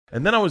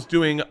And then I was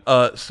doing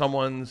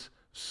someone's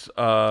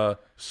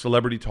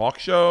celebrity talk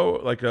show,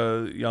 like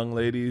a young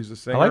lady who's a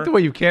singer. I like the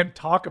way you can't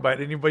talk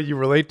about anybody you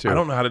relate to. I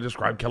don't know how to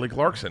describe Kelly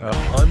Clarkson.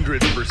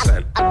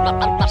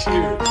 100%.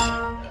 Cheers.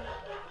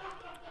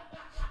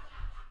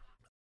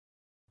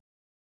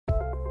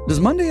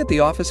 Does Monday at the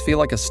office feel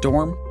like a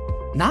storm?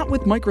 Not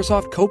with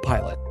Microsoft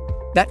Copilot.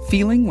 That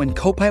feeling when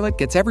Copilot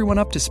gets everyone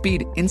up to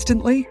speed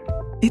instantly?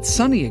 It's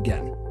sunny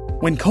again.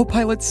 When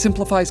Copilot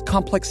simplifies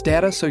complex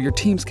data so your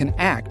teams can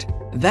act,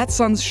 that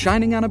sun's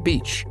shining on a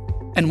beach.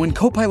 And when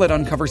Copilot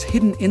uncovers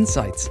hidden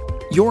insights,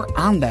 you're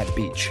on that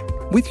beach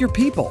with your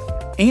people,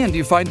 and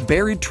you find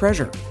buried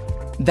treasure.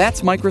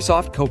 That's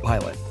Microsoft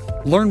Copilot.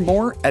 Learn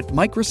more at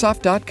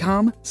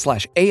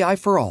Microsoft.com/AI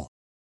for all.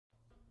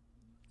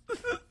 I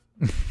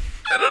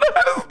don't know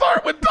how to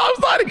start when Tom's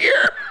not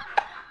here.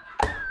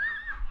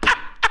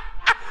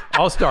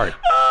 I'll start.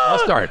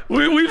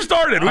 We've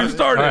started.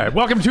 All right.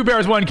 Welcome to Two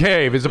Bears, One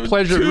Cave. It's a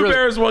pleasure. Two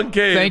Bears, One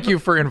Cave. Thank you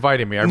for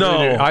inviting me. No.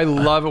 Really do. I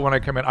love it when I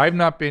come in. I've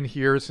not been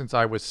here since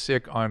I was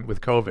sick with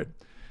COVID.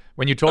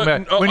 When you told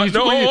me,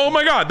 oh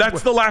my God,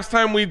 that's the last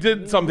time we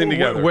did something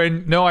together.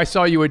 I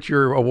saw you at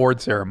your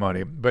award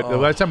ceremony, but the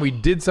last time we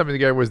did something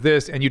together was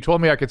this, and you told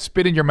me I could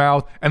spit in your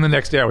mouth, and the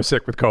next day I was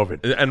sick with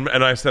COVID.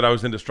 And I said I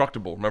was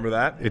indestructible. Remember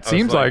that? It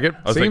seems like it.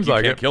 I was seems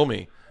like you can't kill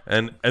me.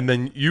 And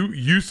then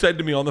you said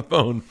to me on the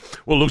phone,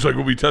 well, it looks like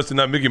we'll be testing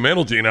that Mickey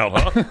Mantle gene out,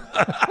 huh?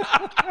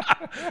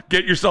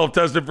 Get yourself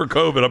tested for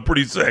COVID. I'm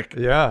pretty sick.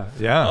 Yeah.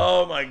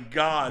 Oh my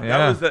God.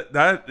 Yeah.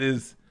 That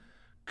is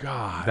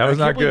God. That was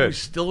not good. We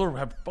still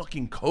have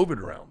fucking COVID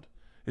around.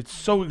 It's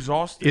so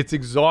exhausting. It's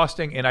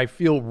exhausting, and I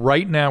feel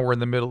right now we're in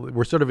the middle.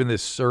 We're sort of in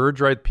this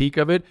surge, right, peak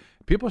of it.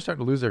 People are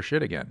starting to lose their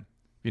shit again.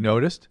 You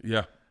noticed?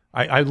 Yeah.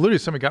 I literally,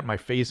 somebody got in my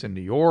face in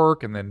New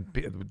York, and then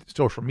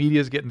social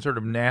media is getting sort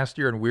of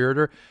nastier and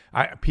weirder.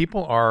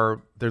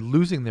 They're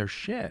losing their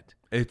shit.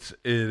 It's.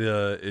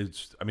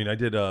 I mean, I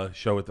did a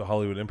show at the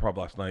Hollywood Improv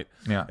last night.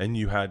 Yeah. And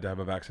you had to have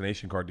a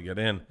vaccination card to get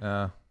in.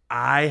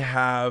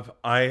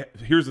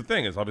 Here's the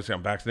thing: is obviously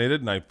I'm vaccinated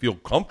and I feel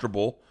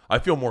comfortable. I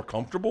feel more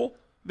comfortable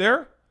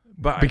there,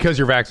 but because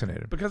you're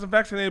vaccinated. Because I'm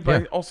vaccinated,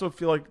 but I also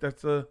feel like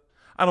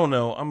I don't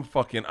know.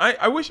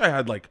 I wish I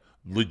had like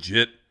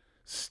legit.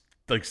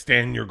 Like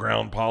stand your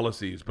ground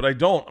policies, but I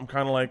don't. I'm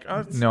kind of like,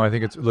 no. I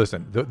think it's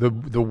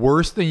the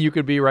worst thing you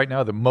could be right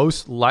now.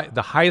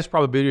 The highest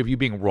probability of you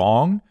being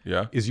wrong,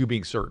 is you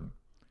being certain.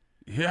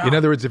 Yeah. In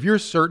other words, if you're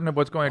certain of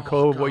what's going on,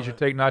 COVID, what you should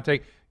take, not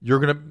take,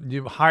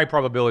 high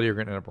probability you're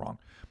gonna end up wrong.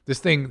 This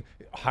thing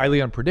highly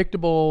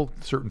unpredictable.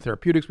 Certain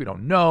therapeutics we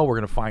don't know. We're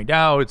gonna find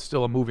out. It's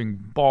still a moving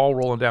ball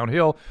rolling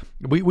downhill.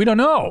 We don't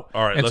know.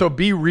 All right. And so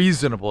be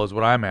reasonable is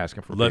what I'm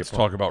asking for. Let's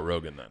people. talk about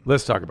Rogan then.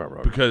 Let's talk about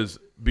Rogan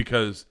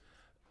because.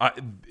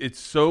 It's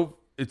so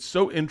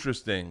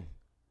interesting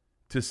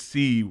to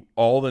see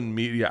all the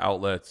media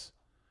outlets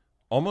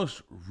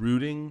almost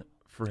rooting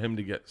for him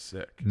to get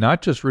sick.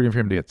 Not just rooting for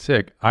him to get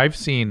sick. I've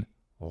seen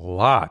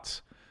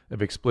lots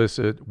of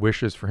explicit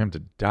wishes for him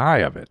to die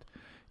of it.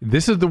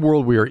 This is the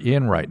world we are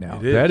in right now.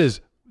 That is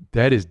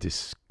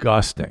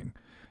disgusting.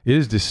 It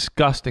is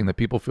disgusting that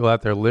people feel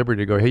out their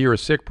liberty to go, hey, you're a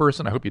sick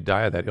person. I hope you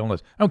die of that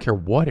illness. I don't care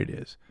what it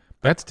is.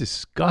 That's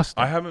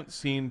disgusting. I haven't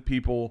seen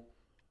people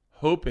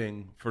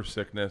hoping for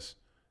sickness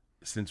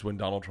since when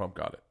Donald Trump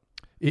got it.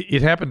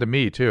 It happened to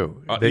me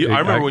too. I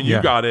remember when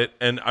you got it,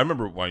 and I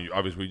remember when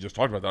obviously we just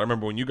talked about that. I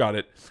remember when you got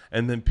it,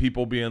 and then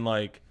people being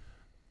like,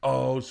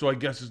 "Oh, so I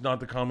guess it's not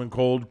the common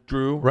cold,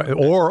 Drew." Right.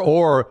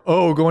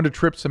 Or going to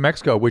trips to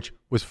Mexico, which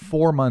was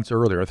 4 months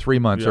earlier, or 3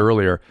 months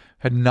earlier,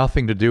 had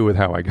nothing to do with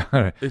how I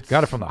got it.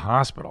 Got it from the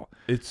hospital.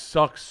 It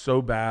sucks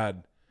so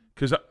bad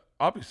because.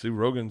 Obviously,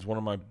 Rogan's one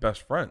of my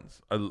best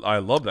friends. I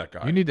love that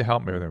guy. You need to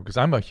help me with him because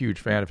I'm a huge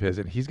fan of his,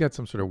 and he's got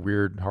some sort of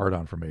weird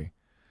hard-on for me.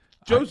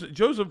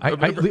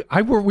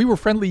 We were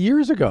friendly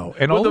years ago,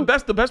 and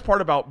the best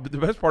part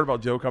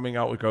about Joe coming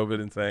out with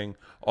COVID and saying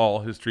all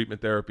his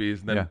treatment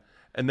therapies,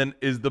 and then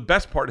is the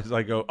best part is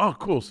I go, oh,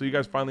 cool, so you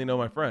guys finally know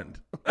my friend.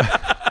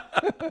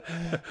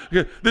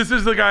 This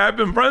is the guy I've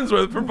been friends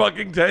with for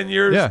fucking 10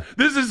 years. Yeah.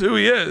 This is who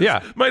he is.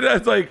 Yeah. My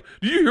dad's like,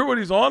 do you hear what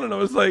he's on? And I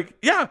was like,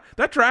 yeah,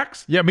 that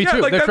tracks. Yeah, me too.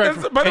 Like by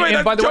the way,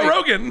 that's Joe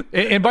Rogan.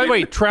 And by the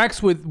way,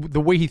 tracks with the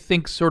way he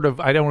thinks sort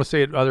of, I don't want to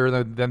say it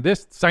other than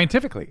this,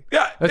 scientifically.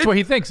 Yeah. That's what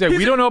he thinks.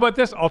 We don't know about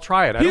this. I'll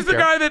try it. He's the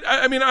guy that,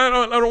 I mean, I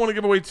don't want to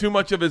give away too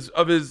much of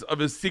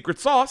his secret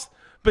sauce,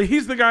 but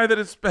he's the guy that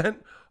has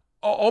spent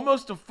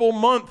almost a full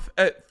month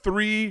at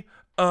three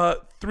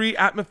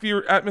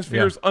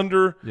atmospheres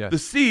under the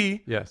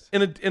sea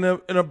in a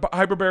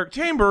hyperbaric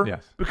chamber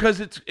because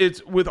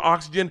it's with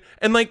oxygen,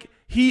 and like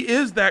he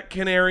is that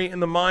canary in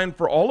the mine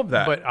for all of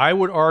that. But I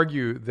would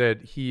argue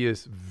that he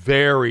is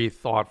very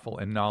thoughtful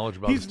and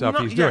knowledgeable about the stuff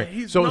he's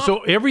doing.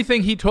 So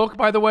everything he took,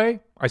 by the way,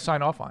 I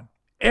sign off on.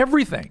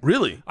 Everything.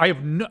 Really? I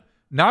have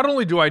not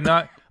only do I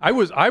not I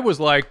was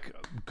like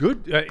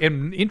good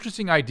and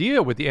interesting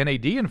idea with the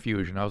NAD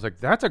infusion. I was like,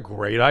 that's a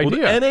great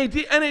idea. Well,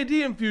 the NAD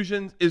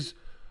infusion is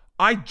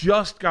I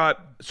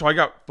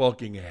got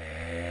fucking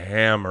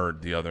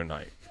hammered the other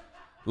night.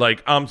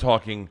 Like I'm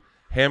talking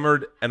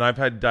hammered, and I've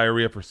had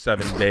diarrhea for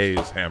 7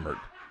 days hammered.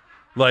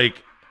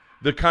 Like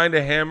the kind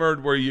of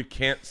hammered where you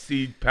can't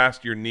see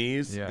past your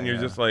knees, and you're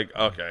just like,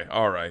 okay,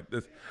 all right.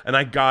 And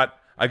I got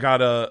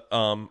a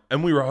and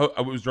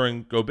I was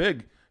during Go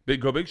Big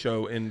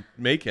show in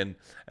Macon,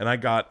 and I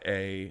got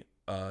a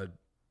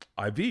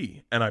IV,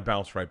 and I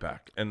bounced right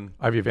back. And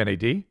IV of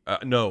NAD?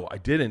 No, I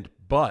didn't.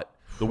 But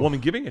the woman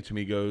giving it to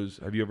me goes,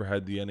 "Have you ever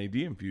had the NAD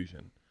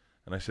infusion?"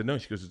 And I said, "No."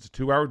 She goes, "It's a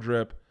 2-hour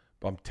drip,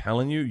 but I'm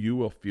telling you, you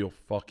will feel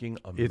fucking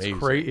amazing." It's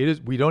crazy. It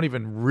is. We don't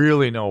even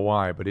really know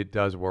why, but it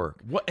does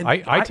work. What? And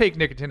I take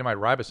nicotinamide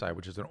riboside,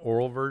 which is an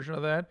oral version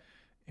of that.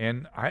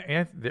 And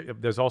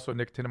there's also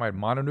nicotinamide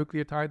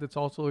mononucleotide that's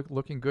also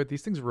looking good.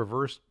 These things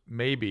reverse,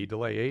 maybe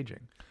delay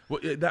aging.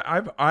 Well,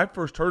 I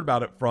first heard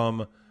about it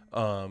from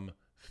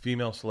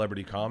female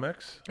celebrity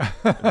comics.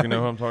 If you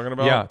know who I'm talking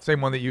about. Yeah,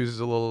 same one that uses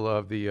a little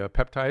of the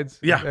peptides.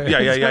 Yeah.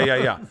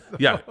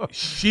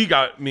 She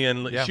got me,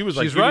 and she was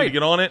like, "You need to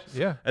get on it."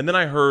 Yeah. And then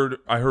I heard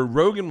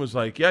Rogan was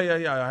like, "Yeah.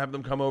 I have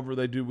them come over.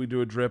 We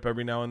do a drip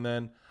every now and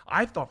then."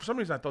 For some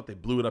reason I thought they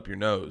blew it up your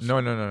nose. No.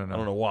 I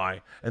don't know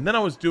why. And then I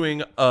was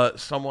doing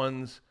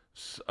someone's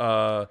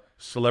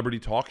celebrity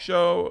talk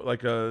show,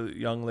 like a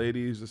young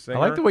lady who's a singer.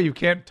 I like the way you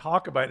can't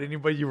talk about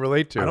anybody you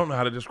relate to. I don't know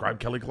how to describe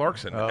Kelly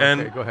Clarkson.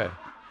 Okay, go ahead.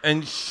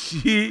 And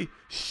she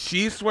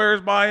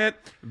swears by it.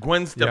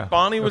 Gwen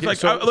Stefani was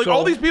like,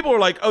 all these people are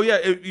like, "Oh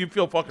yeah, you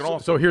feel fucking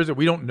awesome." So here's it.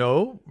 We don't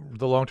know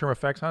the long-term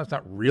effects on it. It's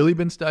not really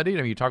been studied.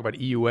 I mean, you talk about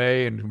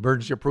EUA and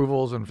emergency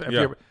approvals and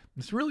FDA.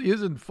 This really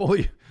isn't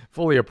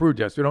fully approved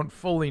yet. So we don't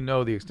fully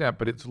know the extent,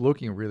 but it's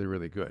looking really,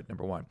 really good,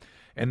 number one.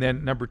 And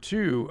then number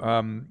two,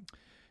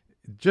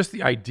 just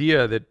the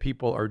idea that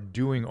people are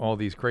doing all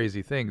these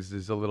crazy things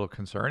is a little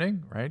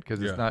concerning, right?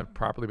 Because it's not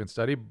properly been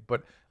studied.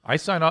 But I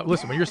sign off.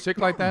 Listen, when you're sick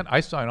like that, I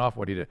sign off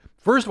what he did.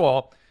 First of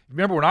all,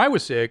 remember when I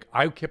was sick,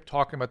 I kept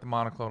talking about the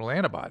monoclonal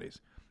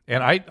antibodies.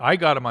 And I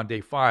got them on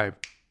day 5,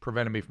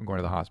 prevented me from going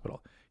to the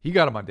hospital. He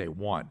got them on day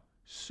 1.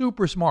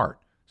 Super smart.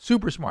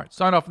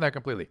 Sign off on that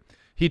completely.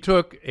 He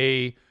took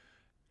a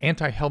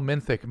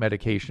anti-helminthic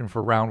medication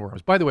for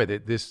roundworms. By the way,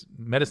 this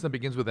medicine that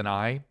begins with an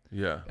I.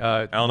 Yeah.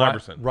 Alan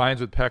Iverson.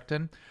 Rhymes with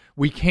pectin.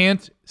 We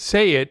can't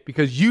say it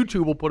because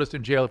YouTube will put us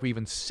in jail if we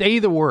even say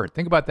the word.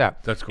 Think about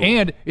that. That's cool.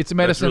 And it's a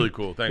medicine. That's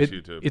really cool. Thanks,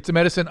 YouTube. It's a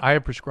medicine I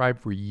have prescribed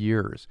for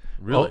years.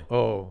 Really?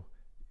 Oh,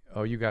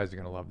 you guys are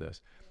going to love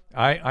this.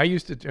 I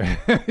used to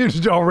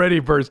it's already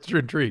burst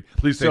intrigue.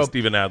 Please say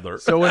Steven Adler.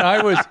 So when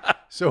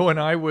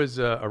I was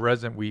a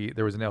resident,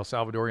 there was an El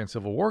Salvadorian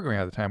civil war going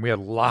on at the time. We had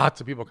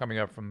lots of people coming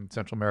up from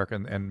Central America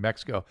and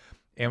Mexico,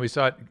 and we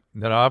saw it.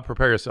 Now,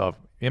 prepare yourself.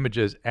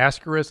 Images: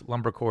 Ascaris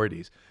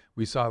lumbricoides.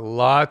 We saw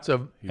lots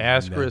of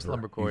Ascaris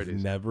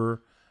lumbricoides.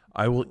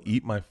 I will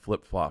eat my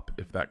flip flop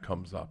if that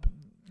comes up.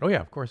 Oh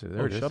yeah, of course.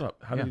 There it is. Shut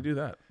up. How did you do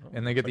that?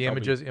 And then get the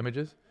images.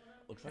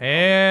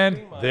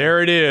 And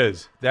there it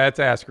is. That's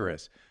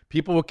Ascaris.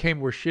 People were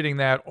shitting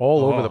that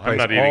all over the place.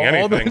 I'm not eating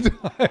anything.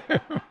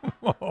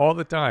 All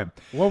the time.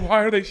 Well,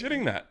 why are they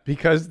shitting that?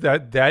 Because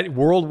that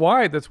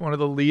worldwide, that's one of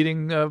the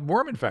leading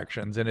worm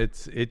infections, and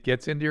it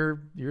gets into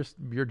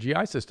your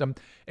GI system.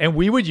 And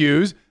we would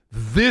use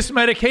this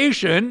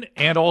medication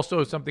and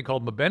also something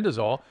called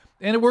mebendazole,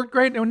 and it worked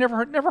great. And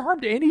it never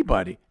harmed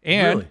anybody.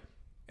 And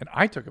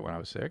I took it when I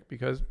was sick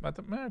because I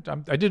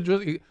thought, I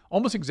did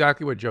almost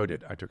exactly what Joe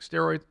did. I took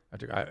steroids, I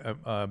took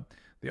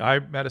the eye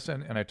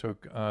medicine, and I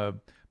took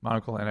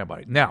monoclonal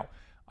antibody. Now,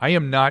 I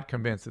am not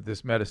convinced that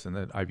this medicine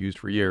that I've used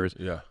for years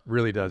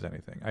really does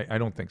anything. I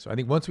don't think so. I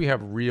think once we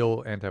have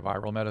real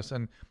antiviral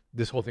medicine,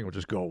 this whole thing will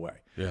just go away.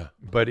 Yeah.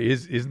 But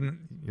isn't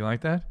you like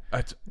that?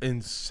 That's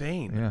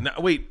insane. Yeah. Now,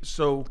 wait,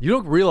 so you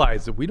don't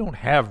realize that we don't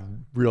have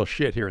real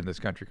shit here in this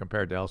country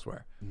compared to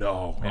elsewhere.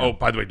 No. Yeah. Oh,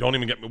 by the way, don't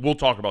even get me. We'll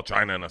talk about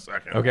China in a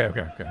second.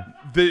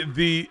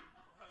 Okay.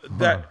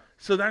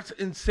 So that's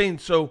insane.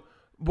 So,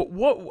 but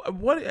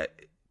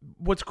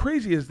what's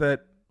crazy is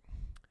that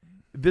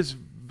this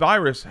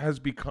virus has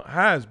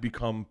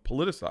become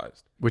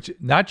politicized. Which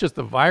not just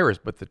the virus,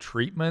 but the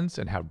treatments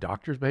and how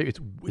doctors behave.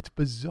 It's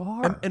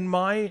bizarre. And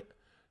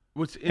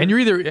here's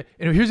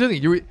the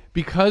thing: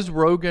 because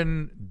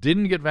Rogan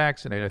didn't get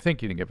vaccinated. I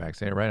think he didn't get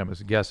vaccinated, right? I'm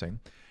just guessing.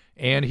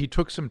 And he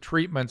took some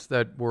treatments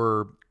that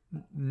were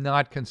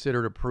not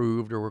considered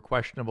approved or were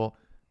questionable.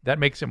 That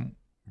makes him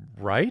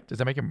right? Does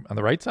that make him on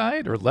the right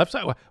side or left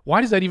side? Why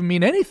does that even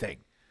mean anything?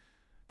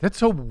 That's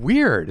so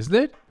weird, isn't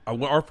it? By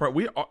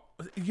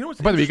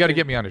the way, you got to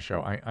get me on the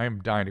show. I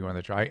am dying to go on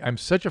the show. I'm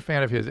such a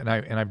fan of his, and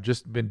I've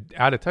just been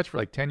out of touch for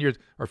like 10 years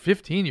or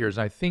 15 years.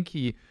 And I think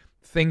he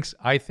thinks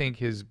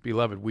his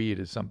beloved weed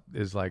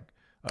is like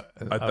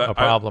a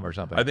problem or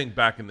something. I think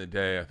back in the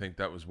day, I think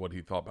that was what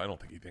he thought, but I don't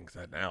think he thinks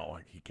that now.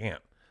 Like, he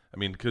can't. I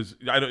mean, because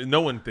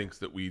no one thinks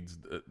that weed's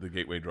the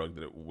gateway drug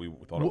that we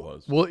thought it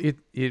was. Well,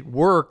 it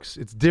works.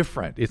 It's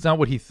different. It's not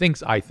what he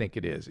thinks I think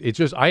it is. It's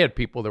just I had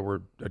people that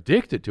were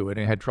addicted to it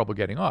and had trouble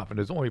getting off. And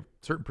there's only a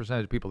certain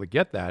percentage of people that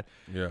get that.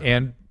 Yeah.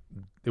 And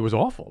it was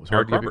awful. It was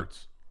hard to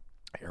get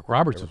Eric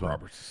Roberts is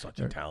such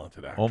a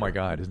talented actor. Oh, my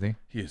God, isn't he?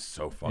 He is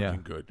so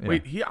fucking good. Yeah.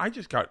 Wait, I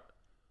just got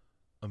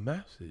a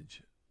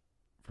message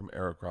from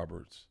Eric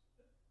Roberts.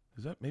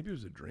 Is that maybe it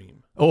was a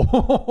dream?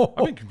 Oh,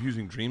 I've been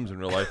confusing dreams in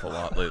real life a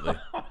lot lately.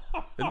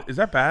 Is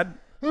that bad?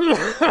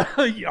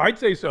 I'd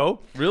say so.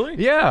 Really?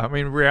 Yeah. I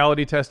mean,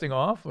 reality testing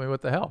off. I mean,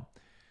 what the hell?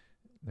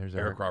 There's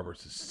Eric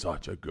Roberts is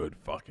such a good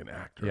fucking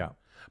actor. Yeah.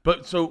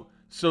 But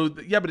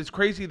but it's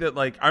crazy that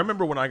like I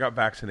remember when I got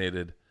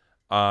vaccinated,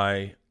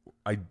 I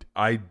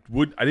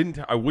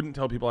wouldn't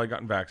tell people I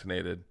gotten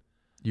vaccinated.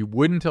 You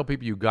wouldn't tell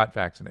people you got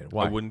vaccinated.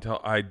 Why?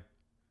 I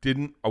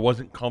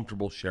wasn't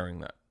comfortable sharing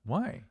that.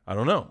 Why? I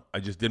don't know. I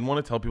just didn't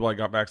want to tell people I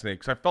got vaccinated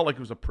because I felt like it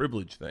was a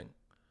privilege thing.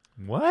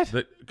 What?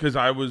 Because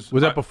was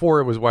that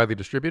before it was widely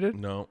distributed?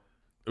 No,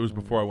 it was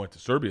before I went to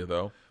Serbia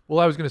though. Well,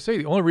 I was going to say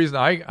the only reason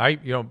I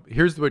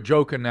here's what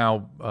Joe can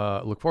now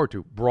look forward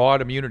to: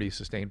 broad immunity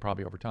sustained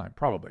probably over time,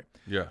 probably.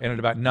 Yeah. And in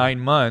about 9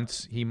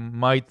 months, he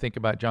might think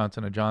about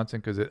Johnson & Johnson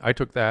because I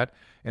took that,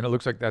 and it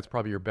looks like that's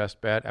probably your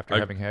best bet after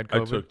having had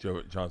COVID. I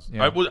took Johnson.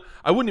 Yeah.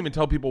 I wouldn't even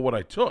tell people what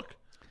I took.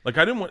 Like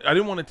I didn't want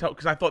to tell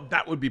because I thought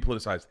that would be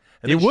politicized.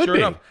 And it would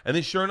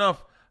be. Sure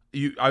enough,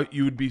 you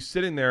would be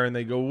sitting there and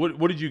they go,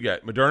 "What did you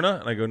get? Moderna?"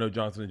 And I go, "No,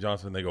 Johnson &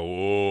 Johnson." And they go,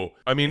 "Oh,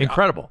 I mean,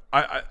 incredible."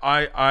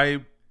 I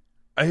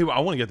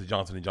want to get the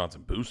Johnson &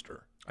 Johnson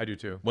booster. I do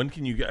too. When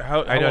can you get?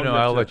 How I don't know.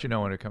 I'll let you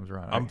know when it comes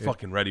around. I'm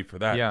fucking ready for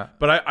that. Yeah.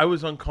 But I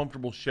was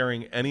uncomfortable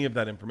sharing any of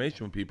that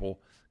information with people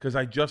because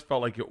I just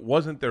felt like it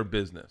wasn't their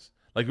business.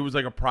 Like it was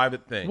like a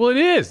private thing. Well, it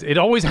is. It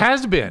always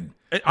has been.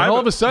 And all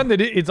of a sudden,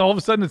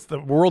 it's the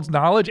world's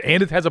knowledge,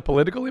 and it has a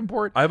political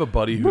import. I have a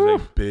buddy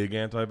who's a big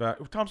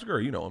anti-vax. Tom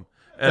Segura, you know him.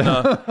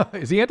 And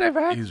is he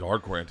anti-vax? He's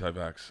hardcore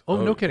anti-vax.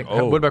 Oh, no kidding.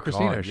 What about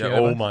Christina? God, yeah.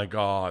 Oh my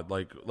God.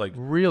 Like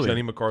really?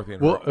 Jenny McCarthy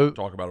and her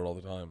talk about it all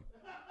the time.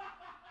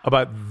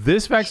 About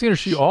this vaccine, or is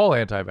she all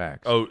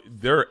anti-vax? Oh,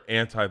 they're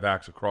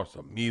anti-vax across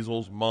the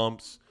measles,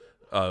 mumps,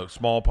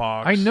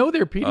 smallpox. I know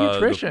they're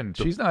pediatrician.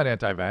 She's not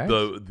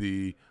anti-vax.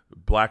 The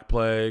Black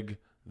Plague,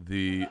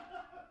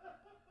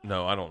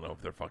 No, I don't know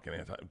if they're fucking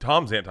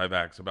Tom's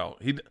anti-vax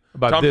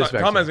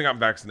Tom hasn't gotten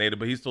vaccinated,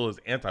 but he still has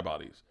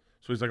antibodies.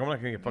 So he's like, I'm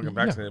not going to get fucking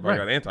vaccinated if I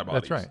got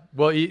antibodies. That's right.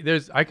 Well,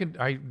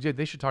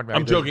 they should talk about it.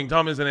 I'm joking.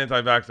 Tom isn't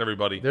anti-vax,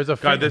 everybody. There's a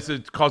God, this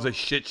has caused a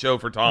shit show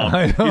for Tom.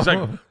 He's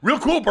like, real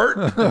cool, Bert.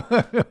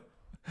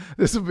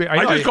 This would be.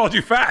 I just called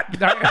you fat.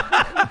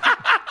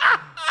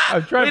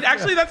 I'm trying. Wait,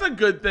 actually, that's a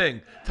good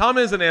thing. Tom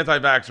is an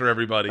anti-vaxxer,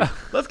 everybody.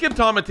 Let's give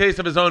Tom a taste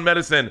of his own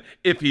medicine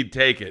if he'd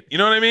take it. You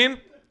know what I mean?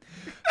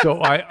 So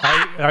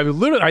I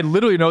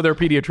literally know their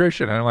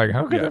pediatrician, and I'm like,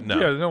 how could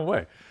no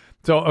way.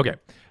 So okay.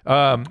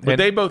 But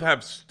they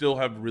both still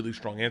have really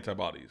strong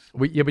antibodies.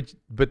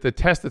 But the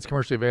test that's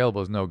commercially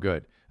available is no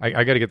good.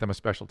 I got to get them a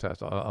special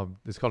test.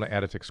 It's called an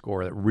additive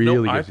score that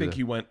really. No, I think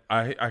he went.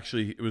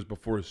 It was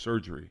before his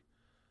surgery.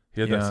 He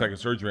had that second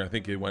surgery. I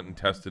think he went and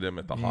tested him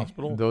at the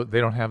hospital.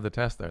 They don't have the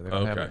test there. They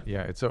don't have it.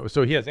 Yeah.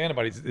 So he has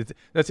antibodies.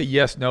 That's a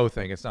yes/no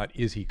thing. It's not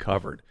is he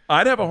covered.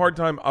 I'd have a hard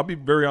time. I'll be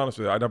very honest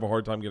with you. I'd have a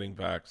hard time getting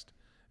vaxxed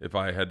if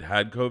I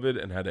had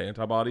COVID and had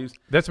antibodies.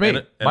 That's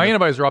me. My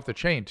antibodies are off the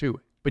chain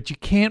too. But you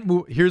can't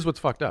move. Here's what's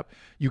fucked up.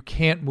 You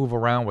can't move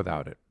around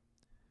without it.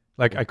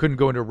 Like I couldn't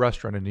go into a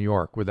restaurant in New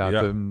York without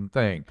the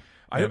thing.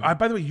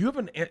 By the way, you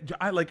have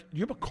you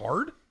have a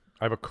card?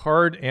 I have a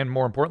card, and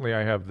more importantly,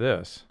 I have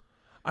this.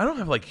 I don't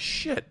have like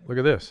shit. Look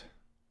at this.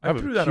 I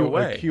threw that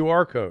away. A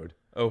QR code.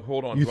 Oh,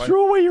 hold on. You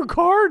threw away your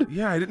card?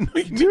 Yeah, I didn't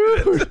know you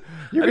needed it.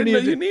 You're gonna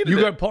need it. You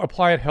got to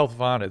apply at Health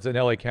Vana. It's an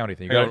LA County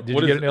thing. Did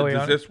you get an LA?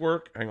 Does this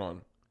work? Hang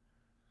on.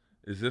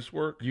 Does this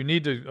work? You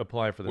need to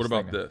apply for this. What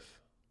about this?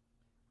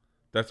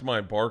 That's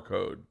my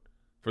barcode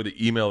for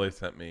the email they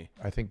sent me.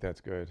 I think that's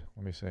good.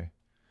 Let me see.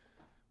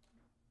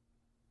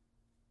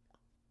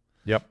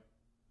 Yep.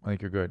 I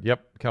think you're good.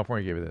 Yep.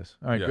 California gave you this.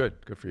 All right,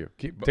 good. Good for you.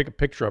 Take a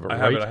picture of it.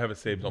 I have it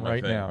saved on my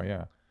thing. Right now,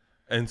 yeah.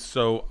 And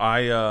so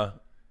but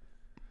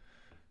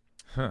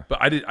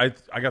I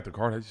got the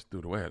card. I just threw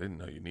it away. I didn't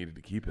know you needed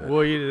to keep it.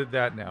 Well, you did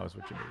that now is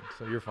what you need.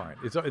 So you're fine.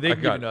 They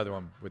can give another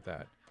one with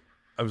that.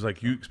 I was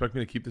like, you expect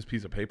me to keep this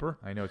piece of paper?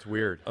 I know, it's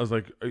weird. I was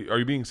like, are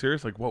you being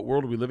serious? Like, what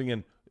world are we living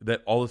in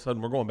that all of a sudden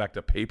we're going back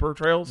to paper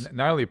trails?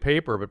 Not only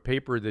paper, but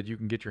paper that you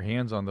can get your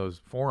hands on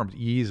those forms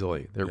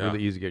easily. They're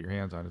really easy to get your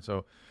hands on. And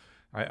so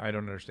I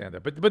don't understand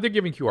that. But they're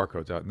giving QR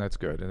codes out, and that's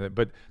good.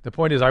 But the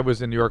point is, I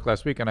was in New York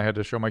last week, and I had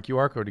to show my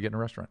QR code to get in a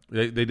restaurant.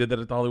 They did that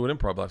at the Hollywood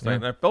Improv last night,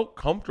 and I felt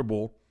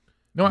comfortable.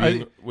 No,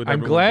 I'm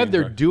glad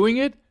they're doing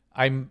it.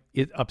 I'm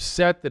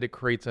upset that it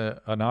creates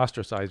an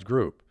ostracized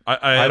group.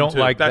 I don't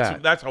like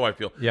that. That's how I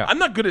feel. Yeah. I'm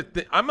not good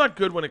at. I'm not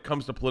good when it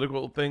comes to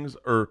political things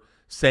or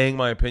saying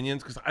my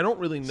opinions because I don't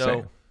really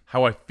know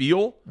how I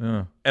feel,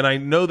 and I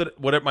know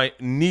that my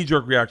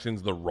knee-jerk reaction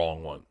is the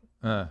wrong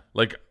one.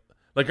 Like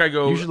I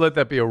go. You should let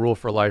that be a rule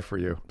for life for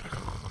you.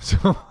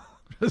 So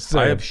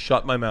I have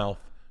shut my mouth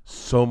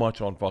so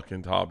much on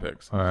fucking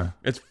topics.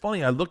 It's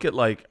funny. I look at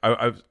like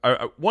I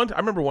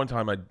remember one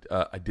time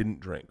I didn't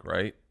drink.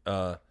 Right.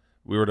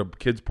 We were at a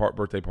kid's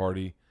birthday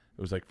party.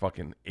 It was like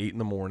fucking 8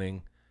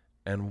 a.m,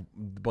 and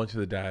a bunch of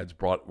the dads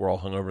were all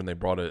hungover, and they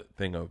brought a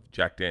thing of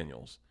Jack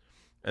Daniels,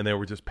 and they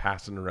were just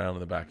passing around in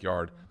the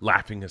backyard,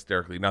 laughing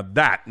hysterically. Now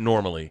that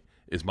normally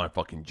is my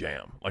fucking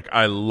jam. Like,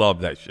 I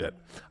love that shit.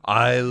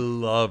 I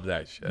love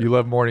that shit. You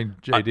love morning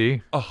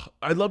JD?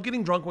 I love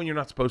getting drunk when you're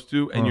not supposed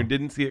to and you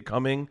didn't see it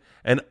coming,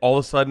 and all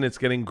of a sudden it's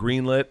getting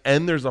greenlit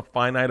and there's a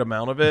finite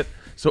amount of it,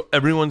 so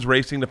everyone's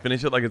racing to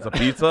finish it like it's a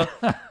pizza.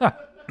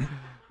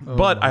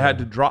 But I had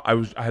to drive.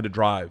 I had to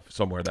drive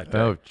somewhere that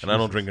day, and I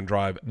don't drink and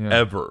drive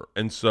ever.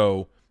 And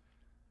so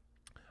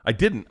I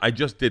didn't. I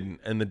just didn't.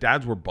 And the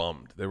dads were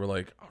bummed. They were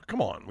like, oh,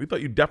 "Come on, we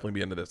thought you'd definitely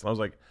be into this." And I was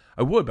like,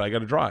 "I would, but I got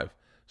to drive."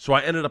 So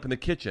I ended up in the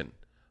kitchen.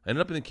 I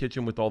ended up in the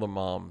kitchen with all the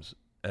moms,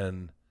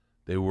 and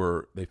they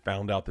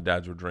found out the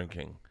dads were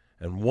drinking,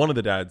 and one of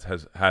the dads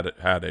has had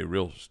a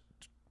real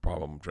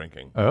problem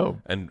drinking. Oh,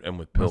 and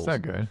with pills.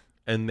 That's not good.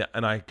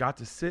 And I got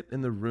to sit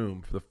in the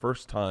room for the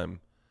first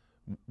time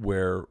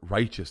where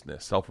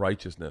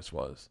self-righteousness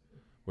was,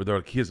 where they're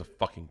like, he has a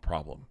fucking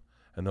problem.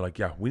 And they're like,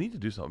 yeah, we need to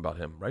do something about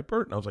him. Right,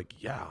 Bert? And I was like,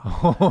 yeah.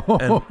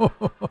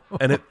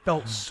 and it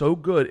felt so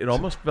good. It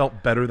almost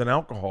felt better than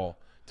alcohol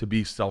to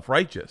be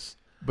self-righteous.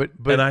 But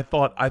and I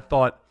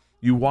thought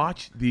you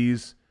watch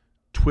these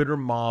Twitter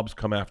mobs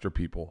come after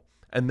people,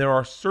 and there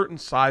are certain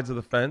sides of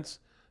the fence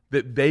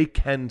that they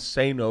can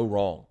say no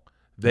wrong.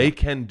 They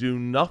can do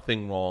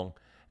nothing wrong.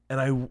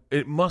 And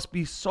it must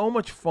be so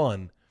much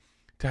fun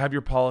to have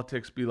your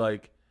politics be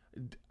like,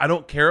 I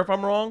don't care if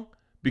I'm wrong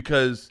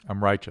because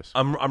I'm righteous.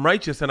 I'm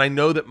righteous, and I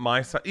know that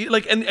my side.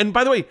 Like, and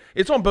by the way,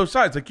 it's on both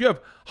sides. Like, you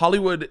have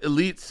Hollywood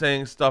elites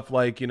saying stuff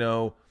like,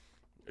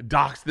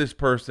 dox this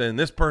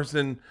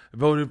person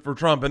voted for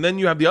Trump, and then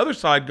you have the other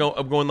side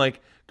going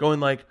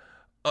like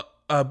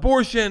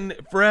abortion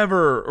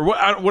forever or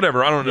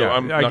whatever. I don't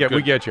know. Yeah,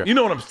 we get you. You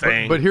know what I'm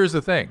saying? But here's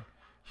the thing: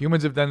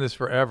 humans have done this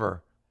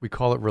forever. We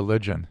call it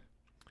religion.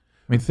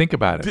 I mean, think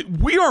about it.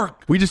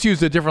 We just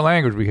used a different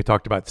language. We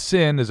talked about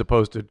sin as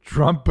opposed to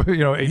Trump,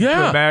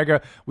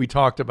 MAGA. We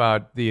talked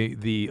about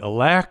the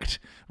elect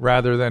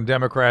rather than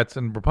Democrats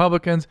and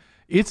Republicans.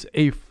 It's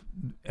a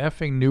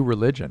effing new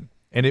religion,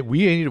 and we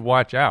need to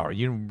watch out.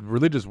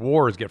 Religious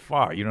wars get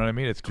fought. You know what I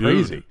mean? It's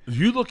crazy.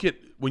 Dude,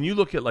 when you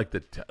look at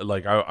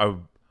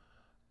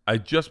I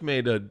just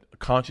made a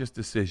conscious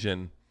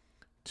decision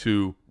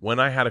to, when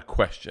I had a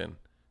question,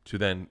 to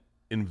then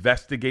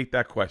investigate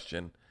that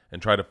question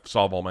and try to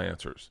solve all my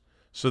answers.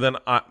 So then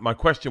my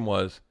question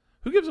was,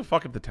 who gives a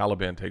fuck if the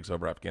Taliban takes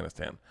over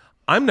Afghanistan?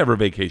 I'm never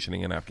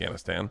vacationing in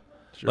Afghanistan.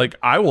 Sure. Like,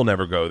 I will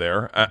never go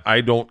there. I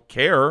don't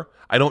care.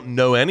 I don't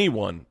know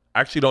anyone.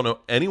 I actually don't know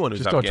anyone who's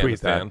just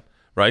Afghanistan. Don't tweet that.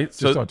 Right?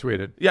 Just don't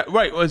tweet it. Yeah,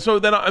 right. So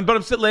then, but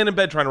I'm sitting laying in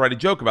bed trying to write a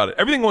joke about it.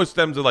 Everything always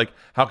stems to like,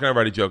 how can I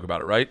write a joke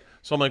about it, right?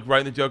 So I'm like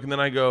writing the joke, and then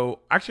I go,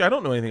 actually, I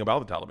don't know anything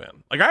about the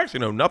Taliban. Like, I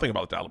actually know nothing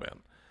about the Taliban.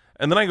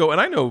 And then I go, and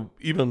I know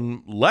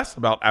even less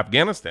about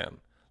Afghanistan.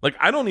 Like,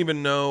 I don't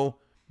even know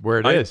where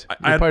it is.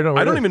 I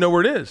don't even know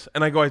where it is.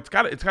 And I go, it's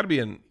got to be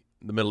in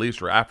the Middle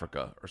East or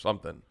Africa or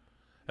something.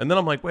 And then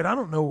I'm like, wait, I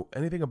don't know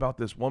anything about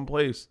this one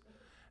place.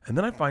 And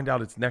then I find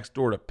out it's next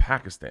door to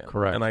Pakistan.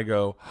 Correct. And I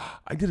go,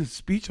 I did a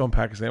speech on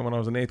Pakistan when I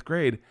was in ninth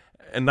grade,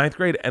 and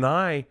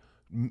I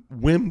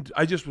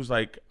just was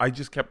like,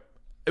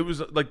 it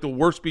was like the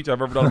worst speech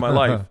I've ever done in my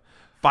life.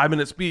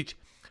 5-minute speech.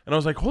 And I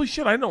was like, holy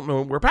shit, I don't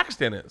know where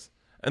Pakistan is.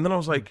 And then I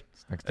was like,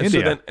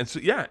 India.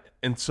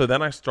 So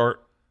then I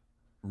start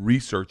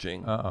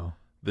researching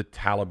the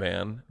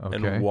Taliban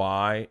and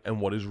why and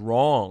what is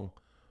wrong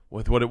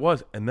with what it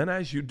was. And then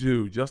as you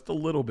do just a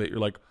little bit, you're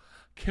like,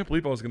 I can't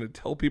believe I was going to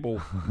tell people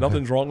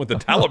nothing's wrong with the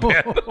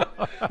Taliban.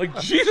 Like,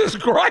 Jesus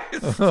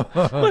Christ.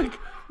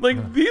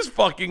 like these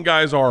fucking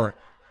guys are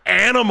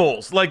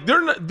animals. Like,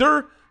 they're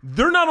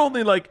not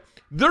only like,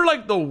 they're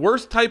like the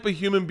worst type of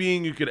human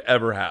being you could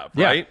ever have,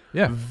 right?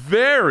 Yeah.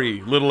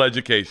 Very little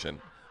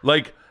education.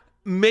 Like,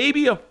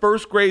 maybe a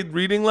first grade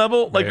reading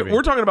level. Like,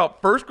 we're talking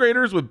about first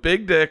graders with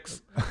big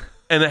dicks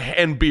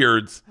and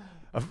beards.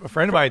 A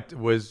friend of mine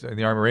was in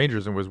the Army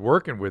Rangers and was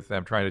working with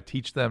them, trying to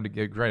teach them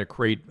trying to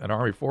create an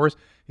Army force.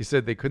 He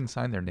said they couldn't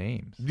sign their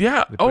names.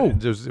 Yeah.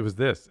 It was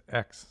this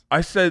X.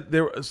 I said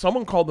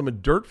someone called them a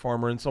dirt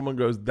farmer, and someone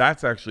goes,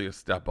 "That's actually a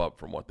step up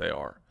from what they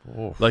are."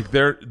 Oof. Like,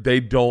 they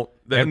don't.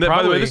 And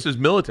by the way, this is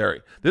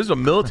military. This is a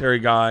military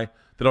guy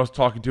that I was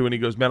talking to, and he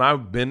goes, "Man,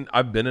 I've been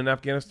in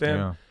Afghanistan."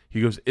 Yeah.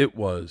 He goes, it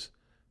was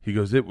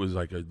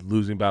like a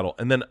losing battle.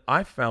 And then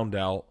I found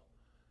out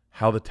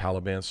how the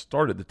Taliban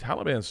started. The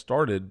Taliban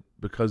started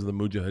because of the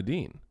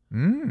Mujahideen.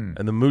 And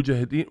the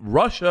Mujahideen,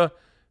 Russia,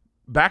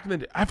 back in the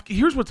day,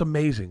 here's what's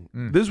amazing.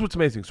 This is what's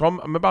amazing. So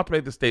I'm about to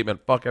make the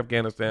statement, fuck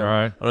Afghanistan. All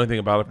right. I don't know anything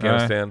about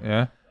Afghanistan. Right.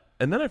 Yeah.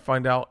 And then I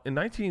find out in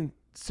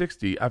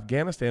 1960,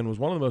 Afghanistan was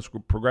one of the most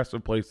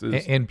progressive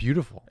places. And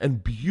beautiful.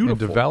 And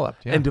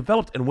developed. Yeah. And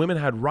developed. And women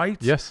had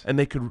rights. Yes. And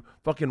they could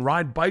fucking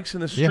ride bikes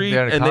in the street. They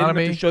had an and economy.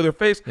 they didn't have to show their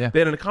face. Yeah. They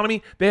had an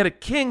economy. They had a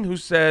king who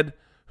said,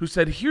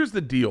 here's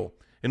the deal.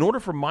 In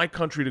order for my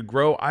country to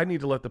grow, I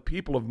need to let the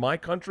people of my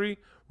country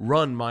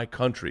run my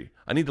country.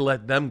 I need to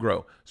let them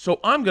grow.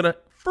 So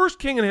first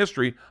king in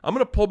history, I'm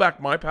going to pull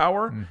back my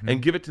power and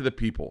give it to the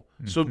people.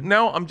 So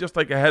now I'm just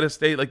like a head of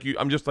state, like you.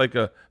 I'm just like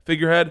a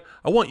figurehead.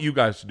 I want you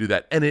guys to do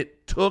that. And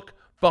it took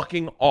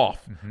fucking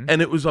off. And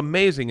it was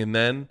amazing. And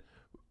then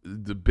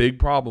the big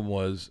problem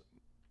was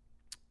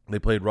they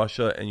played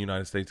Russia and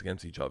United States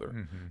against each other.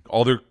 Mm-hmm.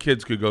 All their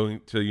kids could go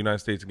to the United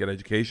States and get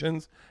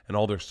educations, and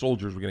all their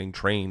soldiers were getting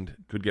trained,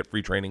 could get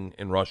free training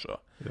in Russia.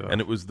 Yeah.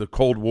 And it was the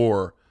Cold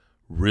War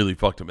really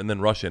fucked them. And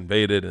then Russia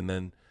invaded,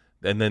 and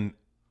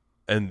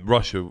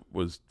Russia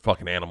was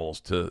fucking animals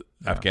to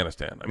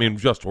Afghanistan. I mean,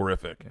 just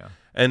horrific. Yeah.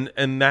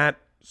 And that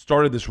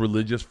started this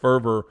religious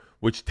fervor,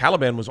 which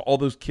Taliban was all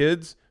those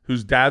kids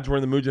whose dads were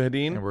in the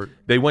Mujahideen.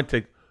 They went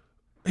to.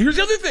 Here's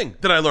the other thing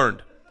that I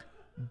learned.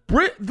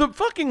 The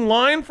fucking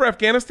line for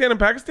Afghanistan and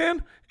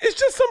Pakistan is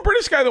just some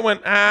British guy that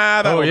went,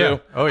 that'll do.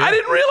 Oh, yeah. I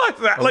didn't realize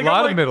that. A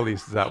lot of the Middle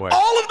East is that way.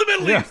 All of the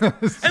Middle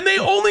East. And they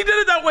only did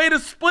it that way to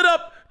split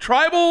up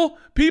tribal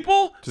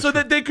people so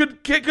that they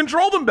could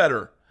control them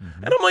better.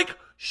 Mm-hmm. And I'm like,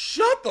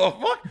 shut the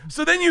fuck.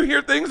 So then you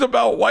hear things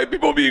about white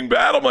people being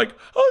bad. I'm like,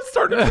 oh, it's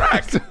starting to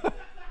crack.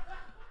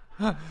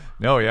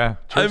 No, yeah.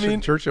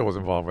 Churchill was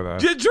involved with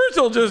that.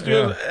 Churchill just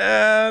goes,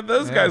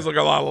 those guys look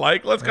a lot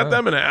alike. Let's cut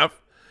them in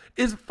half.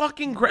 Is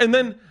fucking crazy. And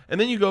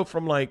then you go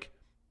from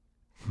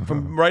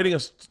writing a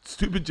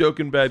stupid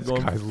joke in bed,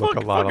 going, guys look a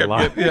lot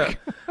alike. Yeah.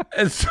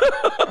 And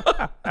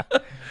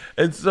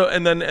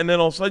then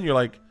all of a sudden you're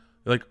like,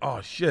 oh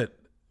shit,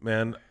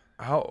 man,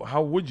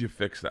 how would you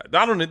fix that?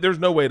 I don't know. There's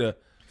no way to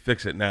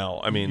fix it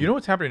now. I mean, you know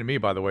what's happening to me,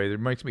 by the way? It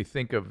makes me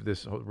think of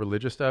this whole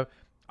religious stuff.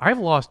 I've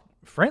lost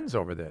friends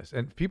over this,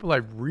 and people I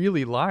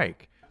really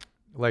like,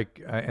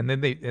 and I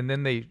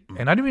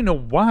don't even know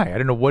why. I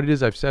don't know what it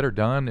is I've said or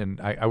done,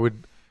 and I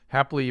would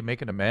happily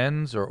make an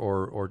amends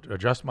or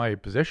adjust my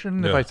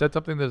position if I said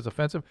something that is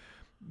offensive.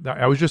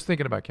 I was just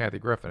thinking about Kathy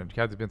Griffin, and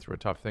Kathy's been through a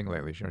tough thing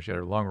lately. She had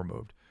her lung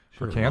removed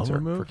for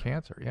cancer. For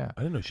cancer, yeah.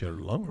 I didn't know she had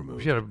her lung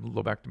removed. She had a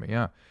lobectomy,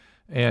 yeah.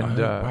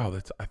 And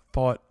I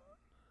thought.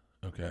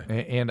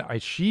 Okay. And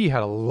she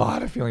had a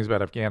lot of feelings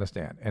about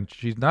Afghanistan, and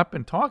she's not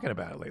been talking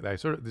about it lately.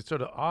 It's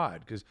sort of odd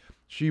because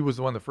she was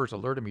the one that first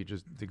alerted me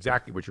just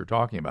exactly what you're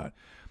talking about.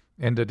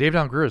 And David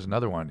Allen Greer is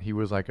another one. He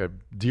was like I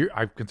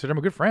consider him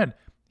a good friend.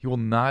 He will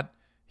not.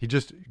 He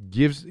just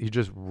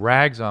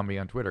rags on me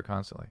on Twitter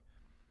constantly.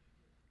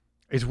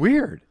 It's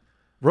weird.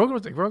 Rogan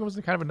was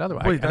kind of another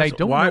one. Wait, and I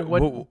don't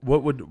know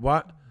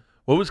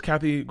what was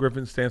Kathy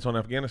Griffin's stance on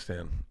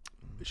Afghanistan?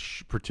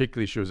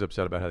 Particularly, she was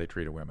upset about how they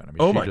treated women. I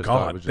mean, oh my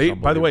God!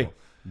 By the way,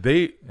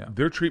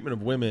 their treatment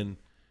of women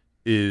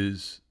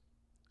is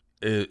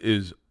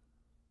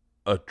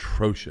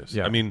atrocious.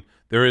 Yeah. I mean,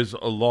 there is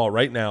a law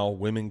right now.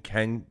 Women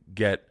can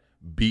get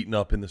beaten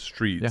up in the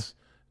streets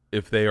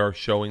if they are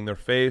showing their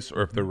face,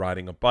 or if they're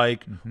riding a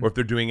bike, or if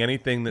they're doing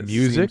anything that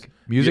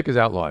music is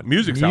outlawed.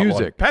 Music's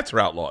outlawed. Pets are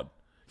outlawed.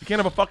 You can't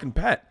have a fucking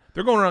pet.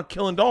 They're going around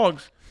killing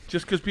dogs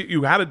just because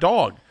you had a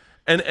dog,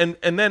 and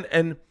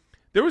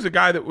there was a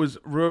guy that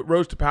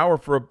rose to power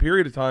for a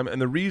period of time,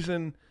 and the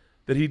reason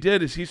that he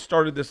did is he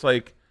started this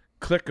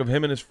clique of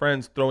him and his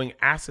friends throwing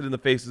acid in the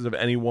faces of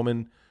any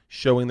woman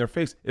showing their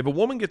face. If a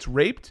woman gets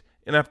raped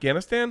in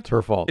Afghanistan, it's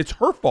her fault. It's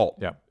her fault.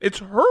 Yeah, it's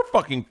her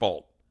fucking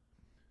fault.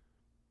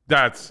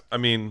 I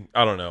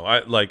don't know.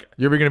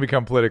 You're going to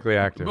become politically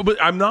active,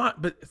 but I'm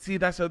not. But see,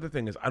 that's the other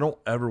thing is I don't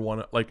ever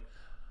want to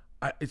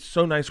it's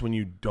so nice when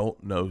you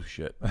don't know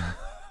shit,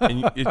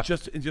 and it's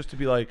just to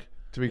be like.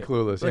 To be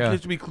clueless,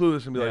 just to be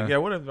clueless and be like,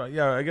 whatever.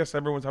 Yeah, I guess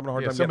everyone's having a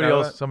hard time. Somebody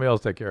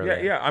else take care of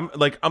that. Yeah.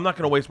 I'm not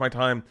going to waste my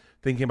time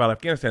thinking about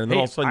Afghanistan, and then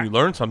all of a sudden you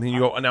learn something, and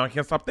you go, now I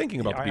can't stop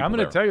thinking about the people. I'm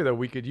going to tell you though,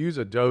 we could use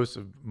a dose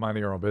of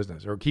minding your own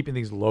business or keeping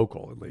things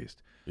local at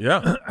least.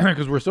 Yeah,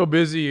 because we're so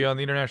busy on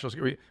the international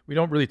security, we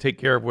don't really take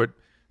care of what.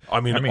 I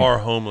mean, our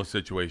homeless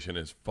situation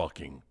is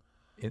fucking.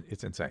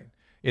 It's insane.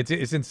 It's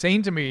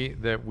insane to me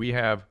that we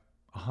have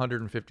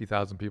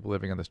 150,000 people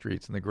living on the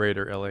streets in the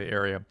greater LA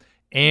area.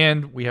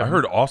 And we have. I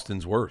heard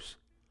Austin's worse.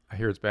 I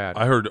hear it's bad.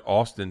 I heard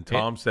Austin.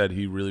 Tom said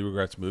he really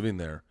regrets moving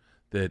there.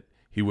 That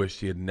he wished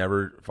he had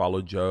never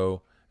followed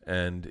Joe,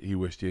 and he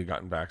wished he had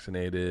gotten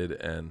vaccinated.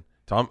 And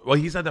Tom, well,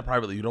 he said that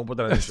privately. You don't put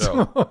that on the show.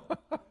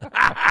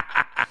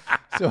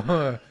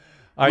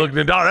 Look,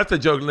 Nadav, that's a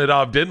joke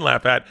Nadav didn't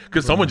laugh at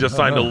because someone just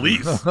signed a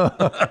lease.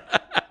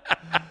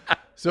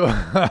 So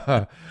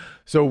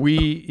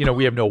we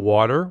have no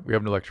water, we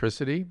have no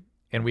electricity.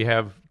 And we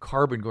have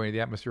carbon going into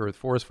the atmosphere with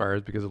forest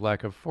fires because of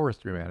lack of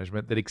forestry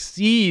management that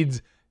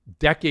exceeds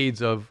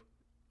decades of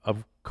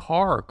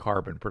car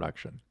carbon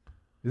production.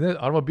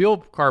 Automobile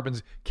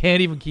carbons can't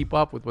even keep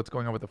up with what's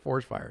going on with the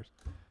forest fires.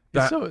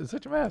 It's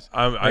such a mess.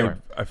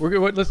 We're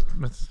good. Let's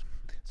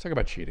talk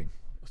about cheating.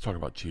 Let's talk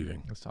about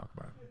cheating. Let's talk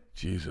about it.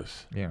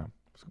 Jesus. Yeah.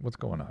 What's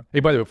going on?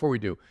 Hey, by the way, before we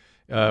do,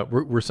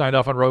 we're signed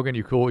off on Rogan.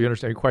 You cool? You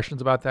understand? Any questions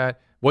about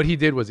that? What he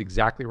did was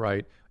exactly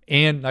right,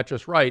 and not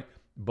just right,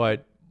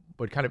 but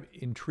kind of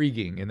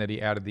intriguing in that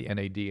he added the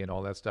NAD and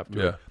all that stuff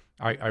to it.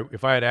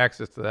 If I had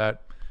access to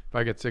that, if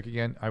I get sick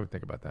again, I would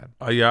think about that.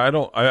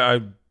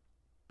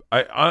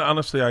 I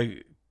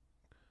honestly,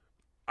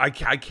 I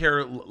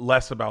care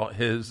less about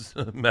his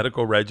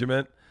medical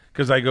regimen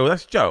because I go,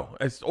 that's Joe.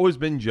 It's always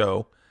been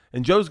Joe.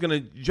 And Joe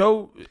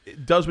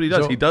does what he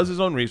does. He does his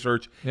own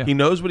research. Yeah. He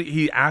knows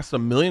he asks a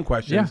million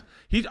questions.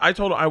 Yeah. I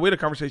had a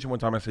conversation one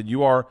time. I said,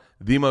 you are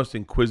the most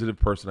inquisitive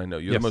person I know.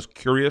 You're the most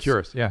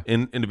curious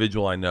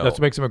individual I know. That's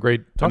what makes him a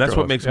great talk And that's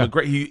what makes him a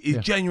great, he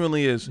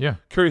genuinely is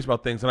curious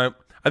about things. And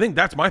I think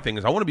that's my thing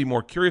is I want to be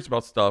more curious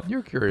about stuff.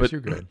 You're curious.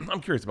 You're good.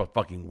 I'm curious about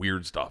fucking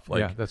weird stuff.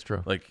 Like, that's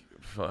true. Like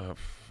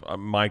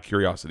my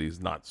curiosity is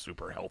not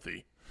super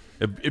healthy.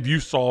 If you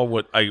saw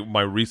what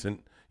my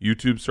recent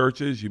YouTube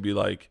searches, you'd be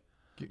like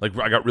I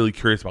got really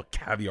curious about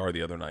caviar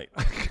the other night.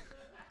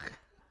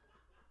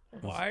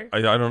 Why?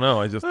 I don't know.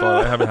 I just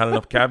thought I haven't had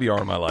enough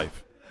caviar in my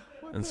life.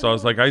 And so I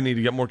was like, I need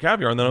to get more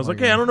caviar. And then I was like,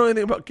 hey, I don't know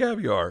anything about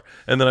caviar.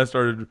 And then I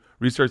started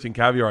researching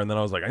caviar. And then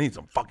I was like, I need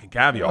some fucking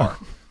caviar.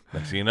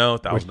 Next thing you know,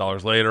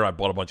 $1,000 later, I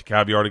bought a bunch of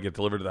caviar to get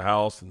delivered to the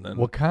house. And then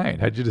what kind?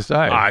 How'd you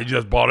decide? I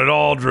just bought it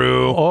all,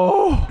 Drew.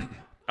 Oh.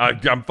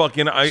 I'm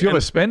fucking. So you have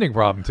a spending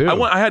problem, too.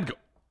 I had.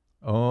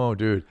 Oh,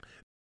 dude.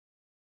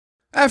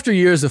 After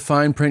years of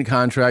fine print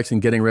contracts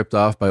and getting ripped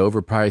off by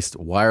overpriced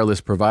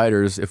wireless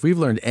providers, if we've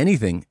learned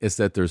anything, it's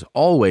that there's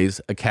always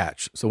a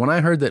catch. So when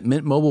I heard that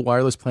Mint Mobile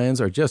wireless plans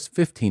are just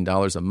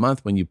 $15 a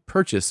month when you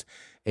purchase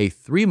a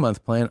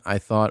 3-month plan, I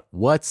thought,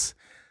 what's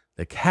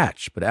the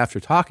catch? But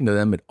after talking to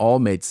them, it all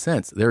made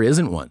sense. There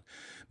isn't one.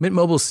 Mint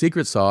Mobile's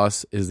secret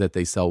sauce is that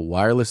they sell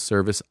wireless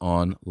service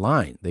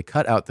online. They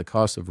cut out the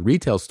cost of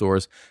retail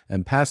stores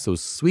and pass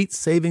those sweet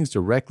savings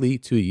directly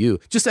to you.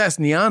 Just ask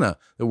Niana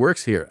that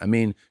works here. I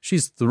mean,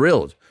 she's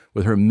thrilled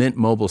with her Mint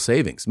Mobile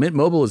savings. Mint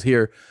Mobile is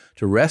here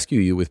to rescue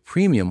you with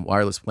premium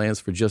wireless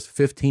plans for just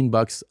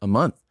 $15 a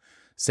month.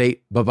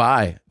 Say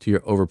bye-bye to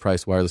your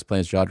overpriced wireless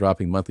plans,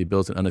 jaw-dropping monthly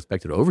bills, and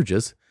unexpected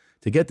overages.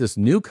 To get this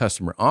new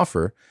customer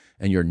offer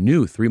and your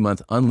new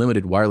 3-month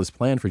unlimited wireless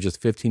plan for just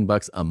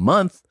 $15 a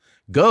month,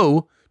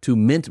 go to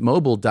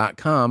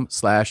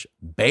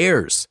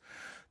mintmobile.com/bears.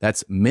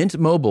 That's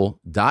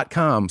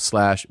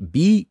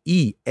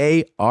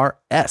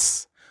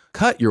mintmobile.com/BEARS.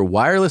 Cut your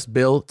wireless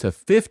bill to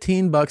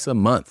 $15 a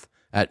month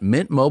at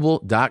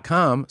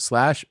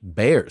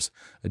mintmobile.com/bears.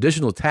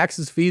 Additional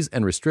taxes, fees,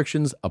 and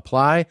restrictions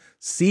apply.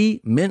 See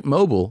Mint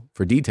Mobile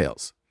for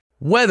details.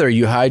 Whether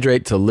you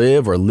hydrate to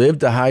live or live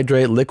to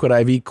hydrate, Liquid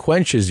IV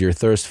quenches your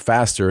thirst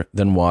faster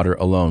than water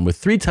alone. With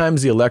 3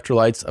 times the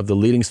electrolytes of the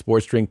leading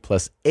sports drink,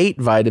 plus 8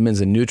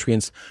 vitamins and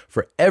nutrients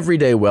for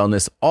everyday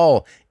wellness,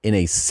 all in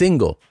a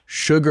single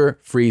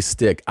sugar-free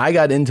stick. I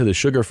got into the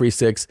sugar-free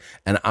sticks,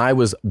 and I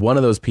was one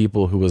of those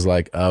people who was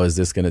like, oh, is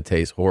this going to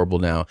taste horrible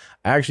now?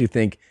 I actually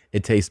think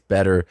it tastes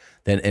better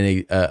than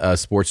any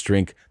sports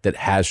drink that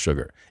has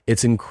sugar.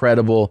 It's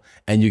incredible,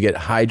 and you get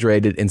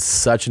hydrated in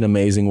such an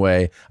amazing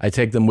way. I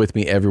take them with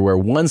me everywhere.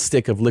 1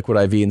 stick of Liquid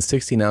IV and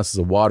 16 ounces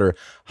of water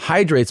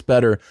hydrates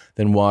better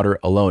than water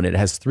alone. It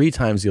has 3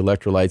 times the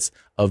electrolytes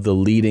of the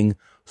leading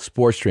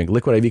sports drink.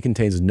 Liquid IV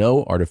contains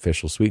no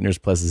artificial sweeteners,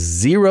 plus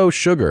 0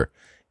 sugar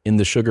in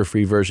the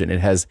sugar-free version.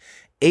 It has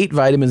 8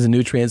 vitamins and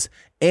nutrients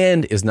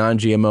and is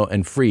non-GMO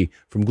and free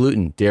from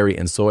gluten, dairy,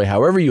 and soy.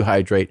 However you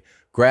hydrate,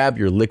 grab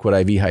your Liquid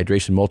IV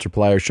Hydration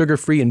Multiplier,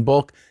 sugar-free in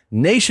bulk,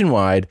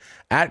 nationwide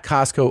at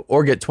Costco,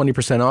 or get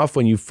 20% off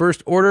when you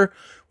first order.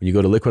 When you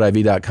go to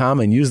liquidiv.com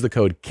and use the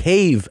code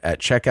CAVE at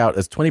checkout,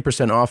 that's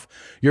 20% off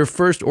your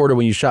first order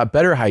when you shop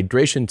Better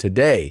Hydration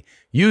today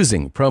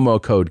using promo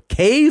code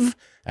CAVE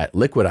at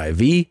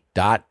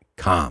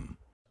liquidiv.com.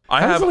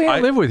 How does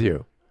Leanne live with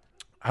you?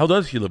 How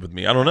does he live with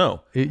me? I don't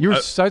know. You're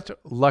such a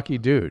lucky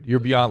dude. You're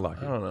beyond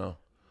lucky. I don't know.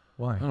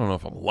 Why? I don't know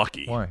if I'm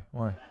lucky. Why?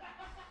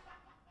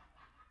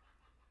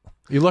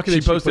 You're lucky she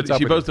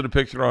posted a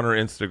picture on her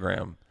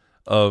Instagram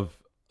of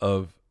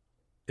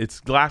it's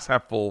glass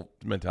half full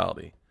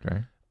mentality.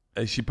 Okay.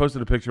 And she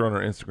posted a picture on her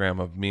Instagram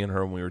of me and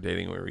her when we were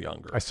dating when we were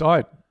younger. I saw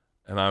it.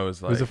 And I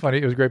was like,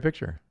 it was a great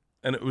picture.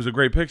 And it was a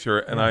great picture.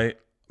 And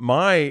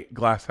my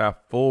glass half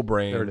full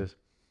brain there it is.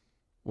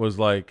 was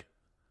like,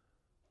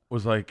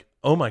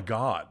 oh my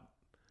God.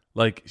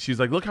 Like, she's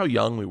like, look how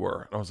young we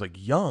were. And I was like,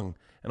 young?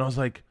 And I was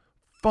like,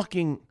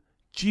 fucking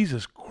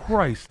Jesus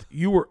Christ.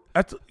 You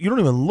don't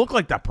even look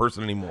like that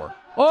person anymore.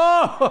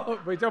 Oh,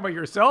 wait, talking about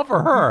yourself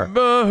or her?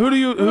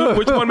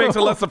 Which one makes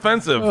it less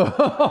offensive?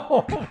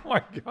 Oh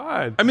my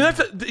God. I mean,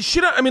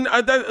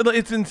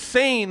 it's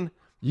insane.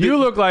 You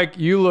look like I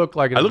look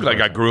like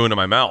I grew into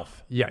my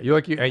mouth. Yeah,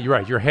 you're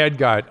right. Your head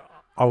got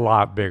a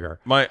lot bigger.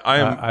 I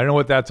don't know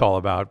what that's all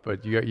about,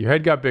 but your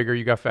head got bigger,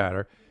 you got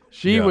fatter.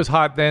 She was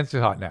hot then,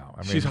 she's hot now.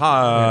 I mean, she's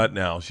hot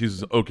now.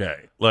 She's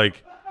okay.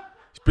 Like,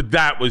 but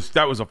that was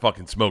a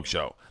fucking smoke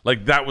show.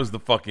 Like, that was the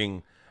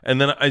fucking. And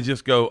then I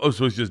just go, oh,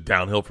 so it's just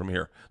downhill from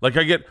here. Like,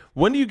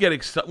 when do you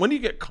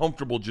get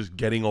comfortable just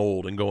getting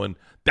old and going,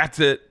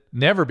 that's it?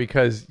 Never,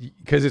 because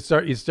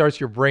it starts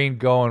your brain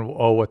going,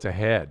 oh, what's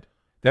ahead?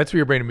 That's where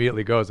your brain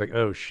immediately goes, like,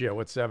 oh shit,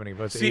 what's 70?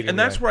 What's 80? See, and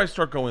that's where I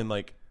start going,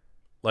 like,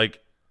 I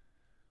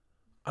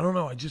don't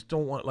know, I just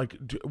don't want, like,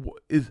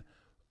 it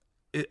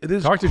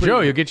is. Talk to Joe.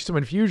 You'll get you some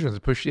infusions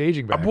and push the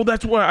aging back. Well,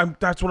 that's what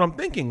I'm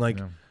thinking. Like,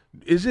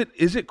 is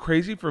it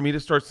crazy for me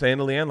to start saying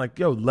to Leanne, like,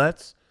 yo,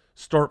 let's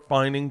start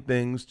finding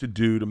things to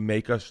do to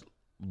make us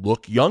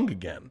look young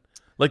again?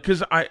 Like,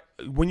 because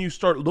when you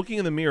start looking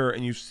in the mirror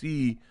and you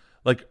see,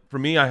 like, for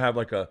me, I have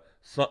I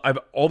have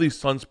all these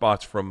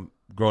sunspots from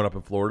growing up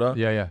in Florida.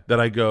 Yeah.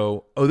 That I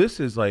go, oh, this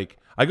is like,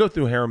 I go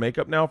through hair and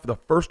makeup now for the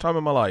first time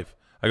in my life.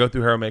 I go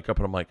through hair and makeup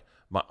and I'm like,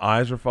 my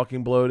eyes are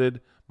fucking bloated.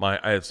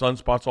 I have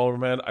sunspots all over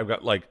my head. I've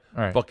got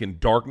fucking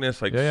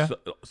darkness,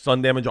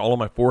 sun damage all on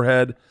my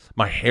forehead.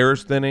 My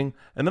hair's thinning.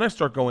 And then I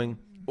start going,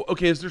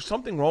 okay, is there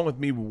something wrong with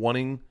me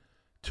wanting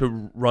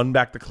to run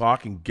back the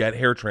clock and get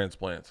hair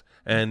transplants?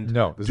 And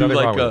no, there's nothing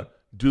wrong with it.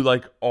 Do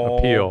like all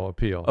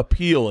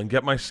appeal and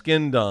get my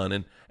skin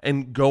done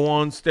and go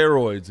on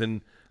steroids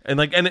and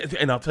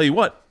I'll tell you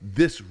what,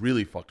 this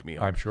really fucked me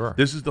up. I'm sure.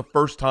 This is the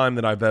first time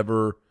that I've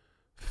ever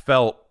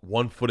felt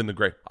one foot in the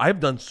grave. I've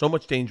done so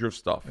much dangerous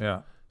stuff.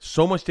 Yeah.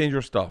 So much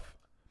dangerous stuff.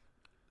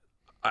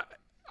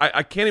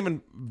 I can't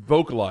even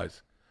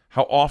vocalize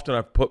how often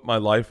I've put my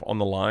life on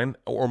the line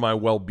or my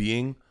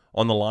well-being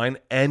on the line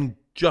and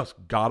just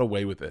got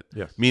away with it.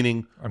 Yes.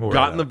 Meaning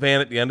got in the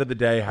van at the end of the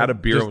day, had a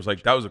beer, and was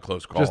like, that was a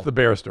close call. Just the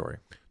bear story.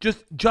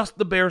 Just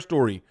the bear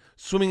story.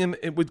 Swimming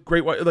in with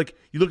great white. Like,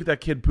 you look at that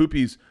kid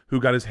Poopies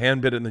who got his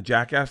hand bit in the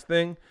jackass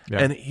thing,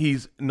 and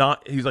he's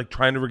like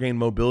trying to regain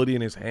mobility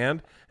in his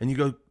hand, and you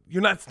go,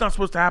 it's not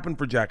supposed to happen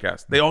for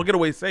jackass. They all get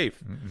away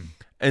safe. Mm-mm.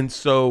 And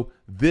so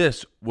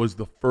this was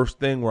the first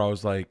thing where I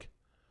was like,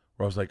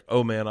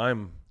 oh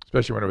man,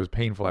 especially when it was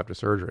painful after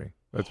surgery.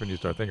 That's when you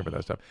start thinking about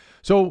that stuff.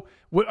 So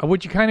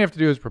what you kind of have to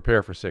do is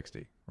prepare for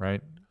 60,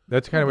 right?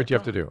 That's kind of what you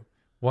have to do.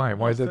 Why?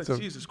 Why is that so?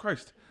 Jesus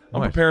Christ.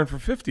 I'm preparing for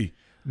 50.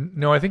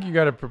 No, I think you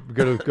got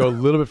to go a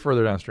little bit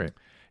further downstream.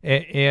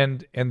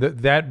 And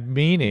that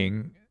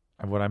meaning,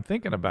 what I'm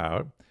thinking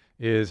about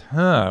is,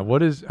 how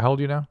old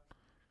are you now?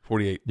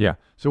 48. Yeah.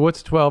 So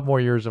what's 12 more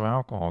years of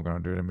alcohol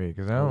going to do to me?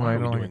 Because why are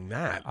we doing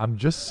that? I'm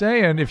just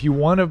saying, if you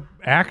want to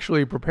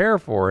actually prepare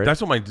for it.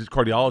 That's what my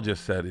cardiologist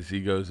said. Is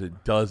he goes,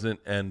 it doesn't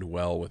end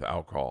well with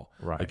alcohol.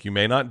 Right. Like, you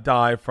may not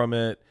die from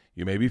it,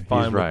 you may be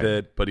fine with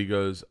it, but he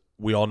goes,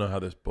 we all know how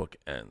this book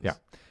ends. Yeah.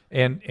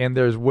 And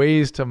there's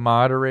ways to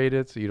moderate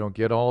it so you don't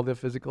get all the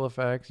physical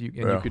effects. You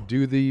could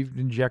do the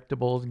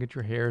injectables and get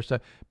your hair stuff,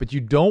 but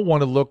you don't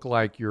want to look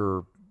like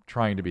you're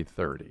trying to be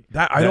 30.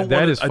 I don't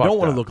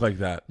want to look like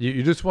that.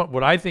 You just want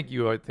what I think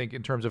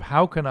in terms of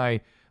how can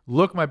I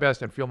look my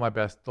best and feel my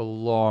best the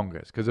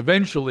longest, because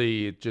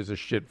eventually it just, a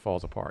shit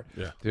falls apart.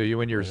 Yeah. So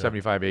when you're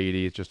 75,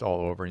 80, it's just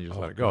all over and you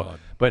just let it go. God.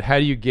 But how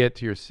do you get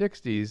to your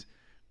 60s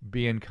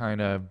being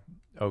kind of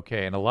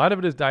okay? And a lot of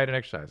it is diet and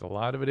exercise. A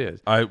lot of it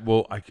is. I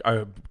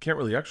can't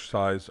really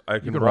exercise. I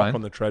can walk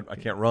on the tread. I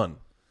can't run.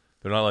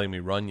 They're not letting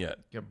me run yet.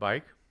 You can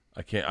bike?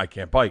 I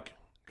can't bike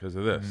because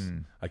of this.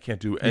 I can't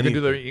do anything.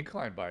 You can do the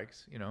incline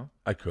bikes,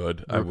 I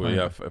could. I will,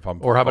 if I'm.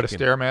 Or how about a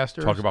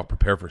Stairmaster? Talk about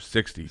prepare for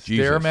 60. Jesus.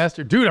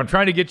 Stairmaster? Dude, I'm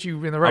trying to get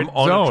you in the right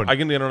zone. I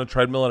can get on a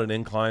treadmill at an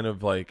incline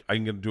of I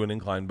can do an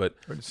incline, but.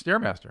 Or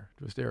Stairmaster.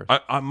 Do a stairs.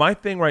 My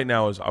thing right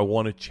now is I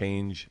want to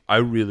change. I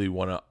really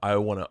want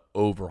to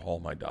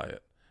overhaul my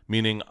diet.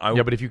 Meaning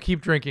but if you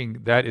keep drinking,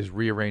 that is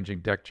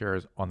rearranging deck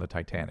chairs on the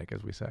Titanic,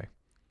 as we say.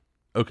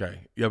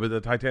 Okay. Yeah, but the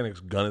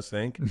Titanic's gonna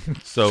sink,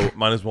 so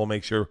might as well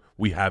make sure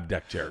we have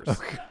deck chairs.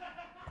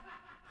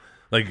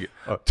 Okay.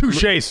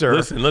 Touche, sir.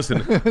 Listen.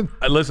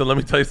 Let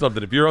me tell you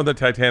something. If you're on the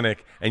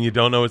Titanic and you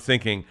don't know it's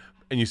sinking,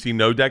 and you see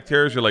no deck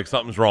chairs, you're like,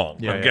 something's wrong.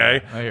 Yeah,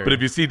 okay. Yeah, but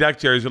if you see deck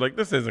chairs, you're like,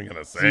 this isn't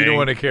gonna sink. So you don't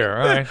want to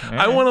care. All right.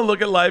 I want to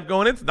look at life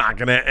going, it's not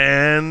gonna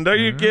end. Are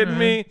you kidding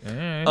me?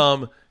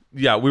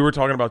 Yeah, we were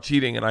talking about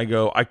cheating, and I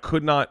go, I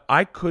could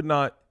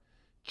not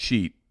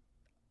cheat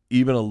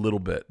even a little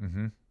bit.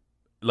 Mm-hmm.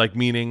 Like,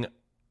 meaning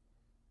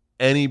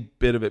any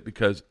bit of it,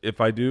 because if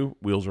I do,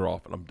 wheels are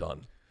off and I'm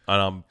done.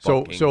 And I'm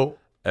fucking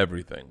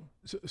everything.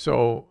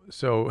 So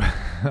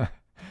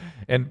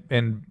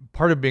and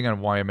part of being on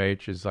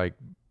YMH is like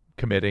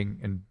committing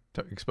and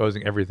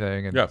exposing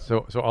everything. And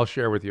so I'll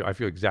share with you, I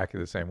feel exactly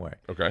the same way.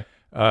 Okay.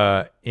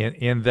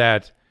 In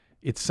that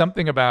it's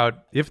something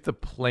about, if the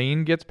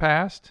plane gets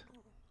past,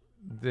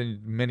 then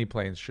many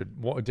planes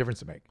should, what a difference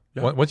to make.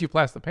 Yeah. Once you've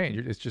passed the pain,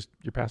 you've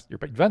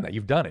done that.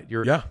 You've done it.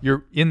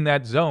 You're in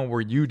that zone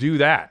where you do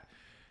that.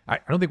 I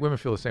don't think women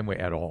feel the same way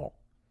at all.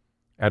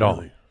 At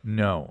all.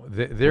 No,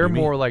 they're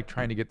more like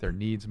trying to get their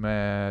needs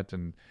met,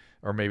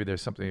 or maybe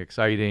there's something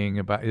exciting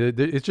about it.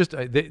 It's just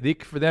for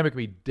them, it could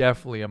be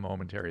definitely a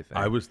momentary thing.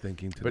 I was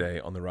thinking today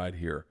on the ride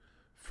here,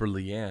 for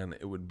Leanne,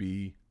 it would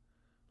be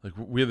like,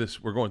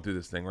 we're going through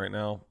this thing right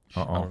now.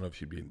 I don't know if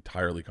she'd be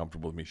entirely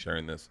comfortable with me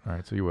sharing this. All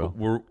right, so you will.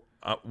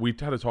 But we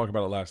had to talk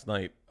about it last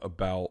night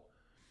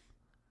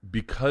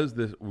because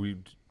we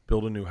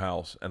built a new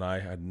house and I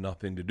had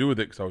nothing to do with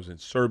it because I was in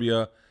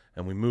Serbia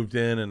and we moved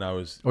in and I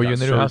was. Oh, you in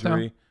the new house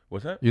now?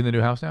 What's that? You in the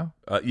new house now?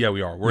 Yeah,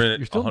 we are. We're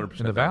You're still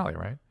 100% in the valley,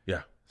 right?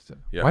 Yeah. So,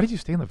 yeah. Why did you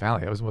stay in the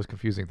valley? That was the most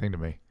confusing thing to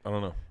me. I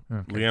don't know.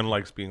 Okay. Leanne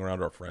likes being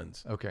around our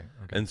friends. Okay.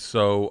 And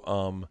so,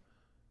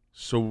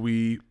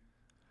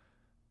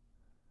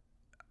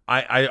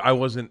 I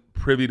wasn't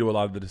privy to a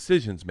lot of the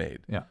decisions made.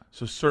 Yeah.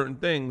 So certain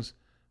things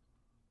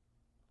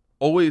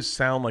always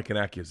sound like an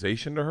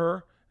accusation to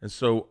her, and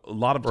so a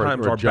lot of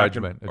times or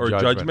judgment, and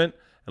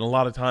a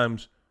lot of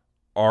times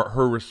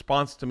her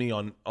response to me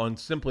on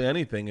simply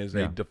anything is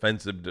a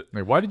defensive.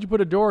 Why did you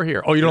put a door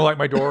here? Oh, you don't like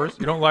my doors?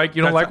 You don't like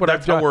what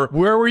I've done?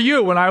 Where were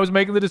you when I was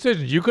making the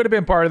decisions? You could have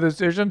been part of the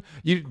decision.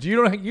 You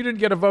didn't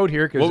get a vote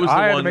here because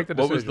I had to make the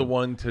decision. What was the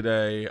one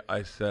today?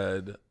 I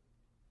said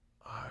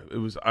it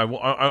was. I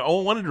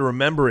wanted to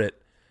remember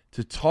it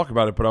to talk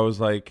about it, but I was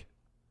like,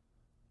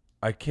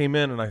 I came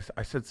in and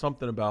I said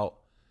something about,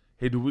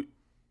 hey,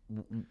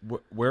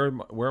 where's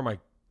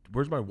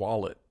my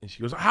wallet? And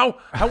she goes, how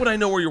would I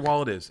know where your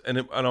wallet is?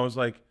 And I was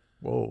like,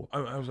 whoa.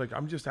 I was like,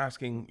 I'm just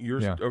asking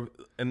yours. Yeah.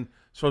 And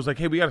so I was like,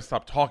 hey, we got to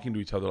stop talking to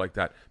each other like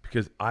that,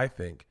 because I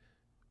think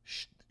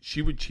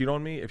she would cheat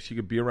on me if she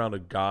could be around a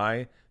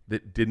guy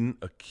that didn't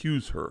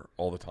accuse her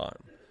all the time.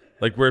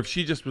 Like, where if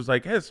she just was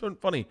like, hey, it's so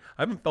funny,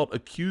 I haven't felt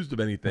accused of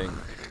anything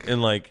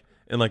in like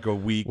a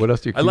week. What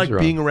else do you accuse I like her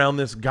being of? Around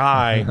this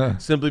guy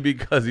simply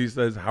because he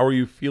says, how are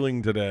you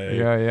feeling today?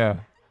 Yeah.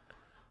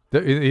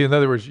 In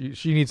other words,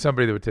 she needs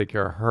somebody that would take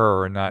care of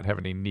her and not have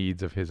any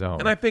needs of his own.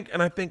 And I think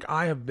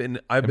I've been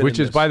which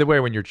is, by the way,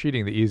 when you're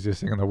cheating, the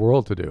easiest thing in the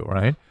world to do,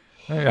 right?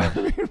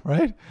 Yeah.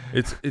 Right?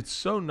 It's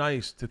so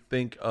nice to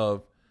think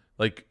of,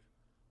 like,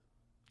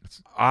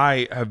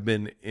 I have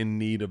been in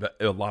need of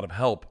a lot of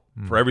help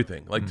for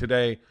everything. Like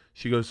today,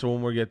 she goes, so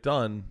when we get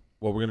done,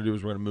 what we're going to do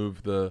is we're going to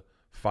move the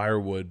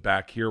firewood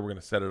back here. We're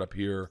going to set it up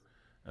here.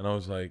 And I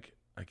was like,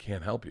 I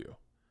can't help you.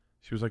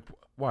 She was like,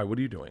 why? What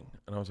are you doing?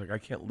 And I was like, I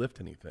can't lift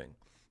anything.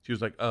 She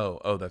was like,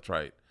 oh, that's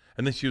right.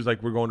 And then she was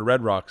like, we're going to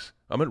Red Rocks.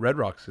 I'm at Red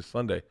Rocks this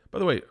Sunday. By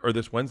the way, or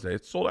this Wednesday.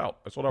 It's sold out.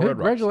 I sold out Red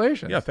Rocks.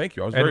 Congratulations. Yeah, thank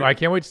you. I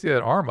can't wait to see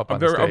that arm up on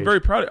the stage. I'm very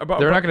proud.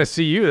 They're not going to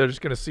see you. They're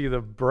just going to see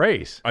the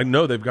brace. I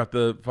know they've got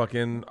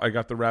I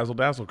got the razzle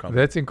dazzle coming.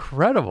 That's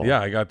incredible.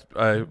 Yeah,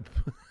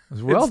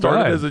 Well it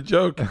started done. as a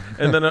joke,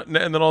 and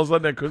then all of a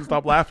sudden I couldn't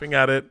stop laughing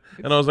at it,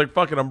 and I was like,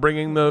 "Fuck it, I'm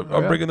bringing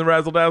the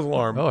razzle dazzle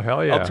arm. Oh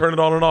hell yeah! I'll turn it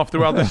on and off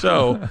throughout the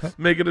show,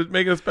 make it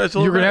a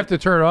special. You're gonna have to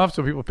turn it off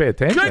so people pay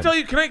attention. Can I tell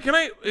you?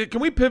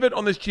 Can we pivot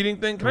on this cheating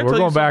thing? We're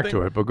going back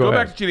to it, but go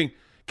ahead. Back to cheating.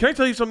 Can I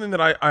tell you something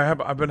that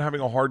I've been having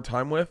a hard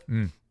time with?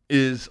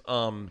 Is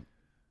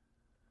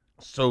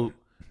so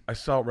I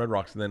saw Red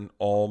Rocks, and then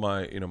all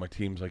my my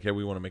team's like, hey,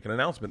 we want to make an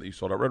announcement that you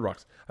sold out Red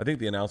Rocks. I think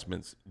the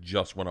announcements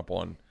just went up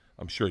on.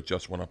 I'm sure it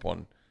just went up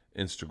on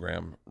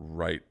Instagram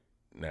right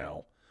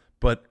now,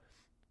 but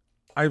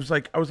I was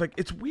like,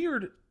 it's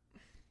weird.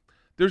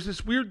 There's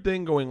this weird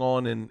thing going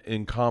on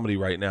in comedy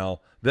right now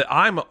that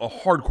I'm a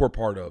hardcore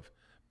part of,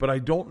 but I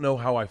don't know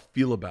how I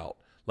feel about.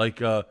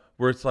 Like,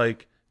 where it's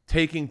like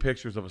taking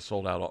pictures of a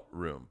sold out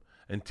room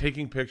and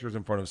taking pictures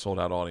in front of a sold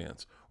out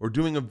audience, or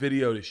doing a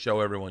video to show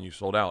everyone you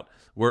sold out.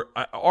 Where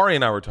Ari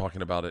and I were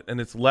talking about it, and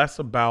it's less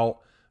about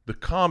the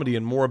comedy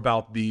and more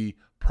about the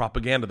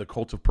propaganda, the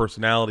cult of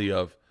personality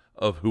of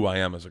who I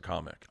am as a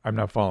comic. I'm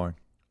not following.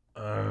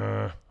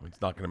 It's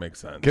not going to make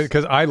sense.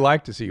 Because I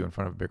like to see you in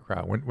front of a big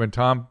crowd. When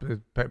Tom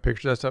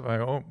pictures that stuff, I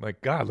go, oh my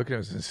God, look at it.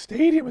 It's in a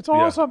stadium. It's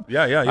awesome.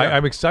 Yeah.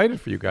 I'm excited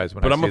for you guys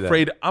when but I see that. But I'm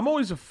afraid. I'm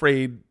always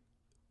afraid.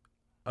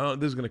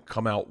 This is going to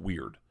come out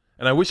weird.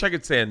 And I wish I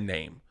could say a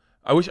name.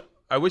 I wish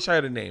I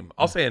had a name.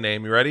 I'll say a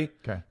name. You ready?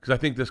 Okay. Because I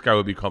think this guy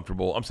would be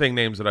comfortable. I'm saying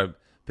names that I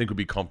think would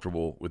be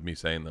comfortable with me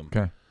saying them.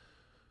 Okay.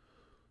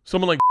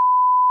 Someone like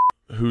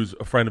who's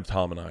a friend of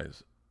Tom and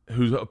I's,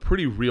 who's a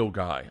pretty real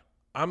guy.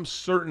 I'm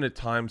certain at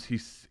times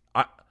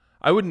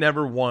I would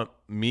never want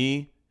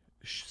me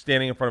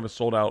standing in front of a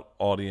sold out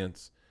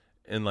audience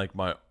and like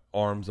my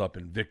arms up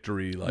in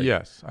victory. Like,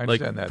 yes, I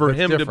understand that. For That's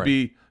him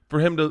different. for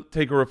him to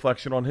take a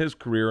reflection on his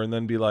career and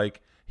then be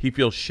like, he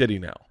feels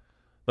shitty now.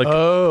 Like,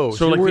 so like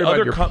you're worried the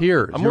other about your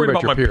peers. I'm worried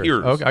about my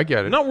peers. Okay, I get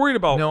it. I'm not worried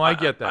about. No, I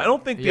get that. I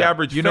don't think the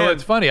average. You fan, know,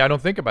 it's funny. I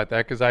don't think about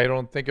that because I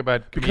don't think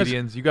about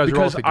comedians. You guys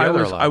are all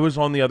together a lot. I was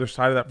on the other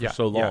side of that for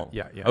so long.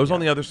 Yeah. I was on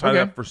the other side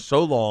of that for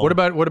so long. What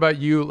about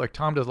you? Like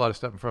Tom does a lot of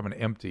stuff in front of an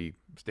empty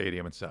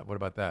stadium and stuff. What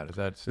about that? Is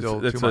that still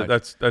too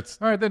much?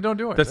 That's all right. Then don't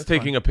do it. That's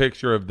taking a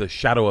picture of the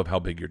shadow of how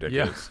big your dick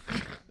is.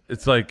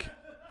 It's like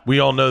we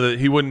all know that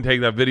he wouldn't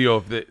take that video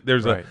if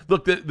there's a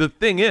look. The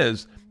thing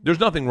is, there's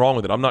nothing wrong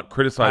with it. I'm not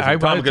criticizing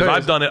Tom because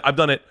I've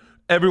done it.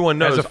 Everyone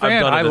knows as a fan,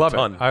 I've done it I love a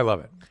ton. it. I love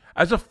it.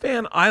 As a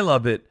fan, I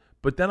love it.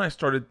 But then I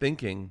started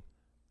thinking,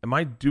 am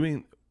I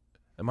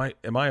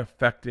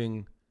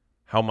affecting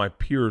how my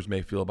peers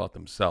may feel about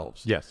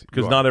themselves? Yes.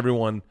 Because not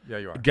everyone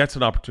you are. gets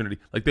an opportunity.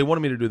 Like they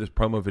wanted me to do this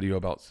promo video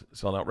about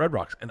selling out Red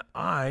Rocks. And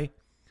I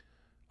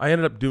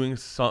ended up doing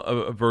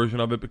a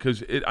version of it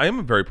because I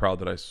am very proud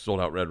that I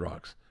sold out Red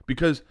Rocks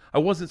because I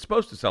wasn't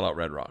supposed to sell out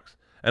Red Rocks.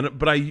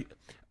 But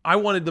I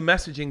wanted the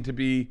messaging to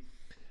be,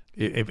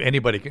 if I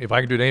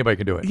can do it, anybody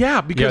can do it. Yeah,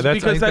 because that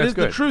is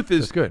good. the truth.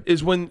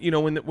 Is when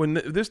when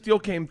this deal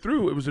came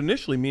through, it was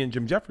initially me and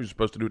Jim Jeffries were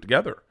supposed to do it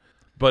together,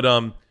 but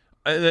and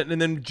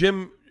then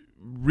Jim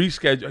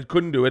rescheduled,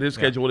 couldn't do it. His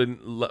schedule didn't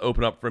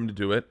open up for him to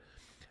do it,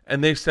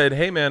 and they said,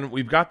 "Hey man,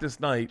 we've got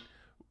this night.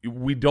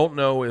 We don't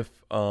know if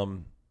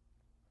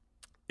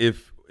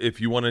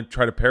you want to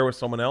try to pair with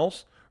someone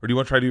else or do you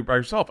want to try to do it by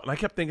yourself?" And I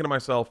kept thinking to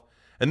myself,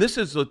 and this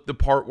is the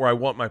part where I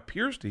want my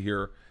peers to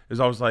hear, is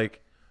I was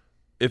like,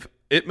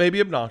 it may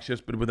be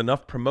obnoxious, but with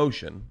enough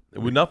promotion,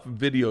 with enough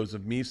videos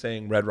of me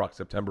saying Red Rock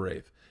September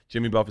 8th,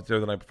 Jimmy Buffett's there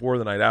the night before,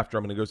 the night after,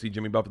 I'm going to go see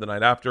Jimmy Buffett the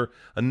night after,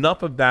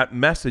 enough of that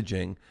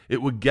messaging,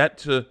 it would get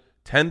to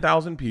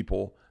 10,000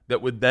 people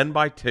that would then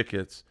buy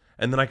tickets,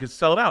 and then I could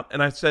sell it out.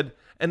 And I said,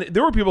 and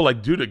there were people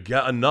like, dude,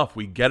 get enough.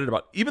 We get it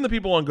about, even the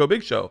people on Go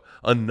Big Show,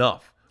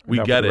 enough. We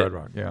get it. Red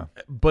Rock, yeah.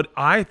 But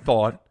I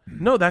thought,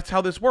 no, that's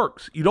how this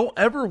works. You don't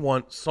ever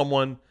want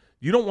someone,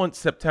 you don't want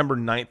September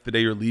 9th, the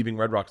day you're leaving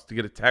Red Rocks, to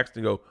get a text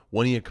and go,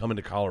 when are you coming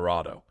to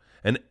Colorado?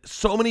 And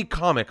so many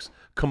comics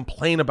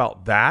complain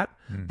about that,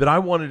 that I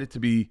wanted it to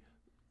be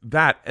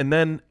that. And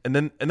then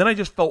I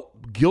just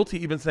felt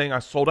guilty even saying I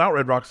sold out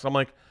Red Rocks. So I'm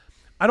like,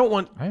 I don't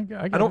want,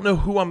 I don't know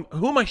who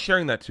am I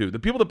sharing that to? The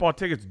people that bought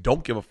tickets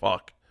don't give a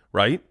fuck.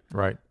 Right.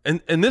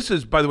 And this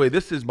is, by the way,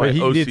 this is my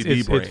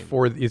OCD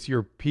brain. It's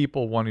your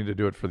people wanting to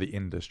do it for the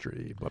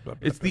industry. Blah, blah,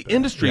 blah, it's the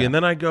industry. Yeah.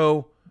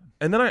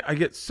 And then I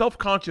get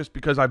self-conscious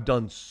because I've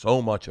done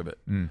so much of it.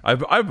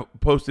 I've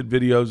posted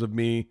videos of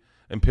me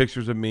and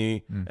pictures of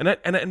me.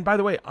 And by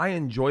the way, I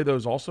enjoy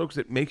those also because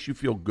it makes you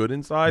feel good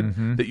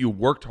inside that you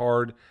worked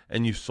hard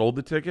and you sold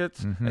the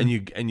tickets and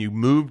you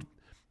moved.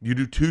 You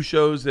do 2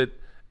 shows at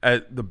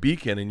the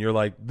Beacon and you're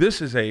like, this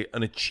is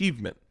an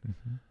achievement.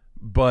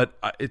 But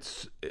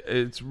it's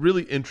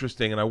really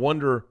interesting, and I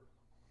was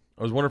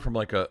wondering from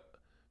like a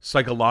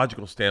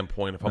psychological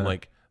standpoint if I'm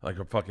like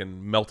a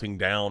fucking melting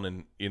down,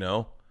 and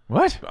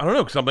what? I don't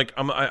know, because I'm like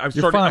I'm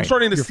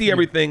starting to see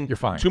everything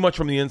too much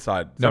from the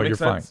inside. Does that make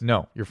sense? Fine.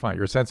 No, you're fine.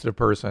 You're a sensitive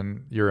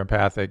person. You're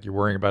empathic. You're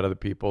worrying about other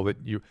people. That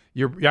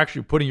you're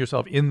actually putting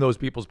yourself in those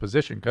people's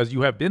position because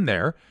you have been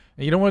there,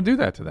 and you don't want to do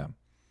that to them.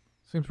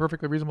 Seems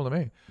perfectly reasonable to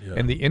me. Yeah.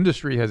 And the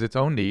industry has its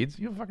own needs.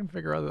 You fucking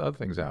figure other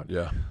things out.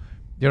 Yeah.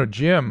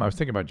 Jim, I was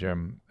thinking about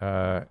Jim.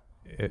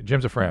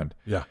 Jim's a friend.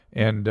 Yeah.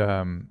 And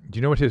do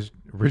you know what his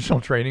original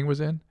training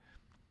was in?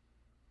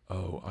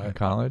 In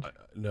college?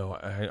 No.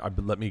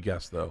 Let me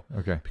guess, though.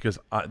 Okay. Because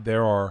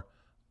there are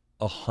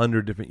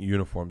 100 different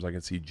uniforms I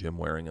can see Jim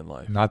wearing in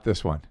life. Not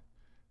this one.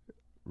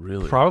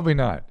 Really? Probably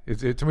not.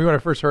 To me, when I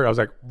first heard it, I was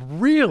like,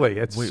 really?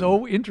 It's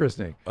so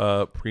interesting.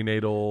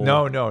 Prenatal?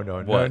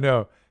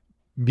 No.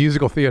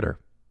 Musical theater.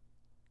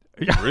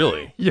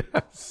 Really?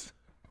 Yes.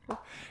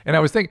 And I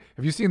was thinking,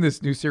 have you seen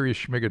this new series,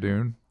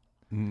 Schmigadoon?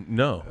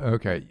 No.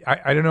 Okay.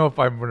 I don't know if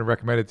I'm going to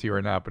recommend it to you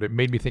or not, but it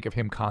made me think of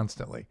him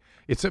constantly.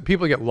 It's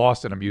people get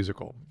lost in a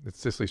musical. It's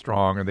Cicely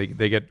Strong, and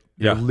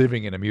they're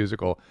living in a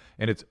musical,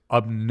 and it's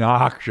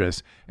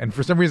obnoxious. And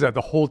for some reason,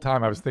 the whole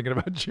time I was thinking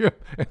about Jim.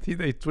 And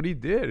that's what he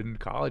did in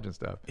college and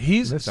stuff.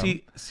 He's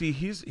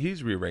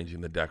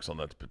rearranging the decks on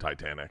the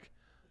Titanic,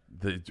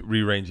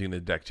 rearranging the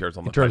deck chairs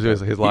on the Titanic. In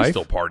terms of his life? He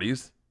still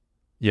parties.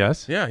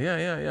 Yes. Yeah.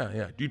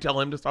 Do you tell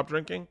him to stop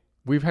drinking?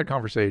 We've had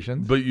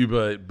conversations. But he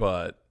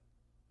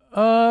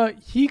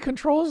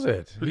controls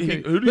it. Who do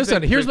you here's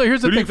the thing. Who do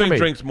you for think me.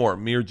 drinks more,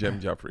 me or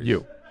Jim Jeffries?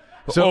 You.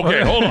 So,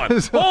 okay, hold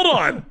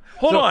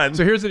on.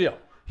 So here's the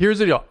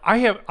deal.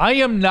 I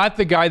am not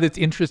the guy that's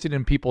interested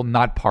in people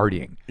not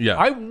partying. Yeah.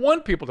 I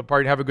want people to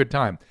party and have a good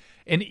time.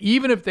 And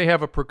even if they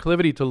have a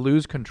proclivity to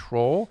lose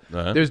control,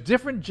 there's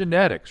different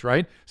genetics,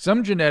 right?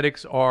 Some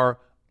genetics are,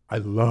 I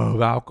love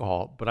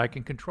alcohol, but I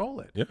can control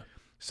it. Yeah.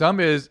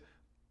 Some is,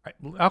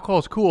 alcohol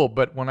is cool,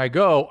 but when I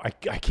go, I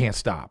can't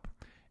stop.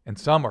 And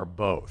some are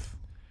both.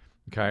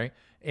 Okay.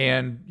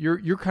 And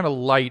you're kind of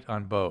light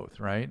on both,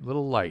 right? A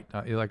little light.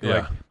 I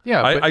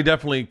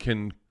definitely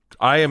can.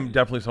 I am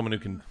definitely someone who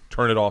can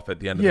turn it off at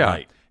the end of the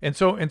night. And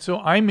so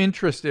I'm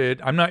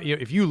interested. I'm not.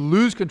 If you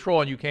lose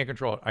control and you can't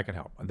control it, I can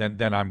help.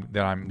 Then I'm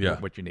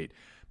what you need.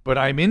 But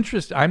I'm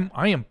interested.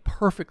 I am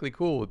perfectly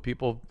cool with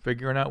people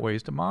figuring out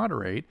ways to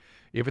moderate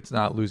if it's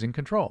not losing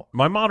control.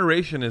 My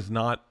moderation is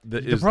not the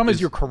problem is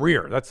your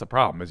career. That's the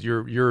problem. Is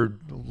you're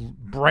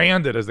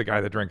branded as the guy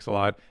that drinks a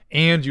lot,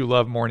 and you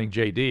love morning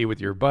JD with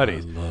your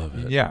buddies. I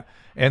love it. Yeah,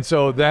 and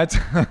so that's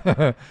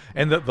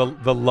and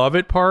the love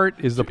it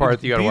part is the part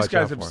that you got to watch out for.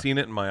 These guys have seen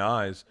it in my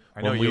eyes.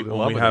 I know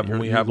when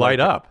we have light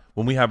up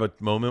when we have a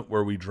moment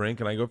where we drink,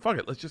 and I go, fuck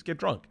it, let's just get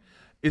drunk.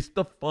 It's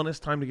the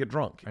funnest time to get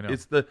drunk. I know.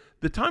 It's the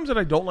times that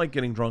I don't like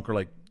getting drunk are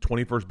like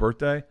 21st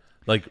birthday.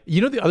 Like,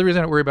 the other reason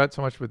I don't worry about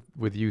so much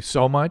with you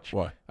so much.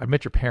 Why? I've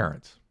met your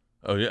parents.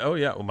 Oh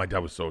yeah. Well, my dad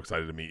was so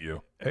excited to meet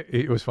you.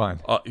 It was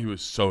fun. He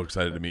was so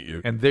excited to meet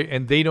you. And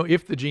they know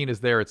if the gene is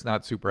there, it's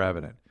not super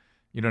evident.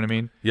 You know what I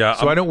mean? Yeah.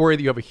 So I don't worry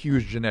that you have a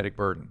huge genetic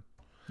burden.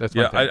 That's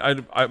my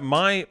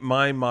thing.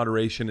 My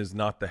moderation is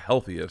not the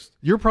healthiest.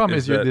 Your problem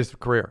is this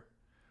career.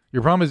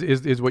 Your problem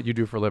is what you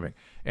do for a living,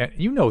 and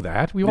you know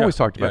that. We've always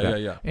talked about that.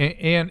 Yeah.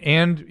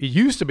 And it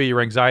used to be your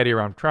anxiety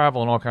around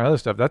travel and all kind of other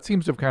stuff. That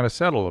seems to have kind of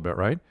settled a bit,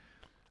 right?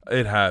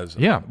 It has.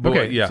 Yeah.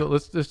 Okay. Yeah. So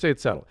let's just say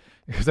it's settled,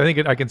 because I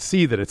think I can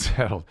see that it's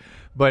settled.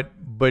 But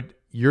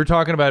you're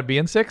talking about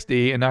being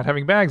 60 and not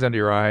having bags under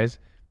your eyes.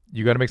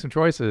 You got to make some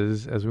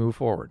choices as we move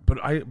forward. But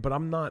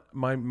I'm not.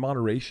 My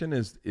moderation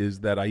is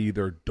that I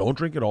either don't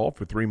drink at all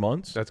for 3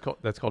 months. That's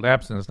called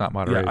abstinence, not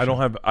moderation. Yeah.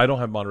 I don't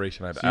have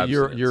moderation. I have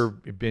abstinence. You're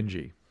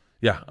bingy.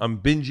 Yeah, I'm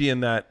bingy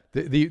in that.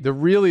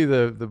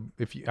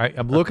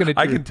 I'm looking at.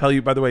 I can tell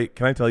you. By the way,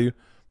 can I tell you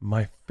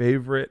my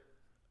favorite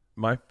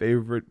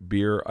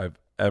beer I've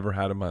ever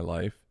had in my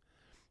life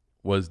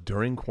was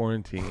during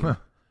quarantine.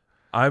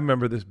 I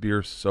remember this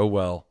beer so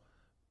well.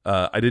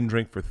 I didn't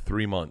drink for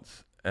 3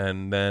 months,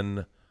 and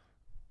then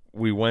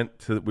we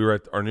were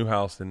at our new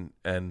house,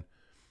 and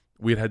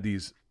we had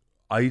these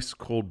ice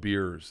cold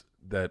beers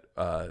that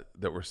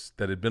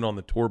had been on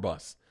the tour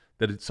bus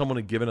that someone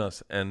had given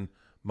us, and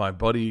my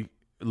buddy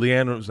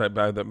Leanne was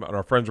and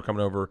our friends were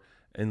coming over,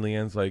 and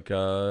Leanne's like,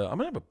 "I'm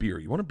gonna have a beer.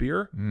 You want a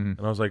beer?" And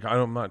I was like,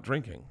 "I'm not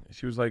drinking." And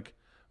she was like,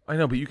 "I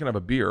know, but you can have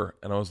a beer."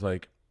 And I was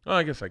like, "Oh,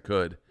 I guess I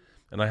could."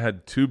 And I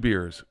had 2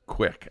 beers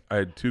quick. I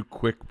had 2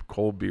 quick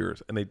cold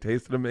beers, and they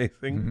tasted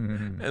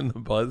amazing. And the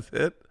buzz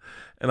hit,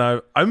 and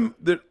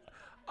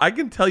I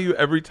can tell you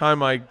every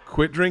time I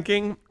quit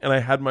drinking and I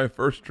had my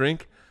first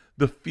drink,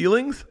 the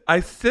feelings. I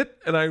sit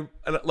and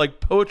like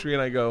poetry,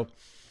 and I go,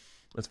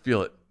 "Let's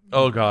feel it."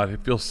 Oh God,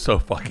 it feels so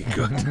fucking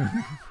good.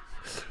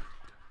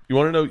 You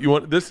want to know?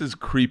 This is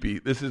creepy.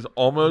 This is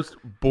almost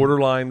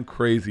borderline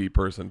crazy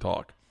person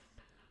talk.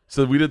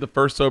 So we did the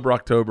first sober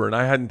October, and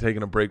I hadn't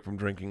taken a break from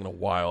drinking in a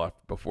while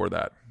before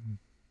that.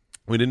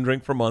 We didn't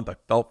drink for a month. I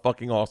felt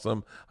fucking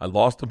awesome. I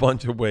lost a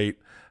bunch of weight,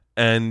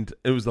 and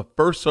it was the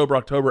first sober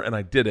October, and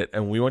I did it.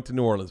 And we went to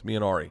New Orleans, me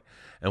and Ari,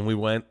 and we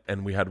went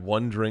and we had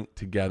one drink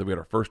together. We had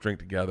our first drink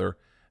together,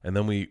 and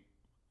then we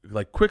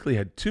quickly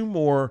had 2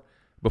 more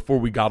before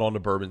we got onto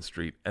Bourbon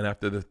Street. And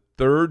after the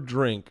 3rd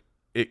drink,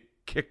 it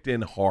kicked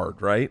in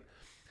hard, right?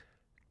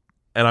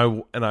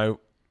 And I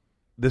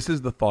this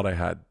is the thought I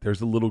had.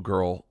 There's a little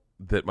girl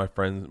that my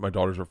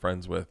daughters were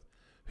friends with,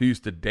 who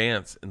used to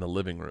dance in the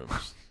living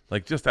rooms.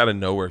 Like, just out of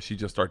nowhere, she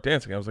just started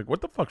dancing. I was like, what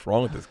the fuck's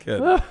wrong with this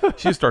kid?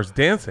 She starts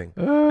dancing.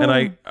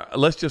 And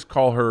let's just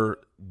call her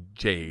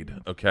Jade,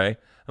 okay?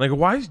 And I go,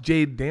 why is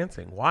Jade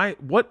dancing?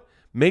 What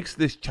makes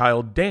this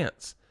child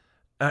dance?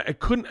 I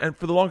couldn't, and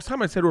for the longest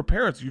time I said to her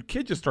parents, your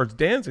kid just starts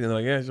dancing. And they're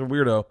like, yeah, he's a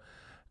weirdo.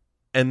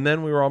 And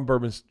then we were on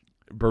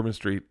Bourbon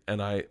Street, and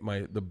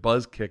the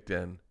buzz kicked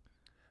in.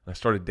 I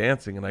started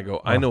dancing, and I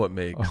go, I know what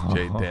makes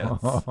Jade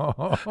dance.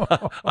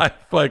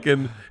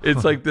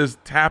 It's like this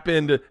tap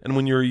into, and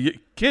when you're a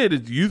kid,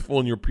 it's youthful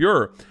and you're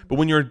pure. But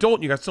when you're an adult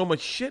and you got so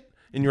much shit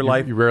in your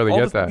life, you rarely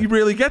get that. You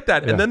rarely get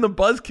that. Yeah. And then the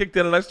buzz kicked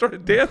in, and I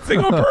started dancing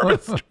on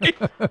Bourbon Street.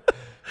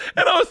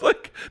 And I was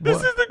like, this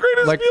is the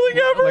greatest feeling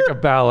ever. Like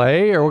a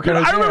ballet, or what kind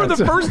of dance? I remember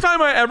the first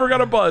time I ever got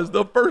a buzz.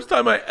 The first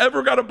time I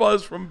ever got a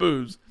buzz from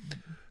booze.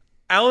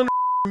 Alan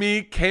and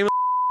me came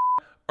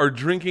are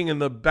drinking in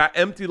the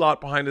empty lot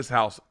behind his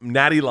house,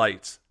 Natty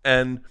Lights.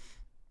 And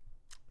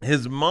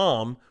his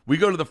mom, we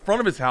go to the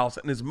front of his house,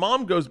 and his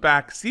mom goes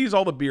back, sees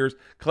all the beers,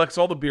 collects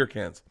all the beer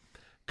cans,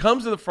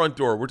 comes to the front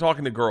door. We're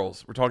talking to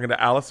girls. We're talking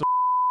to Alice,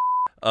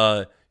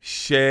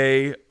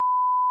 Shay.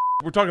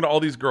 We're talking to all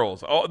these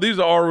girls. These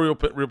are all real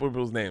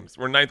people's names.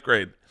 We're in 9th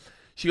grade.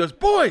 She goes,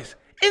 boys,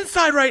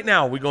 inside right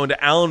now. We go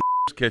into Alan's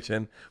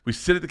kitchen. We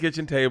sit at the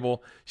kitchen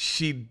table.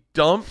 She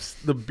dumps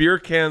the beer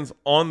cans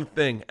on the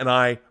thing, and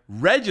I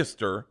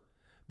register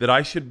that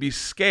I should be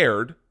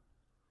scared,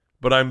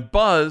 but I'm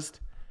buzzed,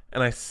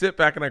 and I sit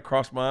back and I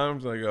cross my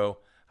arms and I go,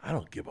 I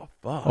don't give a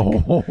fuck.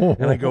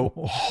 And I go,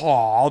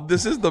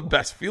 this is the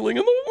best feeling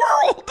in the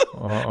world.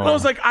 And I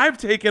was like, I've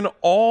taken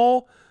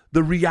all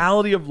the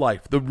reality of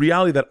life, the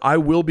reality that I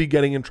will be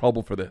getting in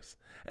trouble for this,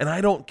 and I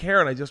don't care.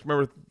 And I just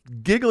remember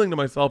giggling to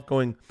myself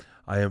going,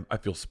 I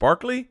feel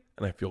sparkly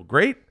and I feel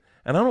great,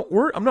 and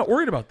I'm not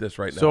worried about this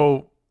right now.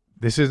 So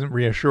this isn't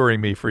reassuring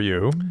me for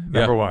you,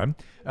 number one.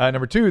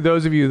 Number 2,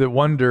 those of you that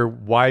wonder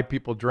why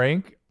people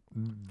drink,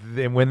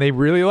 then when they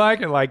really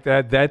like it like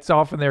that, that's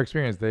often their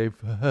experience. They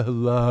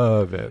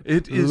love it.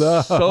 It is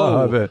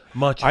so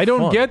much fun. I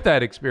don't get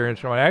that experience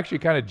from it. I'm actually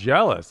kind of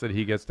jealous that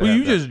he gets that. Well,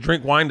 you just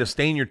drink wine to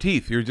stain your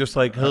teeth. You're just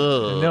like,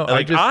 no,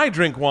 I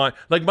drink wine.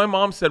 Like my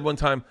mom said one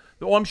time,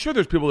 well, I'm sure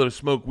there's people that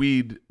smoke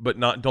weed but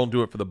don't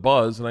do it for the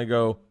buzz. And I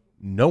go,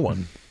 no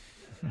one.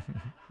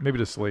 Maybe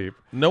to sleep.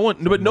 No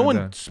one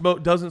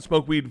doesn't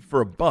smoke weed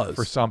for a buzz.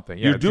 For something.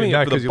 Yeah, you're doing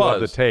it for the buzz. You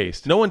love the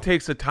taste. No one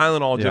takes a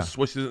Tylenol, just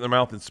swishes it in their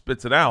mouth and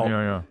spits it out.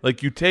 Yeah.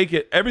 Like, you take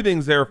it.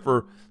 Everything's there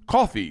for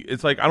coffee.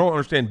 It's like, I don't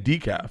understand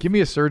decaf. Give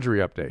me a surgery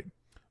update.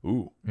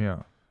 Ooh.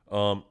 Yeah.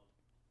 Oh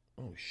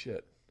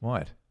shit.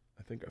 What?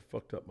 I think I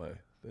fucked up my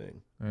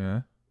thing.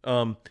 Yeah.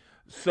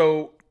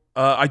 So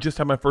I just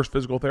had my first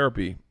physical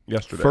therapy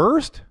yesterday.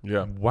 First?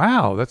 Yeah.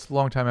 Wow, that's a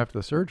long time after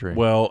the surgery.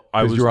 Well,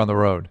 you were on the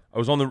road. I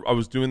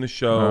was doing the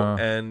show,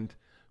 and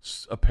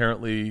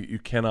apparently you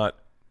cannot.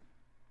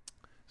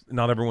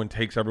 Not everyone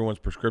takes everyone's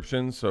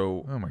prescription,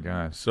 so. Oh my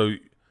God. So,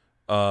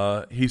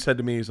 he said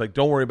to me, he's like,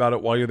 "Don't worry about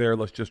it. While you're there,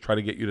 let's just try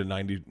to get you to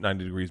 90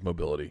 degrees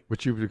mobility."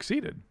 Which you've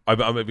exceeded.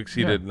 I've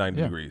exceeded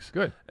 90 degrees.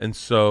 Good. And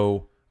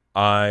so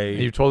And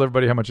you told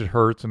everybody how much it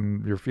hurts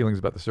and your feelings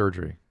about the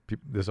surgery.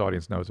 This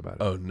audience knows about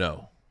it. Oh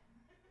no.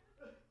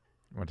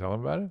 You want to tell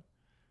them about it?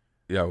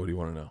 Yeah. What do you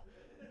want to know?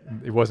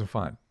 It wasn't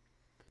fun.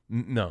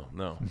 No.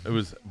 It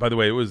was. By the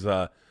way, it was.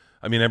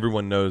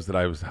 Everyone knows that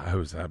I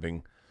was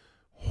having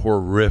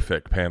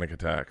horrific panic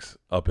attacks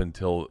up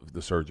until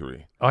the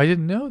surgery. I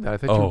didn't know that. I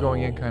thought you were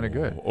going in kind of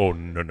good. Oh,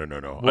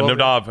 no.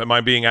 Well, Am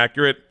I being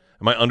accurate?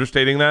 Am I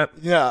understating that?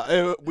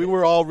 Yeah, we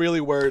were all really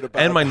worried about.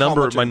 And my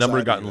number had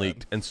anxiety gotten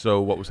leaked, and so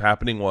what was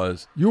happening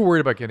was you were worried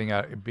about getting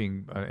out,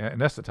 being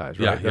anesthetized,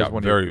 right?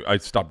 Yeah. I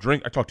stopped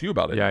drinking. I talked to you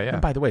about it. Yeah.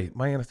 And by the way,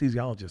 my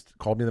anesthesiologist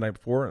called me the night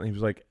before, and he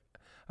was like,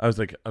 I was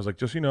like,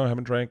 just so you know, I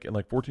haven't drank in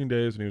like 14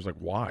 days, and he was like,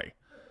 why?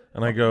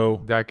 And I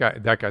go, that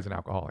guy's an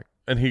alcoholic.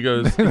 And he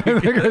goes,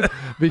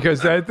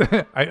 because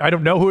I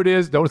don't know who it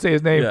is. Don't say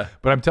his name. Yeah.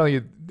 But I'm telling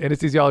you,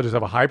 anesthesiologists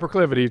have a high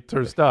proclivity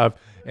to stuff,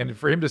 and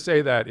for him to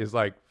say that is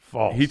like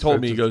false. He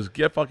told me, he goes,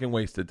 get fucking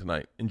wasted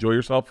tonight. Enjoy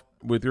yourself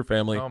with your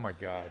family. Oh my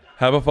God.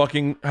 Have a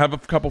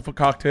couple of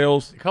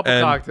cocktails. A couple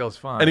cocktails,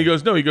 fine. And he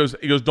goes,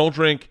 don't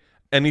drink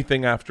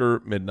anything after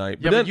midnight.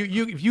 Yeah, but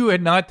if you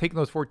had not taken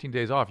those 14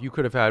 days off, you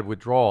could have had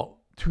withdrawal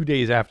 2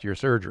 days after your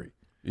surgery.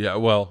 Yeah,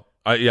 well,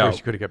 Of course,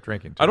 you could have kept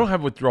drinking. Too. I don't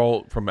have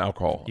withdrawal from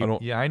alcohol. I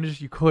don't. Yeah, I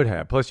just you could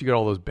have. Plus, you get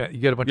all those. You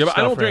get a bunch. Yeah, of but stuff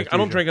I don't drink. for I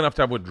don't drink enough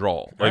to have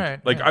withdrawal. Like,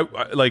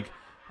 Right.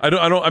 I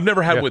don't. I've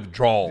never had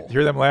withdrawal.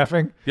 Hear them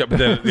laughing? Yeah, but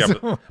then,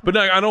 but no,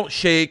 I don't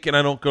shake and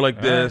I don't go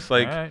like this.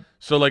 Right.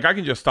 So like I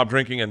can just stop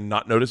drinking and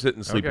not notice it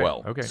and sleep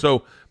well. Okay.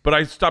 So, but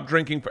I stopped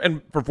drinking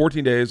for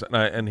 14 days,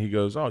 and he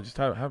goes, oh, just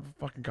have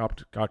fucking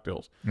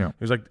cocktails. Yeah. He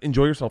was like,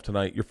 enjoy yourself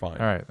tonight. You're fine.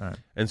 All right.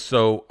 And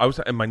so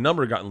and my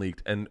number got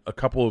leaked, and a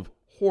couple of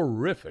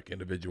horrific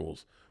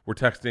individuals were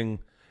texting.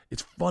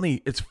 It's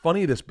funny.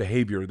 This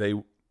behavior. They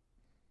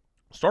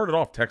started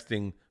off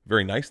texting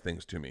very nice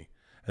things to me,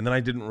 and then I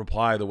didn't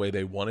reply the way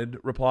they wanted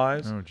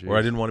replies, or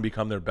I didn't want to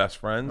become their best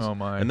friends. Oh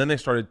my! And then they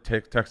started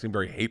texting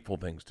very hateful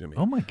things to me.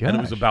 Oh my God! And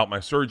it was about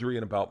my surgery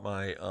and about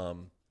my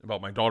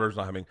daughters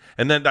not having.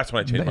 And then that's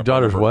when I changed my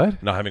daughter's number,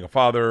 what? Not having a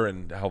father,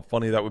 and how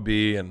funny that would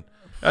be, and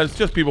it's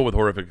just people with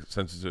horrific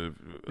sensitive.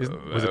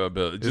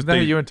 Isn't that how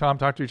you and Tom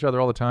talk to each other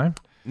all the time?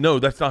 No,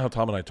 that's not how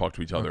Tom and I talk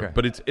to each other. Okay.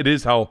 But it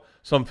is how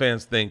some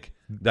fans think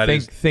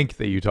think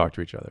that you talk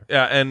to each other.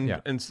 Yeah, and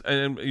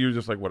you're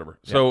just like whatever.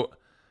 Yeah. So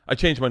I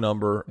changed my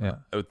number. Yeah.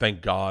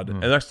 Thank God,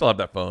 and I still have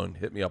that phone.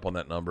 Hit me up on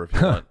that number if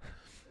you want.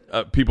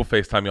 People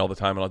FaceTime me all the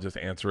time, and I'll just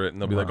answer it, and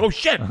they'll be like, "Oh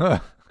shit!"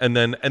 and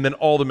then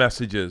all the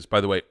messages.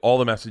 By the way, all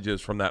the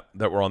messages from that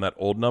were on that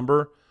old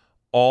number,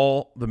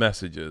 all the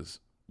messages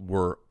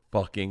were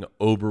fucking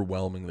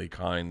overwhelmingly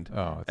kind.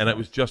 Oh, and nice. It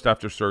was just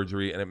after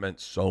surgery, and it meant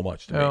so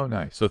much to me. Oh,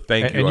 nice. So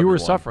thank you. And you everyone. were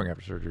suffering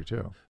after surgery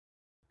too.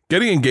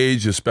 Getting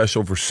engaged is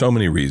special for so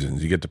many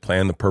reasons. You get to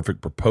plan the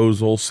perfect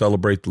proposal,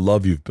 celebrate the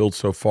love you've built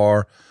so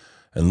far,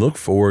 and look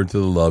forward to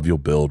the love you'll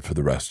build for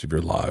the rest of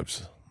your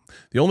lives.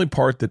 The only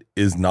part that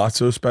is not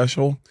so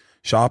special,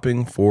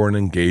 shopping for an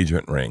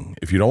engagement ring.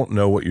 If you don't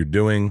know what you're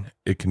doing,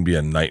 it can be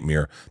a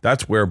nightmare.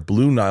 That's where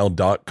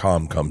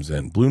BlueNile.com comes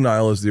in. Blue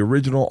Nile is the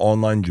original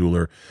online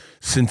jeweler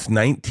since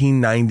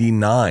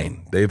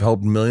 1999. They've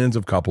helped millions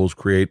of couples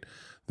create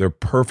their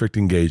perfect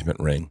engagement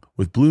ring.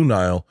 With Blue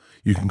Nile,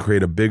 you can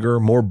create a bigger,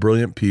 more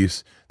brilliant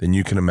piece than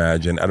you can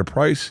imagine at a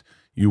price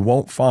you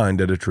won't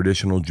find at a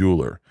traditional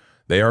jeweler.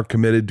 They are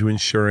committed to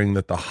ensuring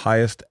that the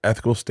highest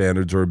ethical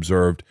standards are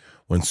observed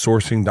when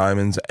sourcing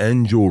diamonds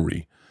and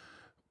jewelry.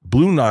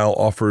 Blue Nile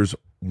offers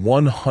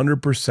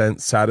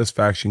 100%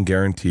 satisfaction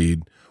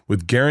guaranteed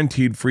with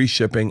guaranteed free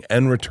shipping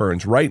and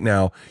returns. Right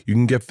now, you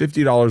can get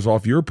 $50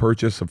 off your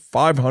purchase of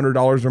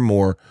 $500 or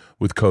more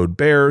with code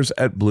BEARS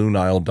at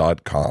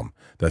BlueNile.com.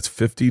 That's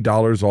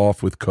 $50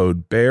 off with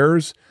code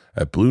BEARS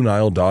at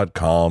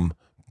BlueNile.com,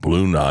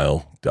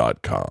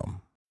 BlueNile.com.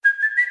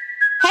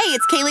 Hey,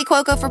 it's Kaylee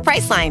Cuoco for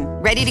Priceline.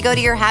 Ready to go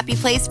to your happy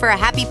place for a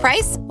happy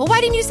price? Well,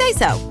 why didn't you say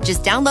so?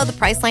 Just download the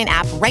Priceline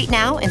app right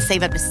now and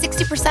save up to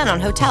 60%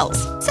 on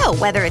hotels. So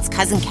whether it's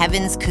Cousin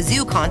Kevin's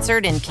Kazoo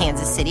Concert in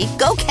Kansas City,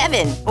 go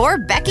Kevin, or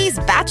Becky's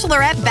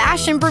Bachelorette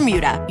Bash in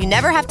Bermuda, you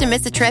never have to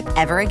miss a trip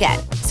ever again.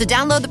 So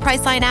download the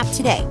Priceline app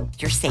today.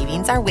 Your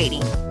savings are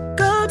waiting.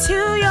 Go to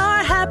your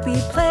happy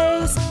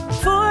place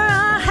for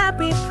a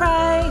happy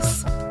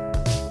price.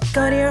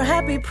 Go to your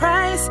happy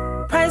price,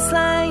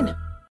 Priceline.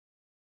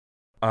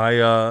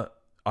 I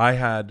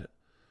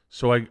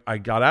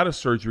got out of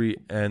surgery,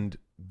 and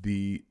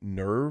the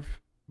nerve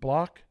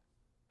block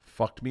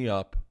fucked me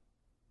up.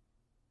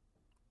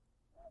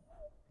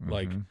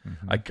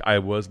 I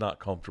was not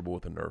comfortable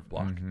with a nerve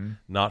block.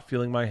 Not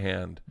feeling my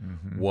hand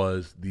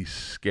was the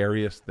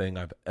scariest thing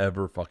I've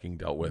ever fucking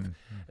dealt with.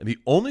 And the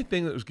only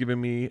thing that was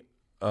giving me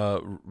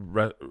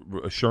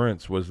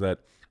assurance was that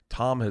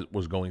Tom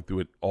was going through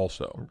it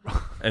also.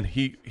 And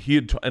he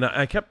had and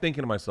I kept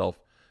thinking to myself,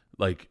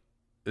 like,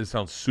 it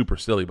sounds super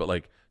silly, but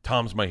like,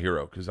 Tom's my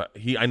hero, because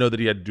I know that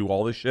he had to do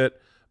all this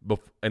shit,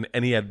 and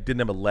he didn't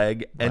have a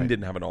leg and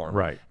didn't have an arm,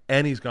 right?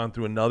 And he's gone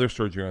through another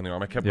surgery on the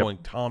arm. I kept going,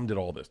 Tom did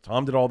all this.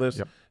 Tom did all this.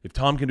 Yep. If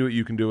Tom can do it,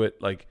 you can do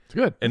it. Like, it's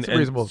good. It's a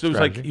reasonable so it was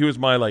strategy. like he was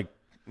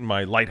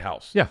my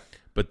lighthouse. Yeah.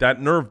 But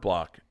that nerve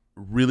block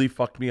really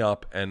fucked me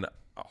up, and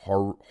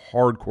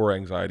hardcore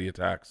anxiety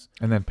attacks,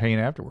 and then pain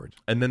afterwards.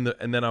 And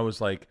then I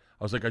was like,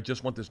 I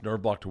just want this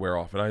nerve block to wear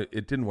off, and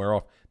it didn't wear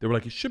off. They were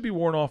like, it should be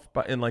worn off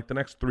in like the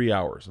next 3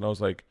 hours, and I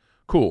was like,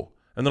 cool.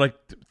 And they're like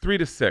 3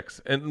 to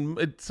 6.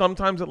 And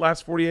sometimes it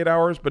lasts 48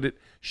 hours, but it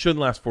shouldn't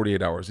last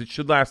 48 hours. It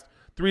should last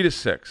 3 to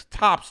 6,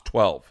 tops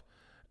 12.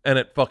 And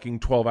at fucking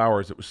 12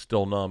 hours, it was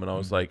still numb. And I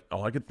was like,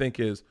 all I could think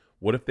is,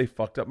 what if they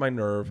fucked up my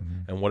nerve?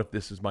 And what if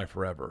this is my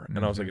forever?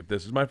 And I was like, if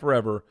this is my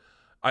forever,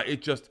 I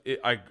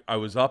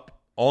was up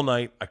all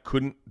night. I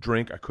couldn't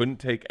drink. I couldn't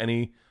take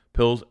any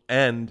pills.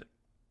 And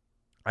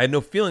I had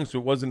no feelings, so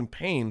it wasn't in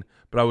pain,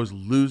 but I was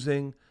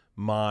losing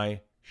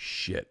my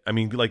shit. I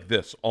mean, like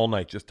this all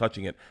night, just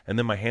touching it. And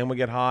then my hand would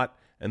get hot.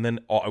 And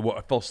then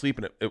I fell asleep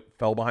and it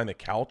fell behind the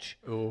couch.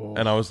 Oh.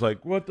 And I was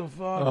like, what the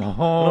fuck? Oh. And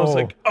I was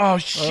like, oh,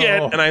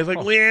 shit. And I was like,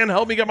 Leanne,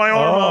 help me get my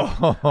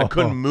arm up. I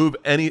couldn't move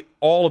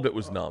all of it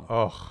was numb.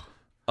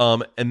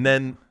 And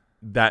then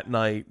that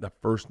night, the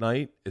first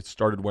night, it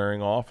started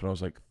wearing off. And I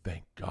was like,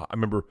 thank God. I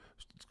remember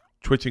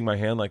twitching my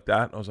hand like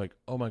that. And I was like,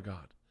 oh, my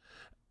God.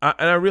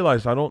 And I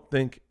realized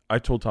I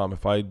told Tom,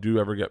 if I do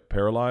ever get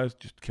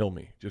paralyzed, just kill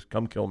me. Just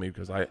come kill me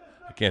because I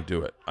can't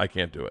do it. I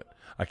can't do it.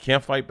 I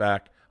can't fight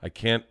back. I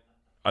can't.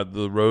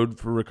 The road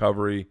for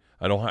recovery,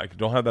 I don't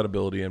have that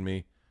ability in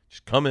me.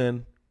 Just come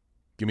in,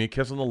 give me a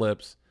kiss on the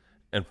lips,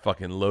 and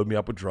fucking load me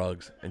up with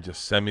drugs and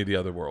just send me to the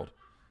other world.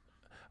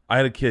 I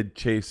had a kid,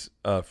 Chase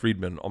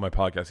Friedman, on my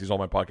podcast. He's on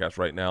my podcast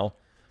right now,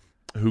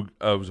 who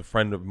was a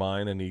friend of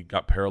mine, and he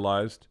got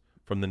paralyzed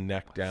from the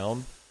neck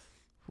down.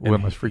 Well, it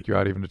must freak you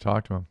out even to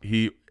talk to him.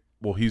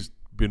 He's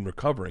been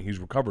recovering. He's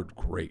recovered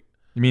great.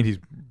 You mean he's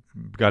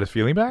got his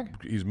feeling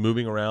back? He's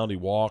moving around. He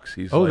walks.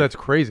 That's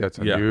crazy. That's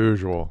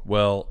unusual.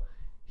 Well,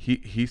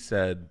 he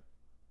said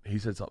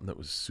something that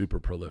was super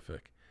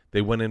prolific.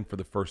 They went in for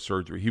the first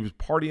surgery. He was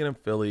partying in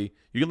Philly.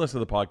 You can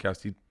listen to the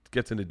podcast. He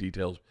gets into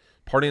details.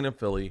 Partying in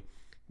Philly.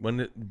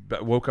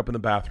 Woke up in the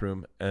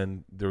bathroom,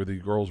 and there were the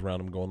girls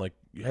around him going like,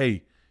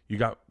 hey,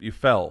 you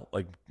fell.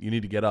 Like, you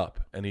need to get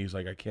up. And he's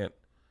like, I can't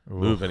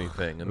move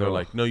anything. And they're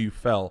like, no, you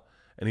fell.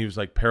 And he was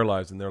like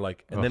paralyzed. And they're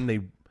like, and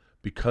then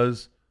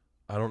because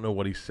I don't know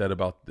what he said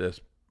about this.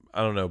 I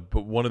don't know,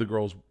 but one of the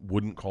girls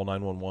wouldn't call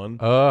 911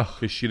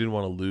 because she didn't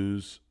want to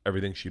lose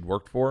everything she'd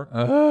worked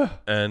for.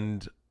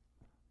 And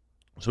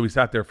so we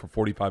sat there for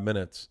 45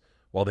 minutes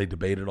while they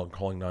debated on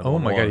calling 911. Oh,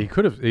 my God. He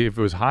could have, if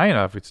it was high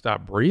enough, he'd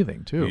stop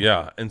breathing, too.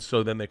 Yeah. And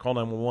so then they call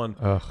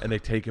 911 and they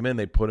take him in.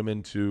 They put him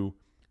into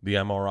the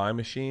MRI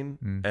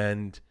machine.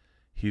 And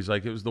he's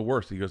like, it was the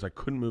worst. He goes, I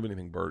couldn't move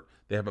anything, Bert.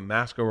 They have a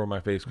mask over my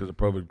face because of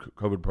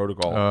COVID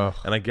protocol.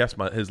 And I guess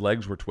his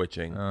legs were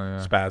twitching,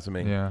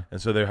 spasming. Yeah.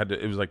 And so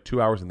it was like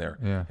 2 hours in there.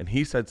 Yeah. And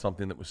he said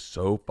something that was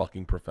so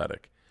fucking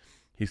prophetic.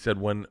 He said,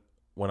 when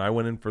I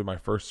went in for my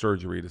first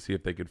surgery to see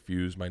if they could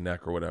fuse my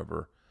neck or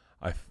whatever,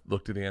 I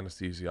looked at the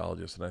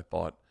anesthesiologist and I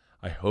thought,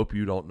 I hope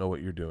you don't know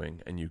what you're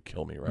doing and you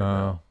kill me right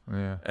now.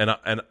 Yeah.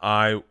 And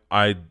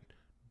I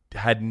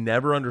had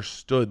never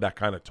understood that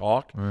kind of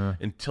talk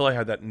until I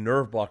had that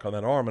nerve block on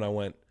that arm, and I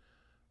went,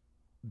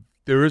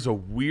 there is a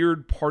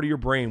weird part of your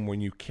brain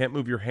when you can't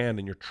move your hand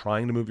and you're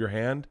trying to move your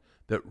hand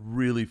that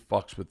really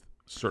fucks with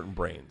certain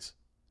brains.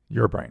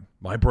 Your brain.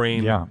 My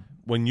brain. Yeah.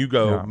 When you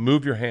go,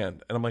 move your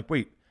hand. And I'm like,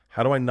 wait,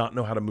 how do I not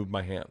know how to move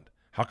my hand?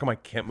 How come I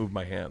can't move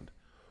my hand?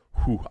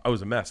 Whew, I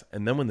was a mess.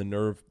 And then when the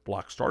nerve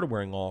block started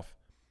wearing off,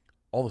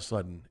 all of a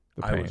sudden,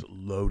 I was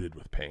loaded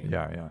with pain.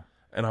 Yeah, yeah.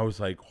 And I was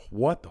like,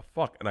 what the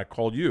fuck? And I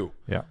called you.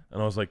 Yeah.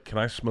 And I was like, can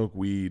I smoke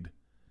weed?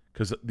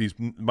 Because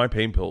my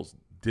pain pills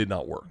did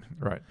not work.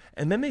 Right.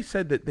 And then they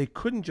said that they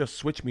couldn't just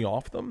switch me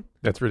off them.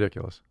 That's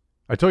ridiculous.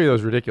 I told you that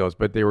was ridiculous,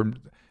 but they were,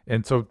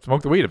 and so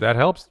smoke the weed. If that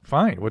helps,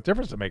 fine. What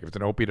difference does it make if it's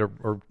an opiate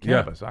or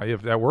cannabis?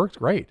 If that works,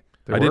 great.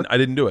 I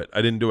didn't do it.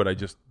 I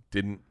just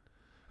didn't.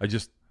 I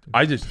just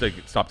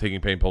stopped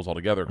taking pain pills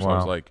altogether because I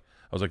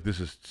was like,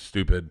 this is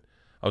stupid.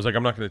 I was like,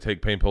 I'm not going to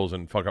take pain pills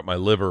and fuck up my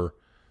liver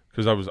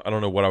because I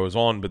don't know what I was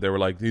on, but they were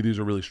like, these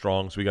are really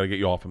strong, so we got to get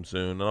you off them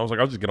soon. And I was like,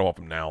 I'll just get off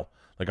them now.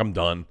 Like, I'm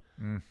done.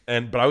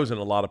 But I was in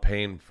a lot of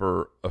pain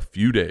for a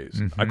few days.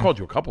 I called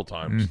you a couple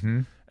times,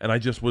 and I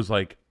just was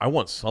like, I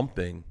want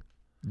something.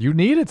 You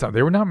needed something.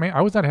 They were not. I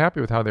was not happy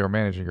with how they were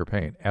managing your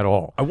pain at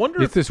all. I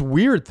wonder. It's this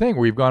weird thing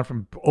where you've gone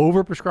from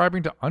over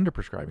prescribing to under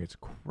prescribing. It's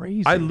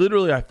crazy.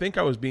 I think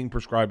I was being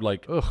prescribed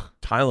like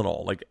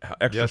Tylenol, like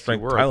extra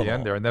strength Tylenol at the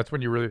end there, and that's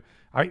when you really.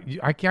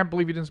 I can't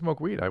believe you didn't smoke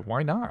weed.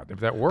 Why not?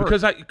 If that works,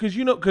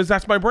 because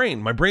that's my brain.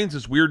 My brain's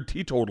this weird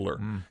teetotaler.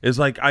 Is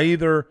like I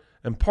either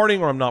am partying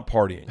or I'm not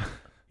partying.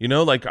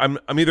 Like I'm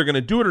either going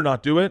to do it or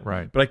not do it.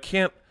 Right. But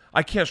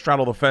I can't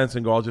straddle the fence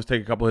and go, I'll just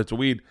take a couple hits of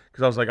weed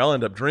because I was like, I'll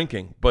end up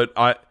drinking. But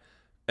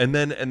and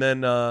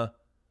then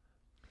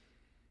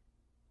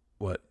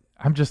what?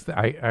 I'm just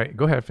I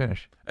go ahead,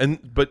 finish.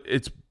 But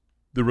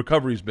the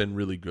recovery's been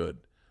really good.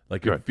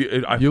 Like good.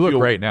 You look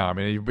great now. I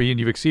mean,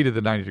 you've exceeded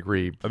the 90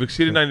 degree. I've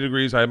exceeded 90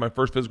 degrees. I had my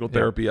first physical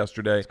therapy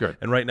yesterday. That's good.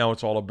 And right now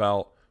it's all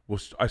about.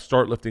 I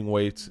start lifting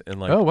weights in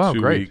like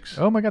 2 weeks.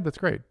 Oh my God, that's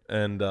great.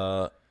 And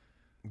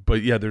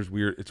but yeah, there's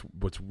weird.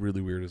 What's really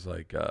weird is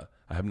like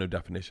I have no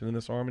definition in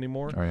this arm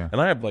anymore. Oh yeah.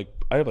 And I have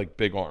like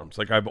big arms.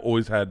 Like I've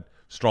always had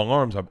strong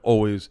arms. I've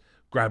always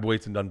grabbed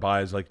weights and done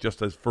buys like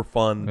just as for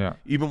fun. Yeah.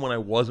 Even when I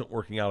wasn't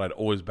working out, I'd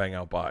always bang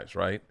out buys,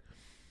 right?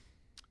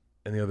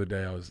 And the other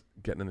day I was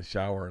getting in the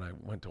shower and I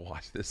went to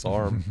wash this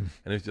arm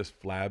and it was just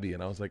flabby.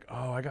 And I was like,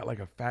 oh, I got like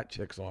a fat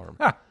chick's arm.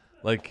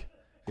 Like,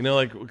 you know,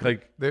 like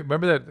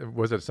remember that?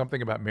 Was it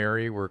something about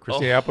Mary where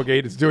Christina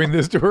Applegate is doing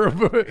this to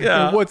her?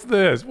 Yeah. What's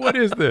this? What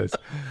is this?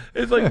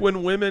 It's like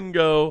when women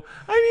go,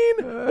 I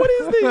mean, what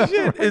is this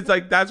shit? It's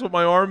like, that's what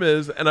my arm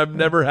is. And I've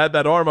never had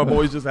that arm. I've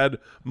always just had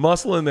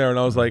muscle in there. And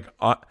I was like,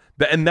 I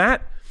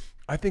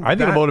think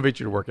it'll motivate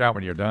you to work out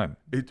when you're done.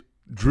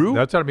 Drew?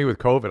 That's happened to me with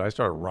COVID. I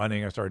started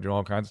running. I started doing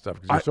all kinds of stuff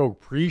because you're so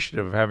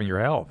appreciative of having your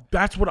health.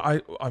 That's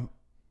what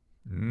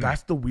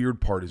that's the weird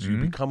part is you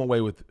become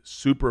away with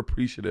super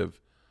appreciative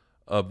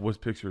of what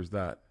picture is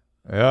that?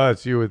 Yeah,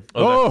 it's you with.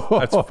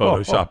 That's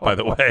Photoshop, by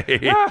the way.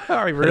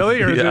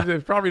 Really? Or is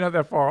it's probably not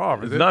that far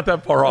off. It's not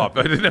that far off.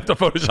 I didn't have to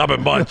Photoshop it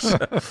much.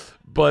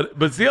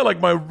 but see, like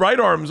my right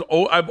arm's,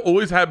 I've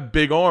always had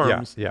big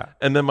arms. Yeah.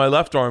 And then my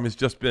left arm has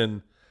just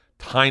been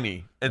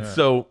tiny. And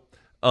so,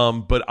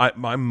 but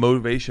my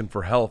motivation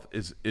for health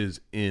is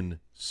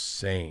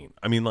insane.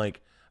 I mean,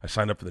 like I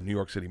signed up for the New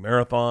York City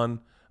Marathon.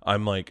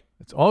 I'm like,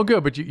 it's all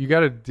good, but you got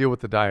to deal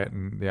with the diet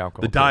and the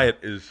alcohol.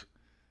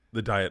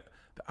 The diet.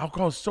 The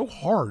alcohol is so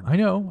hard. I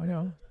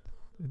know.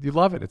 You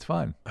love it. It's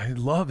fun. I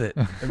love it.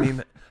 I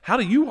mean, how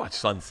do you watch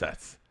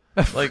sunsets?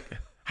 Like,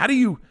 how do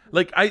you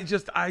like? I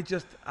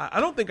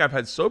don't think I've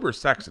had sober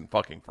sex in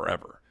fucking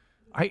forever.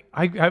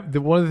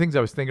 One of the things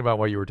I was thinking about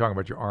while you were talking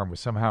about your arm was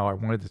somehow I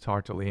wanted to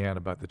talk to Leanne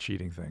about the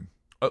cheating thing.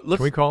 Can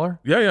we call her?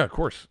 Yeah, of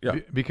course. Yeah,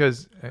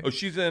 because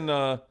she's in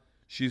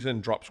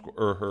drop school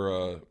or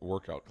her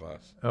workout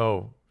class.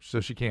 Oh, so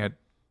she can't.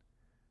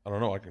 I don't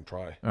know. I can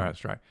try. All right, let's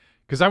try.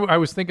 Because I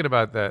was thinking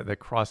about the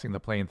crossing the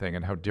plane thing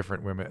and how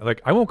different women like.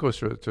 I won't go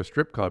to a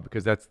strip club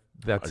because that's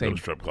that same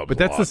strip club. But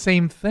that's the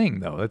same thing,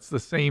 though. That's the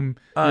same.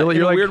 You're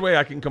in a weird way,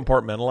 I can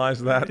compartmentalize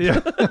that. Yeah.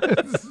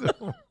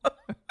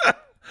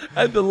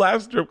 At the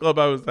last strip club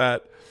I was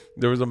at,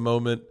 there was a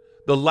moment.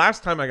 The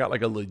last time I got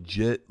like a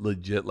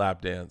legit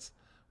lap dance,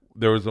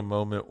 there was a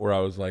moment where I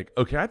was like,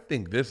 okay, I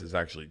think this is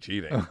actually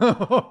cheating.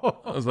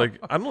 I was like,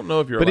 I don't know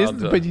if you're allowed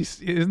to. But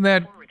isn't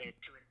that?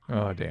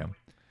 Oh, damn.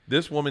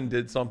 This woman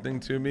did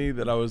something to me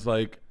that I was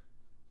like,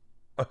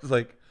 I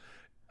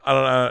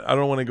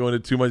don't want to go into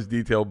too much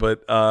detail,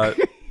 but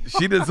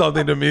she did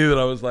something to me that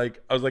I was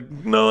like,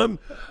 no,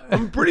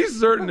 I'm pretty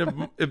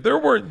certain if there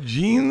weren't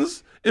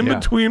jeans in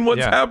between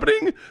what's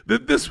happening,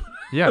 that this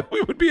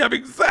we would be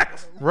having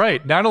sex.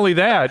 Right. Not only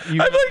that, I'm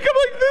like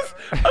this.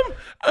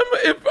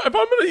 If I'm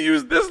going to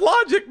use this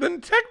logic, then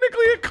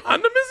technically a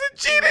condom isn't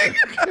cheating.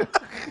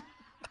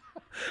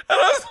 And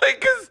I was like,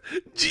 because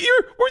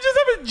we're just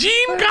having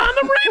jean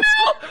condom right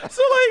now.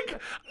 So,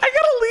 like, I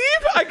got to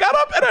leave. I got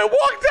up and I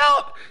walked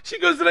out. She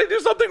goes, did I do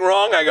something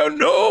wrong? I go,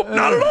 nope,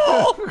 not at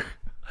all.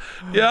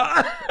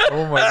 Yeah.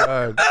 Oh, my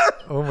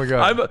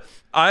God.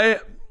 I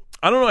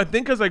don't know. I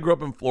think because I grew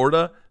up in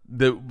Florida,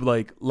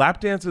 like,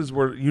 lap dances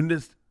were, you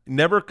just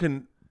never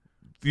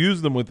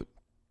confuse them with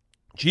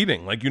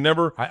cheating. Like, you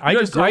never.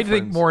 I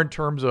think more in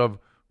terms of,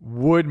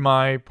 would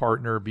my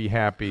partner be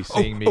happy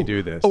seeing me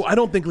do this? Oh, I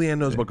don't think Leanne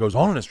knows what goes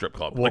on in a strip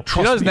club. Well, like,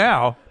 she does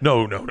now.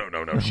 No.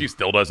 She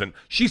still doesn't.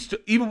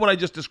 Even what I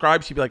just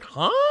described, she'd be like,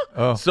 huh?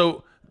 Oh.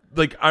 So,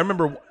 like, I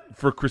remember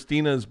for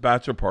Christina's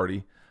bachelor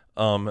party,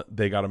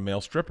 they got a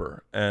male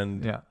stripper.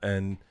 And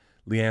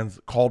Leanne's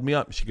called me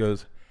up. She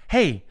goes,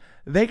 hey,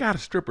 they got a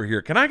stripper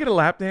here. Can I get a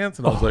lap dance?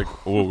 And I was like,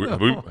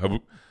 oh,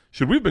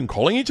 should we have been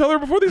calling each other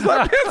before these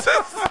lap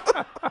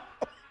dances?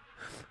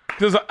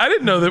 Because I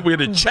didn't know that we had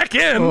to check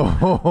in.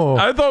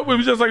 I thought it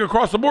was just like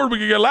across the board we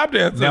could get lap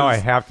dances. Now I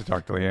have to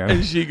talk to Leanne.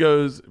 And she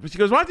goes,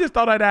 well, I just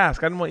thought I'd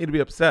ask. I didn't want you to be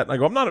upset. And I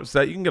go, I'm not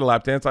upset. You can get a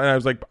lap dance. And I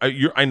was like,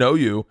 I know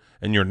you,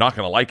 and you're not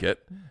going to like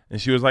it.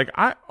 And she was like,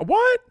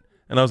 what?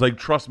 And I was like,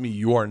 trust me,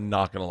 you are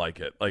not going to like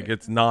it. Like,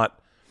 it's not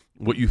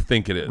what you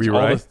think it is. Were you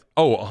right?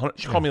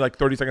 She called me like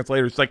 30 seconds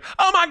later. She's like,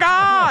 oh, my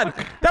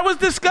God, that was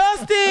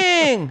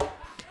disgusting.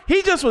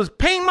 He just was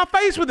painting my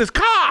face with his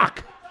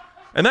cock.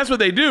 And that's what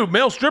they do.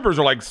 Male strippers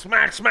are like,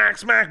 smack, smack,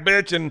 smack,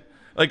 bitch. And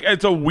like,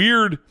 it's a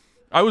weird.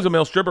 I was a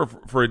male stripper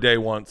for a day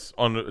once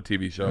on a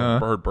TV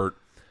show, Bert.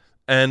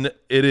 And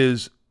it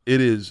is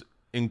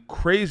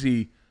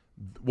crazy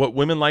what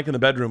women like in the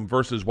bedroom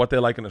versus what they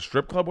like in a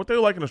strip club. What they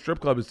like in a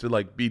strip club is to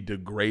like be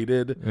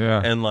degraded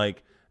and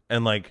like,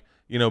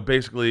 you know,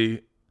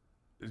 basically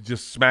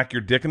just smack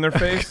your dick in their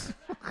face.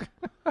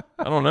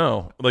 I don't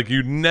know. Like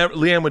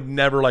Leanne would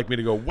never like me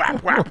to go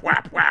whap, whap,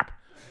 whap, whap.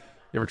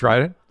 You ever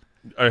tried it?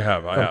 I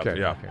have,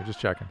 yeah. Okay,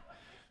 just checking.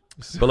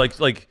 But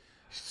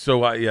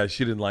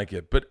she didn't like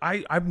it. But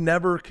I've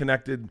never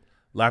connected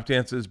lap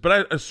dances. But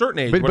at a certain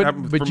age, what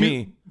happened for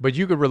me. But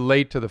you could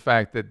relate to the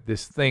fact that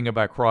this thing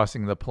about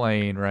crossing the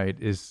plane, right,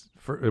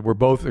 we're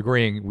both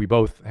agreeing, we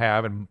both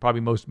have, and probably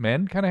most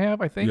men kind of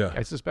have, I think,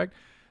 I suspect,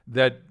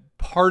 that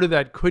part of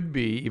that could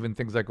be even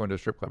things like going to a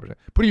strip club.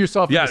 Putting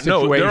yourself in a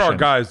situation. There are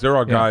guys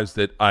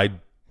that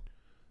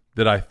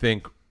I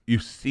think you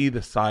see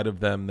the side of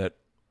them that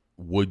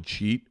would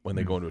cheat when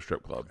they go into a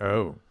strip club.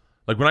 Oh.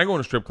 Like when I go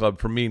in a strip club,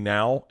 for me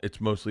now,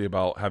 it's mostly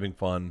about having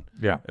fun,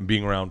 and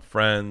being around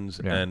friends,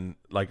 and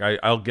like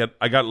I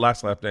got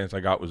last lap dance I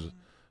got was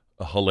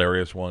a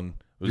hilarious one.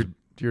 Do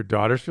your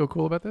daughters feel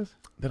cool about this?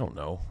 They don't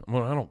know. I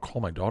don't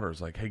call my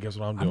daughters like, hey, guess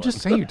what I'm doing? I'm just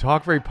saying, you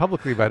talk very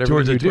publicly about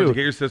everything Georgia, you do.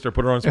 Get your sister,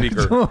 put her on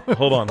speaker.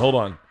 Hold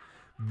on.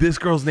 This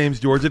girl's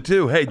name's Georgia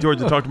too. Hey,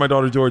 Georgia, talk to my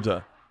daughter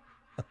Georgia.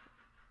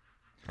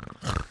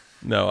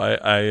 No,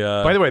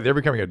 I By the way, they're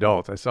becoming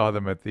adults. I saw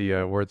them at the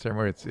award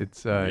ceremony.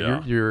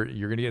 You're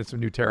gonna get in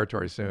some new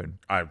territory soon.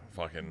 I'm.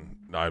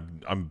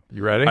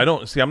 You ready?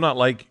 I'm not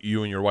like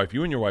you and your wife.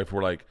 You and your wife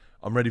were like,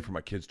 I'm ready for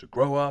my kids to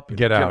grow up. And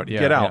get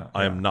out.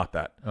 I am not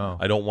that. Oh.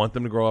 I don't want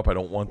them to grow up. I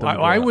don't want them to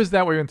grow I up. was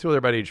that way until they're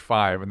about age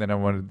 5, and then I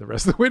wanted the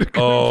rest of the way to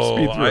go.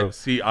 Speed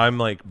through. I'm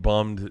like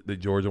bummed that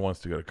Georgia wants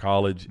to go to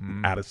college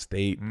out of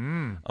state.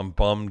 I'm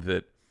bummed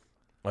that,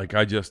 like,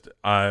 I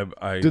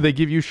do they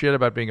give you shit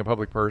about being a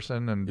public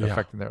person and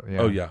affecting their?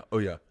 Yeah. Oh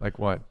yeah. Like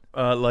what?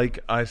 Like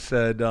I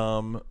said,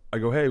 I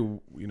go, hey,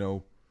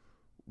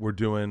 we're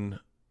doing,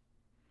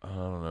 I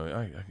don't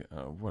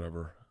know,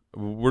 whatever.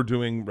 We're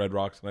doing Red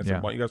Rocks, and I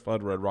said, why don't you guys fly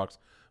to Red Rocks?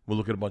 We'll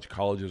look at a bunch of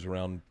colleges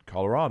around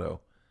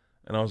Colorado.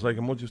 And I was like,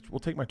 and we'll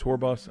take my tour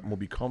bus, and we'll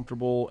be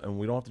comfortable, and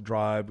we don't have to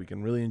drive. We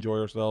can really enjoy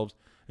ourselves.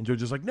 And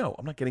Joe's just like, no,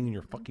 I'm not getting in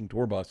your fucking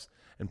tour bus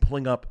and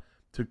pulling up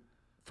to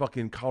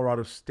fucking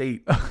Colorado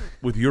State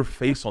with your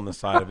face on the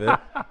side of it.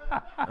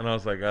 And I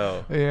was like,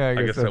 oh, yeah,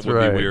 I guess that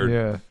would be weird.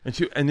 Yeah.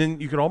 And then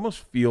you could almost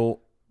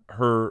feel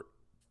her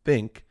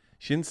think,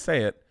 she didn't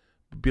say it,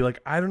 but be like,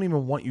 I don't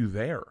even want you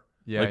there.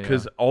 Yeah,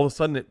 because all of a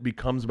sudden it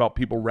becomes about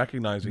people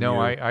recognizing you. No,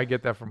 I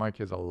get that from my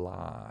kids a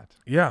lot.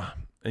 Yeah,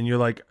 and you're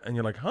like,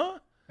 huh?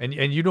 And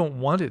you don't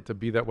want it to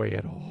be that way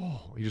at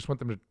all. You just want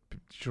them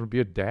to be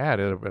a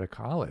dad at a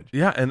college.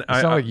 Yeah, and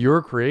it's not like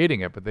you're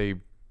creating it, but they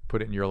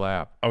put it in your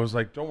lap. I was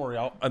like, don't worry.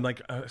 And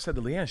like I said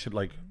to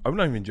Leanne, I'm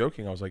not even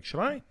joking. I was like,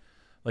 should I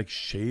like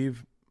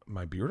shave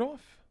my beard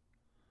off?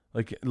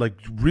 Like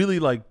really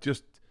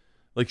just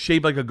like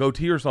shave like a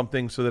goatee or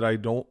something so that I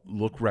don't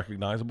look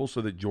recognizable, so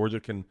that Georgia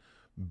can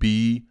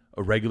be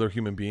a regular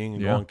human being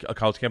and go on a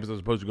college campus as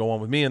opposed to go on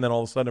with me. And then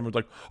all of a sudden everyone's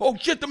like, oh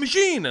shit, the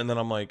machine. And then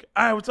I'm like,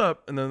 what's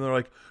up? And then they're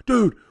like,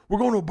 dude, we're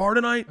going to a bar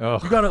tonight.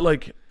 You got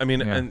it.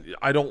 And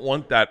I don't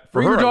want that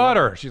for her. Your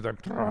daughter. She's like,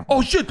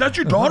 oh shit, that's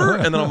your daughter?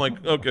 And then I'm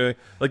like, okay.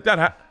 Like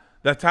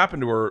that's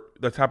happened to her.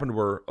 That's happened to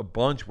her a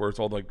bunch, where it's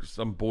all like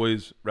some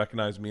boys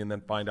recognize me and then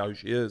find out who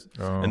she is.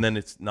 And then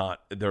it's not,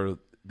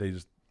 they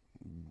just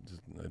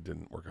it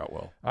didn't work out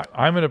well.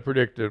 I'm going to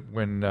predict that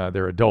when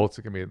they're adults,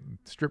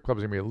 strip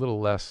clubs are going to be a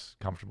little less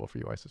comfortable for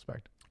you, I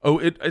suspect. Oh,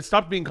 it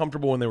stopped being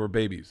comfortable when they were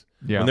babies.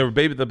 Yeah. When they were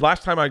babies. The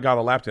last time I got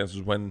a lap dance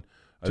was when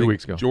 2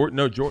 weeks ago. I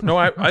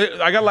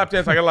got a lap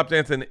dance. I got a lap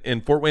dance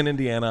in Fort Wayne,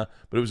 Indiana,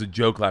 but it was a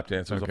joke lap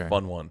dance. It was a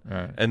fun one.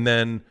 Right. And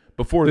then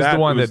before this that, is the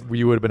one that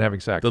you would have been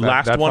having sex. The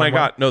last one I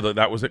got. No,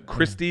 that was at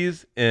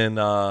Christie's in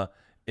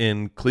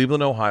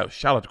Cleveland, Ohio.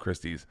 Shout out to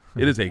Christie's.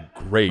 It is a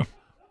great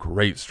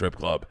strip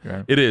club.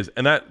 Okay. It is.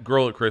 And that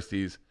girl at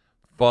Christie's,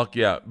 fuck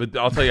yeah. But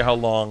I'll tell you how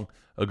long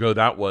ago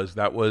that was.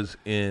 That was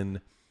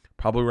in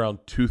probably around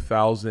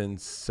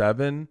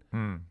 2007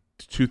 to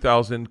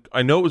 2000.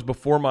 I know it was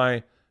before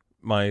my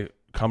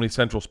Comedy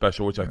Central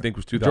special, which I think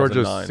was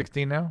 2009. Georgia's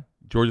 16 now?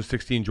 Georgia's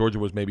 16. Georgia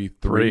was maybe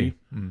 3.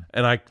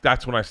 And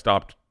that's when I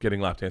stopped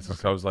getting lap dances.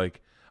 Okay. So I was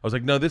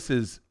like, no, this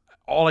is,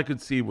 all I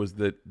could see was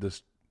that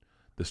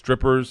the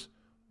strippers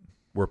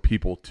were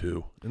people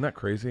too. Isn't that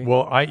crazy?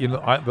 Well,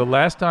 the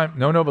last time,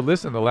 but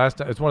listen, the last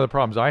time, it's one of the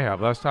problems I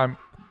have. Last time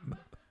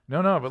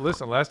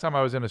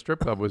I was in a strip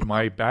club was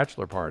my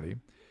bachelor party,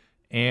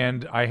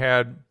 and I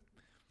had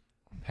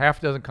half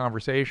a dozen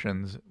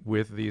conversations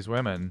with these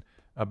women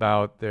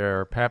about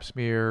their pap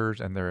smears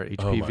and their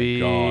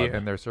HPV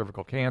and their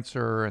cervical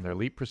cancer and their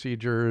LEAP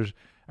procedures.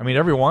 I mean,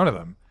 every one of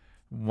them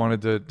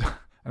wanted to,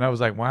 and I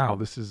was like, wow,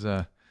 this is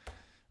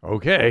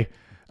okay.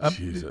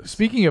 Jesus.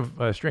 Speaking of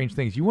strange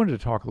things, you wanted to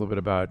talk a little bit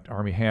about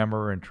Armie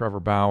Hammer and Trevor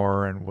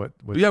Bauer and what.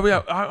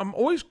 Yeah. I'm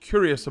always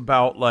curious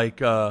about like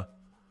the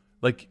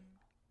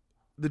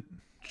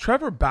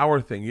Trevor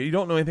Bauer thing. You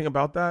don't know anything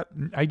about that?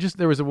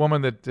 There was a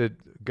woman that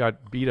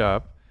got beat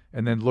up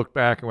and then looked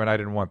back and went, I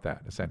didn't want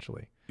that,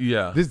 essentially.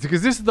 Yeah.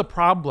 Because this is the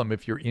problem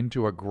if you're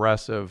into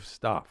aggressive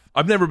stuff.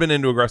 I've never been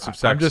into aggressive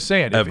sex. I'm just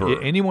saying,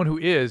 ever. Anyone who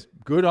is,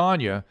 good on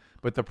you.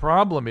 But the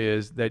problem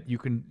is that you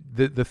can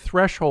the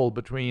threshold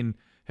between,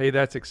 hey,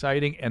 that's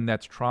exciting and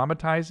that's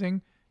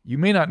traumatizing, you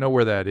may not know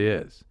where that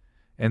is.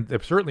 And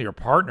certainly your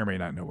partner may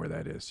not know where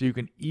that is. So you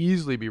can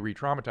easily be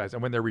re-traumatized.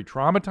 And when they're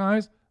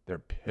re-traumatized, they're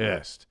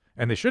pissed.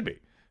 And they should be,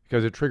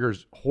 because it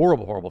triggers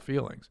horrible, horrible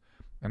feelings.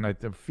 And I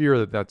fear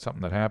that that's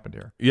something that happened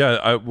here.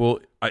 Yeah,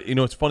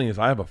 what's funny is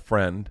I have a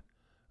friend,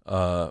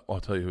 I'll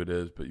tell you who it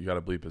is, but you got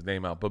to bleep his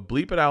name out. But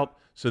bleep it out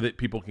so that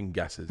people can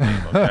guess his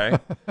name, okay?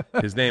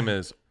 His name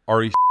is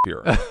Ari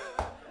Shearer.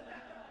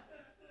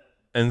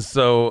 And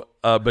so,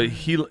 but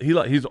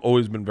he's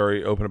always been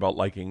very open about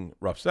liking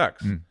rough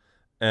sex.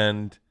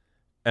 And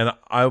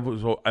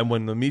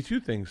when the Me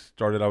Too thing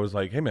started, I was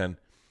like, hey man,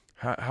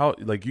 how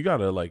like you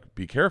gotta like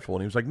be careful.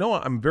 And he was like, no,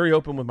 I'm very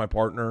open with my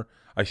partner.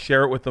 I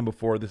share it with them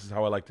before. This is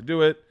how I like to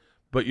do it.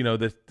 But you know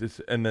this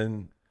and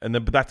then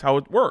but that's how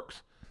it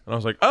works. And I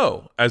was like,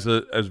 oh, as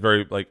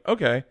very like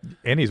okay.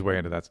 And he's way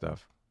into that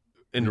stuff.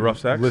 Into rough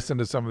sex. Listen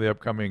to some of the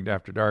upcoming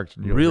After Darks.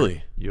 And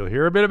you'll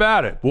hear a bit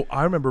about it. Well,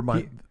 I remember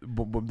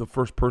the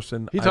first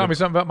person. He taught me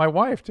something about my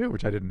wife too,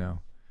 which I didn't know.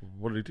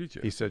 What did he teach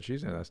you? He said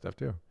she's into that stuff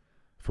too.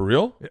 For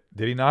real?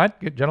 Did he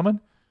not, gentlemen?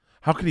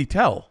 How could he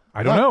tell?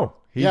 I don't know.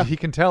 He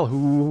can tell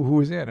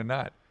who is in and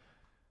not.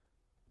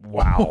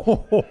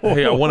 Wow.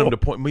 Hey, I want him to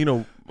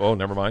point. Oh,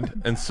 never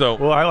mind. And so,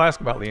 well, I'll ask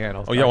about Leanne.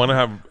 I want to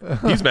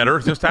have. He's met her.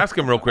 Just ask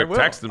him real quick.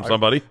 Text him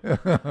somebody.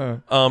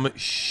 But I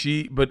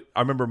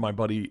remember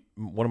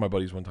one of my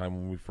buddies, one time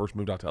when we first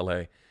moved out to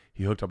LA,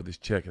 he hooked up with this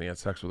chick and he had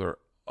sex with her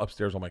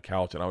upstairs on my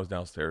couch, and I was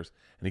downstairs.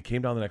 And he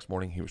came down the next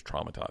morning. He was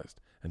traumatized,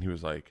 and he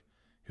was like,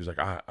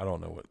 I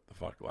don't know what the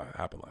fuck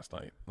happened last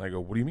night. And I go,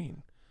 what do you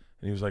mean?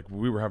 And he was like,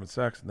 we were having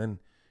sex, and then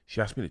she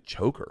asked me to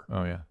choke her.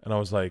 Oh yeah. And I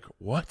was like,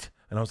 what?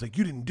 And I was like,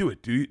 you didn't do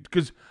it, do you?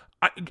 Because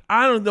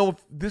I don't know if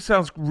this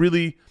sounds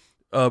really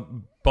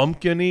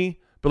bumpkin-y,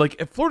 but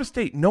like at Florida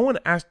State, no one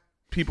asked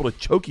people to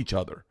choke each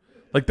other.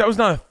 Like that was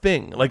not a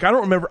thing. Like I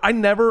don't remember. I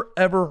never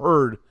ever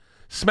heard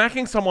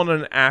smacking someone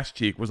on an ass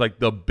cheek was like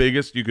the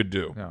biggest you could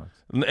do. No.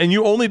 And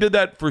you only did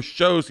that for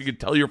shows so you could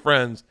tell your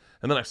friends.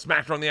 And then I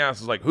smacked her on the ass.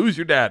 I was like, who's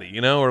your daddy?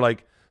 Or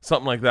like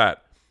something like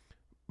that.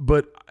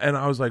 And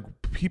I was like,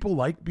 people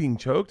like being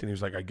choked. And he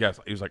was like, I guess.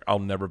 He was like, I'll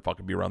never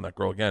fucking be around that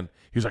girl again.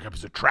 He was like, it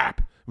was a trap.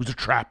 It was a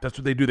trap. That's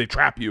what they do. They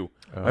trap you.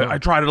 I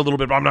tried it a little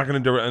bit, but I'm not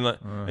going to do it.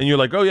 And you're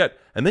like, oh, yeah.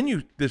 And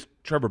then this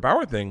Trevor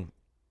Bauer thing,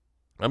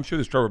 I'm sure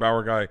this Trevor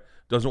Bauer guy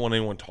doesn't want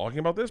anyone talking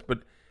about this,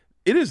 but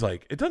it is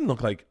like, it doesn't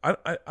look like,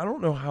 I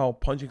don't know how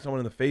punching someone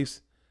in the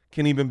face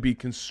can even be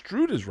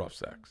construed as rough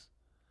sex.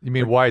 You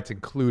mean why it's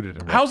included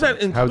in rough how's that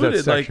sex?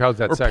 included? How's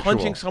that or sexual?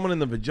 Punching someone in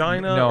the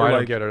vagina? No, or I don't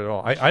like, get it at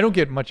all. I don't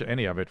get much of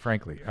any of it,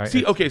 frankly.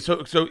 Okay,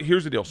 so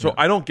here's the deal. So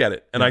I don't get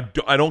it, and I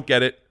don't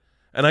get it,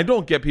 and I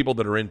don't get people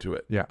that are into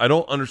it. Yeah, I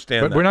don't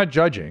understand. But we're not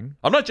judging.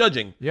 I'm not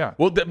judging. Yeah.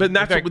 Well, but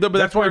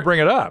that's why I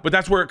bring it up. But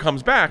that's where it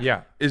comes back.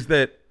 Yeah. Is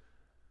that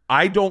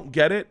I don't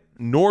get it,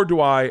 nor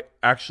do I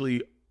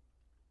actually,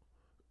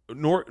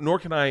 nor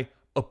can I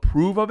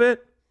approve of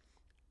it.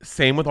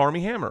 Same with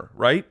Armie Hammer,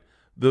 right?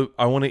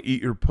 I want to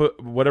eat your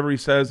whatever he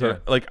says. Yeah.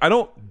 Like I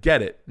don't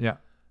get it. Yeah.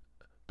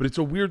 But it's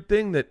a weird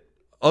thing that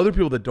other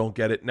people that don't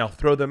get it now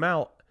throw them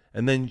out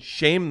and then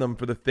shame them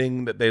for the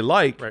thing that they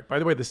like. Right. By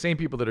the way, the same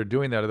people that are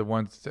doing that are the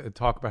ones that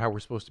talk about how we're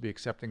supposed to be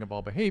accepting of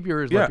all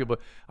behaviors. Yeah. Like people,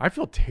 I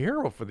feel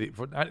terrible for the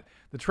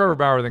Trevor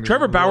Bauer thing.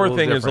 Trevor Bauer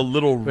thing is a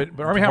little, but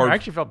Armie Hammer, I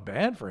actually felt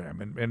bad for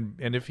him,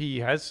 and if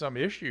he has some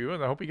issue,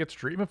 and I hope he gets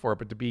treatment for it.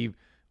 But to be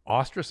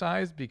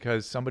ostracized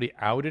because somebody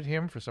outed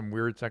him for some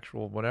weird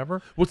sexual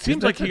whatever. Well, it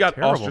seems like he got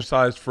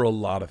ostracized for a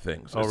lot of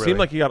things. It seemed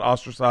like he got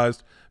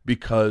ostracized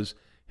because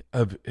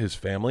of his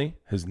family,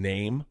 his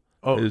name.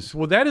 Well,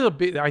 that is a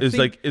bit.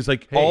 Is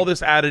all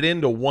this added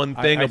into one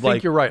thing. I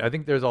think you're right. I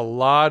think there's a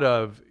lot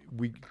of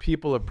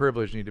people of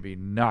privilege need to be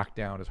knocked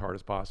down as hard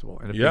as possible,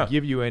 and if they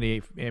give you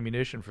any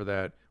ammunition for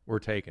that, we're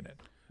taking it.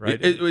 Right?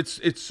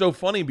 It's so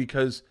funny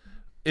because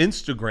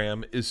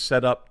Instagram is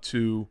set up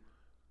to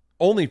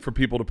only for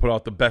people to put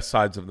out the best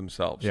sides of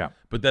themselves. Yeah.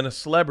 But then a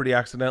celebrity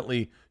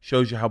accidentally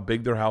shows you how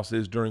big their house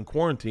is during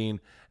quarantine,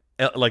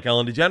 like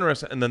Ellen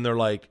DeGeneres, and then they're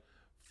like,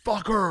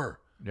 fuck her.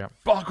 Yeah.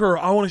 Fuck her.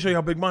 I want to show you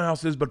how big my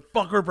house is, but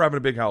fuck her for having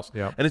a big house.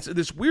 Yeah. And it's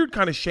this weird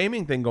kind of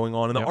shaming thing going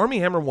on. And the Armie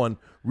Hammer one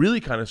really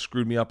kind of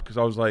screwed me up because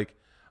I was like,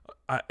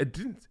 I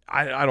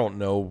don't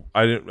know.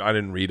 I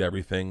didn't read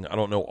everything. I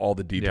don't know all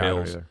the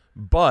details.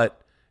 But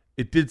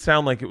it did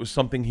sound like it was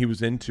something he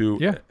was into.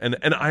 Yeah. And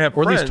I have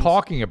or friends. at least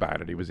talking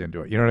about it, he was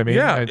into it. You know what I mean?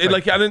 Yeah. I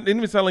didn't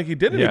even sound like he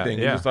did anything.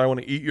 Yeah. Just I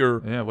want to eat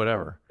your. Yeah,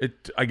 whatever.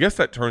 I guess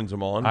that turns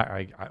him on.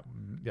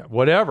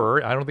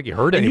 Whatever. I don't think he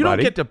hurt anybody. You don't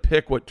get to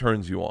pick what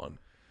turns you on.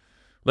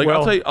 Like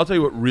I'll tell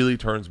you what really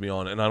turns me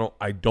on, and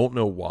I don't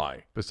know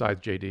why.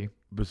 Besides JD.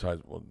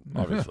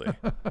 Obviously,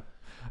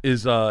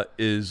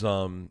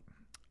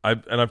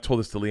 I've told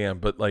this to Leanne,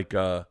 but like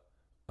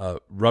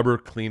rubber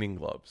cleaning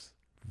gloves.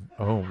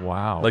 Oh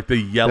wow! Like the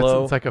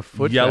yellow, it's like a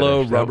foot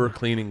yellow fetish. rubber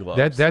cleaning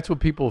gloves. That's what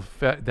people.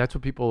 That's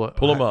what people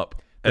pull them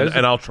up,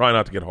 and I'll try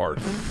not to get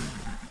hard.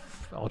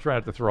 I'll try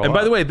not to throw. And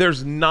by the way,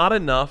 there's not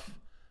enough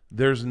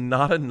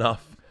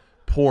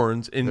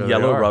porns in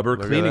yellow rubber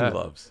cleaning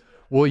gloves.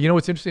 Well, you know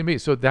what's interesting to me?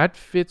 So that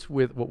fits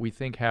with what we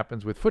think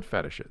happens with foot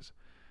fetishes.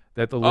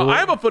 That the little, I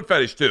have a foot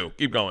fetish too.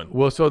 Keep going.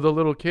 Well, so the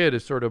little kid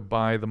is sort of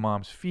by the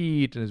mom's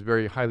feet and is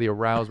very highly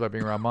aroused by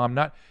being around mom,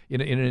 not in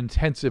an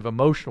intensive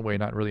emotional way,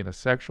 not really in a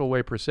sexual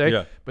way per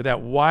se, but that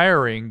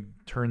wiring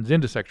turns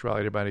into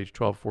sexuality about age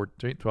 12,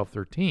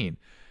 13.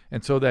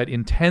 And so that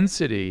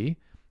intensity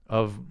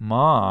of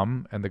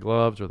mom and the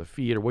gloves or the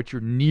feet or what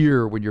you're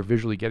near when you're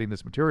visually getting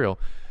this material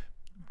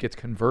gets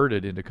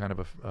converted into kind of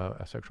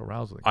a sexual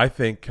arousal. I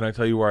think, can I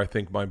tell you where I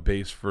think my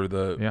base for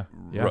the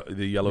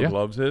yellow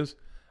gloves is?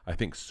 I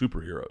think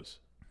superheroes.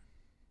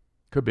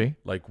 Could be.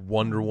 Like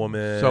Wonder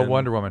Woman. So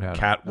Wonder Woman had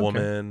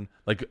Catwoman.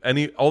 Like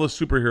all the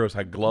superheroes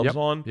had gloves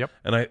on. Yep.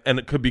 And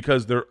it could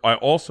because I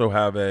also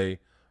had a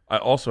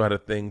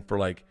thing for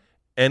like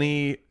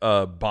any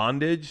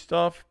bondage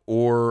stuff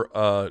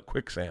or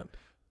quicksand.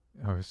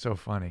 Oh, it's so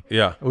funny.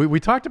 Yeah. We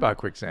talked about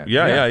quicksand.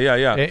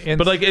 Yeah. And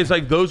but like it's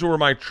like those were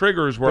my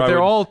triggers where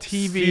they're all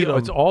see TV. them.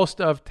 It's all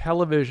stuff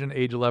television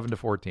age 11 to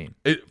 14.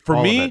 For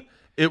all me,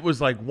 it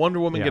was like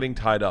Wonder Woman getting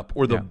tied up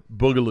or the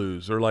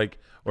boogaloos or like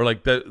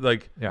not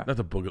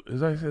the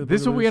boogaloo.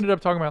 This is what we ended up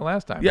talking about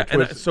last time. Yeah,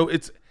 and so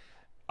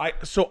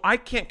I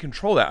can't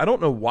control that. I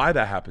don't know why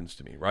that happens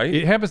to me, right?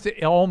 It happens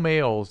to all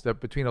males that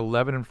between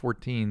 11 and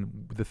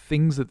 14, the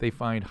things that they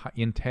find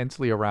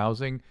intensely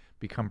arousing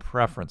become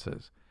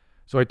preferences.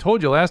 So I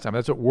told you last time,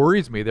 that's what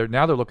worries me.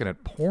 Now they're looking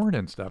at porn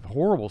and stuff,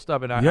 horrible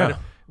stuff. And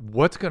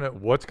what's gonna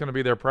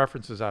be their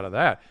preferences out of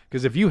that?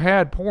 Because if you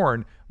had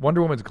porn,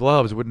 Wonder Woman's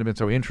gloves wouldn't have been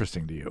so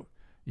interesting to you.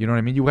 You know what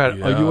I mean? You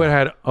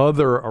had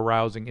other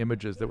arousing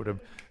images that would have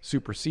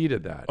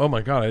superseded that. Oh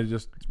my God! I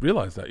just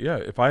realized that. Yeah,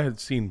 if I had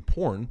seen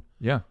porn,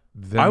 then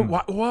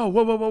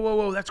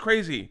whoa, that's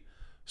crazy.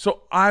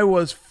 So I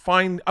was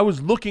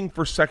looking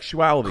for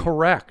sexuality.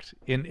 Correct.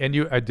 And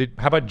you, I did.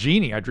 How about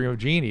Genie? I Dream of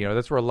Genie. You know,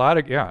 that's where a lot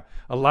of guys.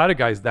 A lot of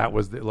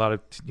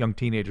young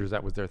teenagers.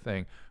 That was their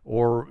thing.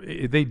 Or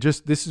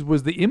this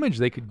was the image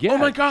they could get. Oh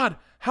my God!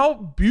 How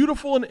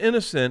beautiful and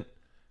innocent,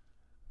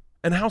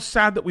 and how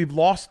sad that we've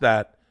lost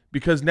that.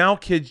 Because now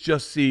kids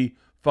just see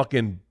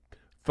fucking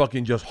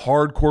just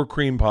hardcore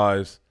cream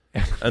pies,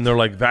 and they're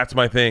like, "That's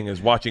my thing," is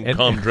watching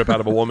cum drip out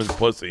of a woman's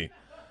pussy.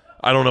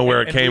 I don't know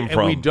where it came from.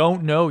 And we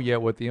don't know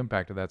yet what the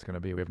impact of that's going to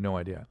be. We have no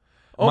idea.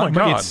 Oh my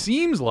God! It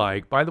seems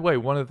like, by the way,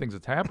 one of the things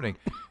that's happening,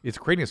 it's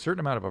creating a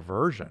certain amount of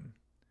aversion.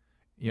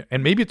 Yeah,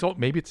 and maybe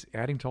it's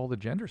adding to all the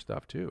gender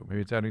stuff too.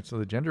 Maybe it's adding to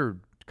the gender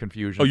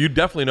confusion. Oh, you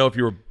definitely know if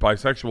you were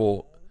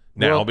bisexual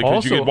now because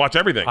also, you could watch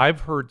everything.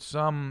 I've heard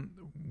some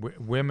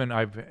women,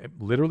 I've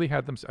literally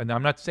had them, and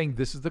I'm not saying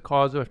this is the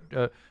cause of,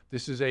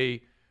 this is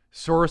a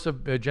source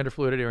of gender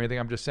fluidity or anything.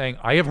 I'm just saying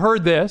I have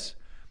heard this,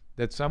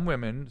 that some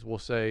women will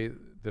say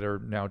that are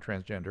now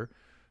transgender,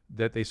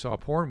 that they saw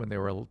porn when they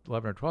were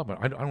 11 or 12. But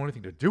I don't want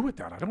anything to do with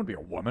that. I don't want to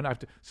be a woman. I have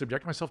to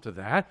subject myself to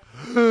that.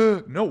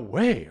 No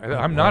way.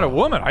 I'm not a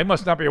woman. I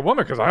must not be a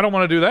woman because I don't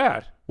want to do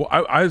that. Well,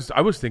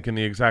 I was thinking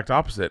the exact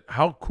opposite.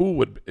 How cool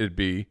would it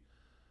be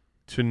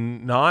to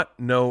not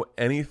know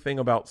anything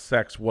about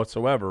sex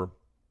whatsoever,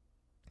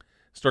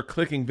 start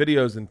clicking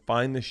videos and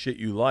find the shit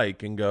you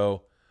like and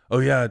go, oh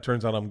yeah, it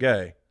turns out I'm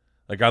gay.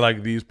 Like I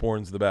like these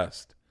porns the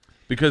best.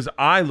 Because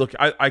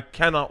I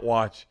cannot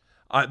watch,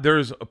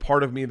 there's a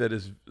part of me that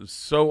is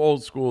so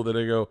old school that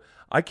I go,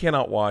 I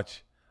can't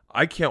watch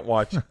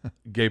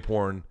gay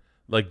porn.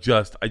 I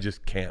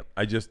just can't.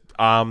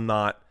 I'm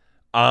not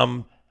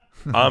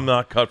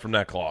cut from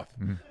that cloth.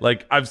 Mm-hmm.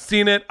 Like I've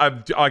seen it. I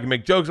can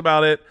make jokes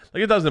about it.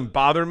 Like it doesn't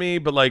bother me,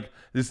 but like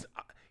this,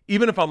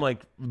 even if I'm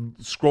like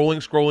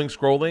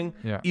scrolling,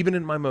 even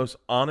in my most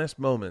honest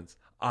moments,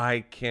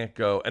 I can't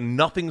go, and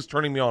nothing's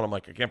turning me on. I'm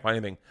like, I can't find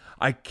anything.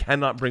 I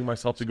cannot bring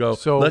myself to go.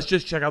 So let's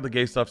just check out the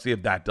gay stuff, see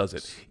if that does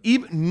it.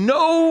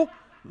 I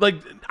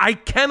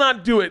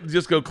cannot do it.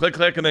 Just go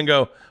click, and then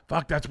go,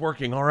 fuck, that's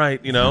working. All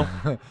right, you know.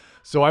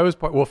 So I was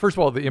well. First of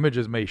all, the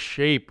images may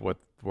shape what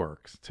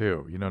works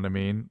too. You know what I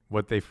mean?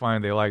 What they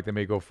find they like, they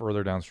may go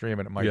further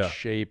downstream, and it might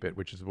shape it,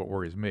 which is what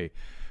worries me.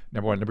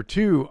 Number one. Number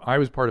two, I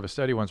was part of a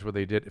study once where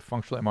they did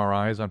functional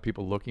MRIs on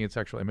people looking at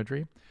sexual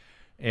imagery.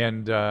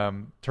 And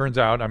turns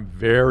out I'm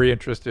very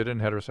interested in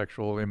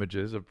heterosexual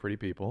images of pretty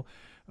people.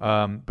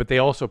 But they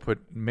also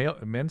put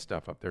men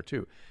stuff up there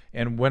too.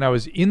 And when I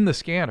was in the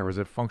scanner, it was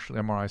a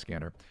functional MRI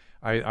scanner,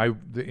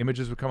 the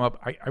images would come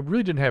up. I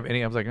really didn't have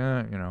any. I was like,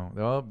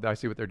 I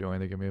see what they're doing.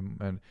 They give me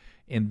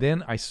and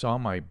then I saw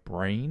my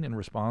brain in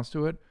response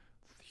to it,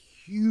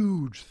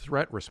 huge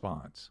threat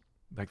response.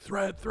 Like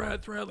threat,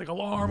 like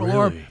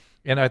alarm.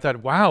 And I thought,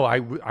 wow,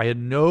 I had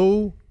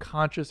no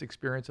conscious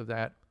experience of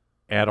that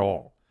at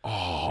all.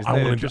 Oh,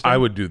 I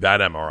would do that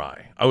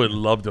MRI. I would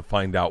love to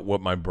find out what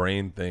my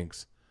brain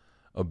thinks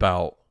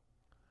about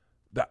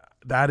that.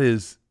 That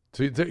is,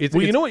 it's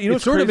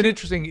sort of an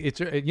interesting.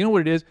 You know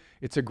what it is?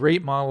 It's a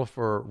great model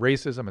for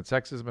racism and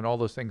sexism and all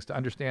those things to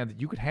understand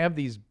that you could have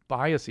these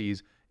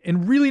biases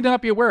and really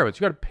not be aware of it. So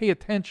you got to pay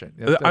attention.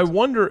 I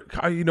wonder.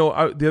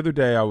 The other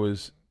day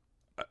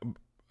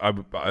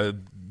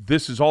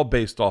this is all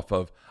based off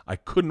of I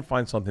couldn't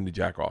find something to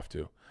jack off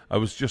to. I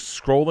was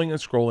just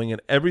scrolling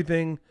and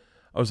everything.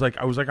 I was like,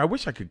 I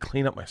wish I could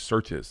clean up my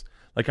searches.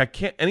 Like I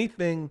can't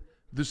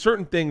there's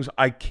certain things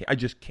I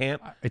just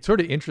can't. It's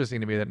sort of interesting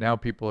to me that now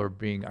people are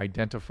being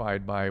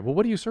identified by, well,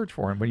 what do you search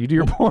for when you do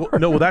your porn?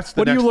 That's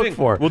the what next do you look thing.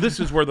 for? Well, this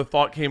is where the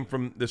thought came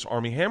from. This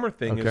Army Hammer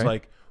thing is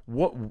like,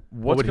 what's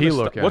would he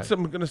look at? What's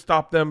going to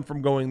stop them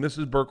from going? This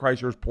is Bert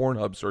Kreischer's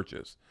Pornhub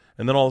searches,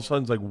 and then all of a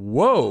sudden it's like,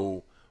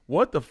 whoa.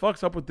 What the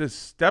fuck's up with this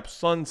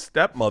stepson,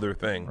 stepmother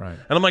thing? Right.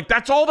 And I'm like,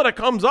 that's all that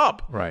comes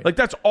up. Right. Like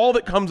that's all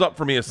that comes up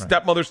for me is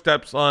stepmother,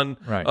 stepson,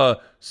 right.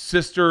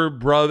 Sister,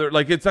 brother.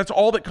 Like that's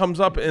all that comes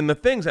up in the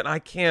things, and I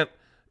can't.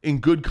 in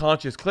good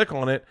conscience click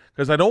on it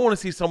because I don't want to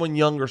see someone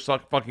younger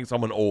fucking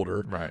someone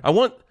older. Right.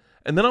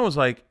 And then I was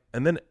like,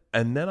 and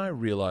then I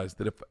realized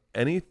that if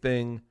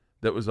anything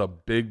that was a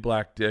big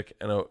black dick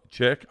and a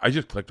chick, I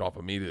just clicked off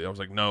immediately. I was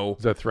like, no.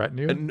 Does that threaten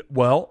you? And,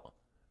 well,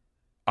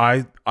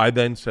 I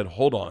then said,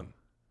 hold on.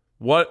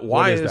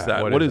 Why is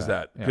that? What is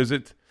that? Because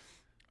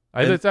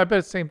I bet it's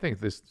the same thing.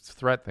 This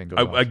threat thing goes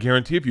on. I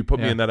guarantee if you put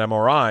me in that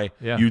MRI,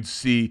 Yeah. you'd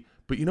see.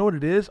 But you know what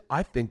it is?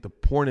 I think the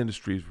porn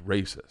industry is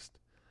racist.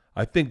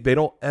 I think they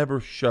don't ever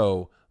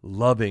show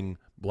loving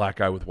black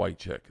guy with white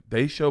chick.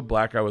 They show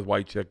black guy with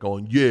white chick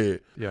going, yeah.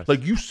 Yes.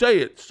 Like you say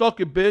it, suck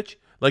it, bitch.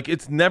 Like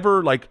it's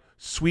never like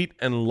sweet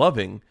and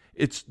loving.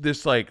 It's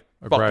this like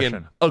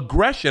fucking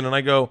aggression. And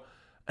I go,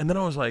 and then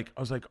I was like,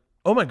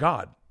 oh my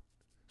God.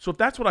 So if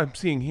that's what I'm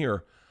seeing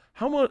here,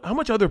 how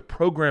much other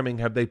programming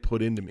have they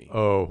put into me?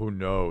 Oh, who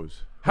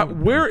knows?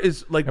 Where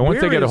is like? And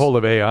once where they get a is- hold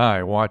of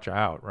AI, watch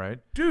out, right?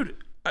 dude,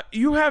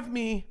 you have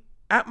me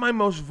at my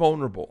most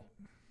vulnerable.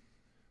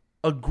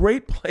 A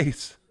great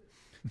place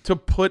to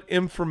put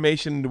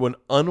information into an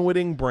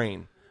unwitting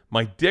brain.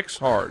 My dick's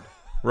hard,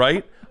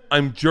 right?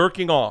 I'm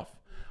jerking off.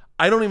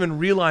 I don't even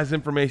realize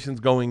information's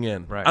going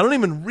in. Right. I don't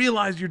even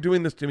realize you're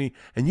doing this to me.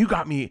 And you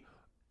got me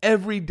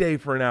every day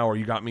for an hour.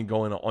 You got me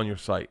going on your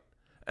site.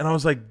 And I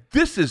was like,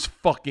 this is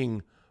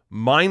fucking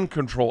mind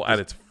control at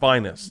its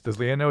finest. Does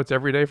Leanne know it's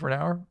every day for an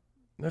hour?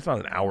 That's not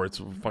an hour. It's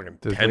fucking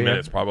Does 10 Leanne-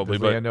 minutes probably.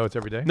 Does But Leanne know it's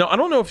every day? no, I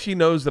don't know if she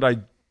knows that I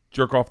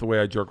jerk off the way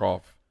I jerk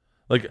off.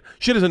 Like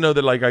she doesn't know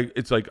that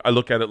it's like I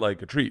look at it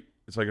like a treat.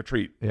 It's like a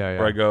treat. Yeah.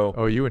 Where I go,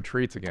 Oh, you and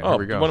treats again. oh, Here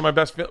we go. one of my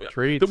best feelings.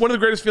 Treats. One of the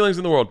greatest feelings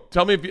in the world.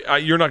 Tell me if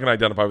you're not going to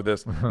identify with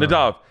this.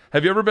 Nadav,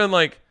 have you ever been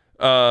like,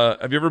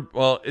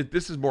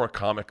 this is more a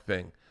comic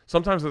thing.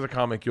 Sometimes as a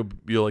comic, you'll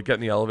like get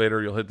in the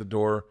elevator, you'll hit the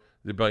door,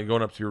 you're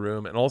going up to your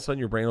room, and all of a sudden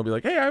your brain will be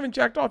like, hey, I haven't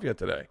jacked off yet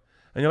today.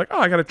 And you're like, oh,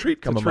 I got a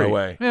treat coming my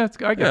way. Yeah,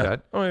 I get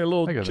that. Oh, a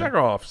little I get check that.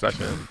 off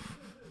session.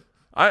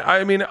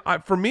 I mean,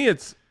 for me,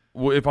 it's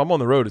if I'm on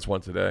the road, it's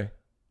once a day,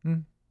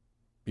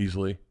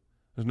 easily.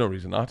 There's no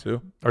reason not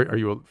to. Are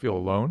you feel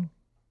alone,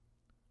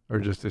 or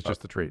it's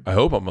just a treat? I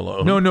hope I'm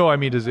alone. No. I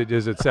mean, does it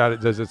sad?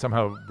 Does it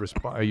somehow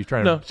respond? Are you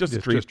trying to? No, just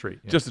a treat. Just treat.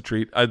 Yeah. Just a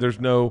treat. There's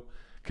no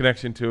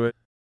connection to it.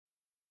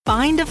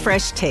 Find a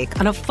fresh take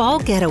on a fall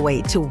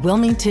getaway to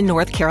Wilmington,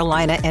 North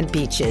Carolina and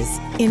beaches.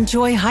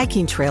 Enjoy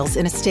hiking trails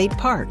in a state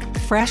park,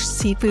 fresh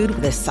seafood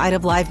with a side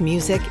of live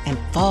music, and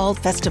fall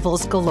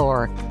festivals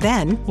galore.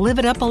 Then live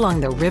it up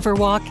along the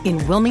Riverwalk in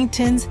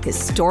Wilmington's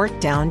historic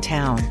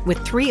downtown.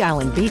 With 3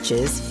 island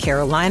beaches,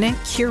 Carolina,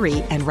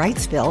 Curie, and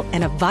Wrightsville,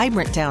 and a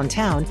vibrant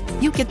downtown,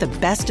 you get the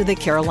best of the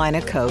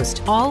Carolina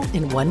coast, all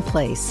in one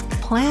place.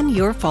 Plan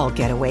your fall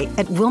getaway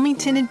at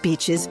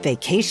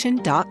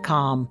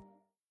WilmingtonandBeachesVacation.com.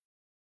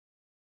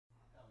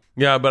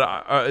 Yeah, but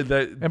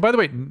And by the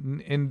way,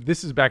 and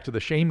this is back to the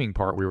shaming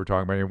part we were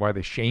talking about, and why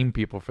they shame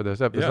people for this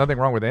stuff. There's nothing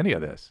wrong with any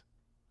of this,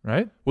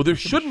 right? well, there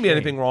shouldn't be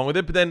anything wrong with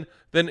it. But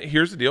then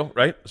here's the deal,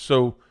 right?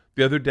 So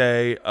the other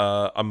day,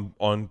 I'm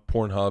on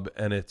Pornhub,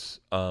 and it's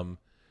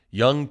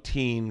young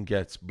teen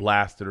gets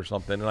blasted or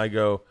something, and I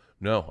go,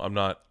 no, I'm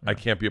not. I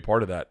can't be a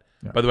part of that.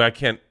 Yeah. By the way,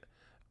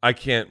 I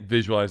can't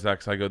visualize that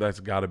because I go, that's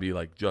got to be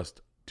like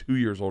just 2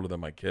 years older than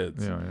my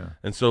kids. Yeah.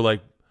 And so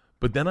like,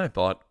 but then I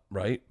thought,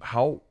 right,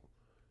 how.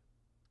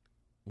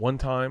 One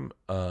time,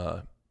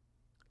 Leanne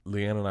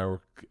and I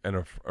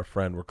and a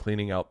friend were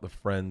cleaning out the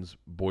friend's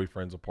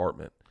boyfriend's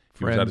apartment.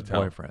 He was out of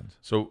town. Boyfriends.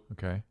 So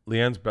Okay.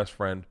 Leanne's best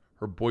friend,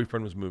 her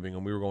boyfriend was moving,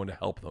 and we were going to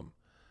help them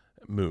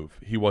move.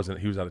 He wasn't.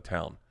 He was out of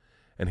town,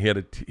 and he had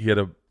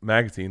a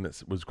magazine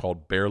that was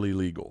called Barely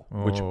Legal,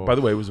 which, by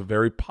the way, was a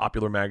very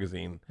popular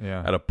magazine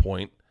at a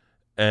point.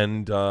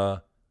 And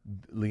Leanne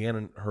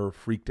and her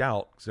freaked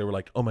out because they were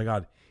like, "Oh my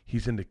God,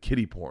 he's into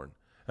kiddie porn."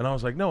 And I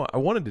was like, "No," I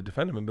wanted to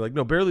defend him and be like,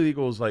 "No, Barely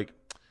Legal is like."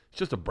 It's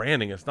just a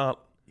branding. It's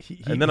not.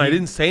 And then I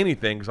didn't say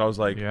anything because I was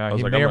like, Yeah, I was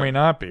he like, may I'm or may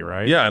not be,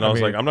 right? Yeah, and I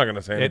was mean, like, I'm not going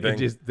to say anything.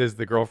 Does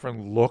the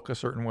girlfriend look a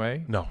certain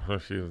way? No,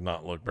 she does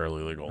not look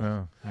Barely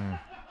Legal.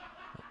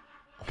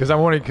 Because I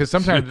wanted, because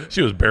sometimes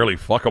She was barely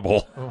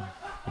fuckable,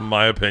 in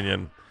my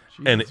opinion,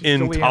 and She's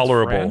still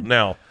intolerable.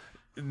 Leanne's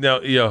friend? Now,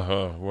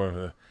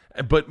 yeah.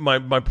 But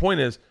my point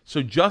is,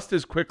 so just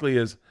as quickly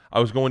as I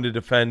was going to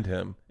defend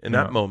him in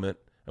that moment,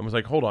 and was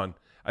like, hold on.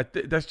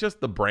 That's just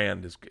the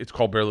brand. It's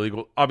called Barely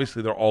Legal.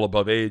 Obviously, they're all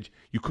above age.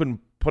 You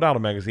couldn't put out a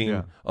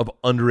magazine of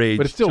underage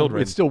but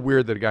children. it's still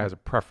weird that a guy has a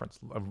preference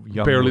of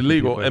young Barely looking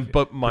Legal.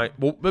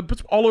 people. But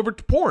it's all over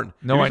porn.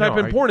 No, you type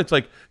I know. in porn, it's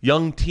like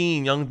young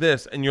teen, young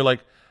this, and you're like,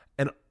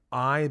 and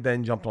I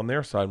then jumped on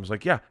their side and was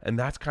like, yeah, and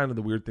that's kind of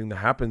the weird thing that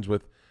happens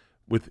with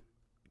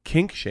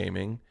kink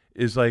shaming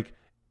is like,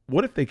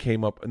 what if they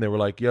came up and they were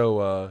like,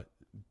 yo,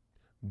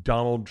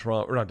 Donald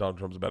Trump, or not Donald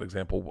Trump's a bad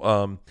example.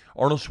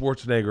 Arnold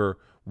Schwarzenegger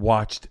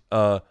watched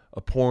a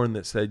porn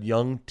that said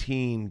young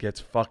teen gets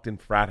fucked in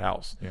frat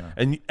house,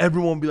 and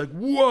everyone would be like,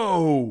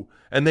 "Whoa!"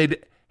 and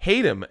they'd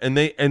hate him, and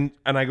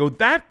I go,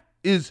 that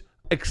is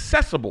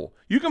accessible.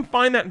 You can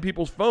find that in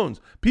people's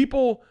phones,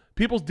 people's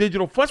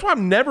digital. That's why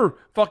I'm never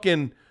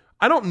fucking.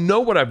 I don't know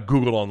what I've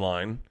Googled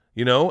online.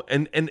 you know?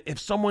 And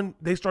if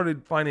they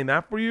started finding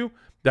that for you,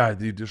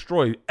 that you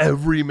destroy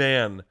every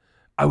man.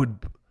 I would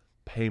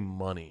pay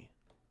money.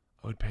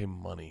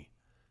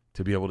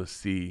 To be able to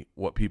see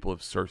what people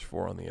have searched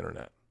for on the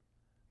internet.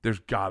 That's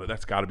got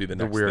to be the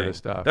next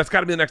weirdest thing. stuff. That's got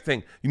to be the next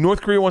thing.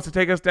 North Korea wants to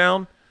take us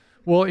down.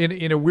 Well,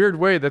 in a weird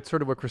way, that's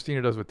sort of what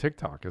Christina does with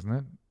TikTok, isn't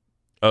it?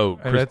 Oh,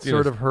 and that's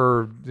sort of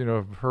her,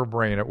 her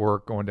brain at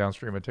work going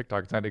downstream at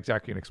TikTok. It's not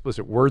exactly an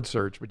explicit word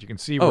search, but you can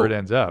see where it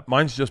ends up.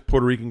 Mine's just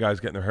Puerto Rican guys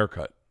getting their hair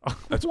cut.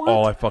 That's What?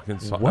 all I fucking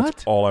saw. What?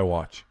 That's all I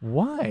watch.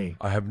 Why?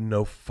 I have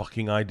no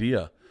fucking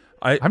idea.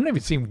 I haven't even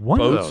seen one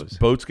of those.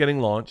 Boats getting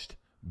launched.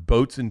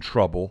 Boats in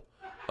trouble.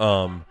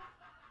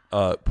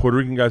 Puerto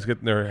Rican guys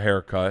getting their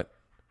hair cut.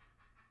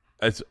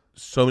 It's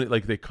so many,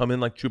 like they come in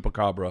like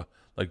chupacabra,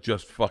 like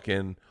just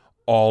fucking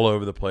all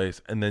over the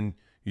place, and then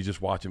you just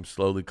watch them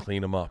slowly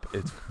clean them up.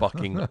 It's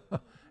fucking,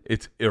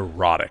 it's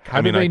erotic.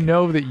 How do they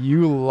know that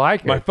you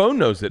like it? My phone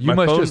knows it. You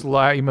must just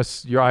lie.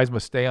 Your eyes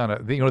must stay on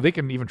it. They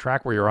can even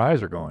track where your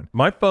eyes are going.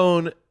 My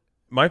phone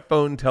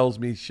tells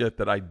me shit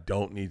that I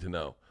don't need to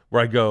know.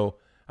 Where I go,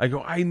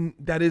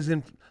 that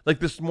isn't, like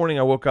this morning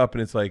I woke up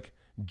and it's like,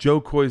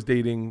 Joe Coy's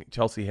dating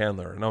Chelsea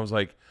Handler. And I was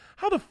like,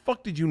 how the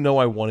fuck did you know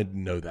I wanted to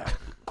know that?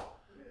 I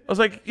was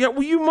like, yeah,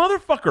 well, you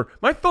motherfucker.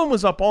 My phone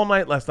was up all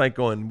night last night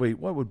going, wait,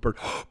 what would Bert?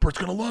 Bert's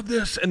going to love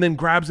this. And then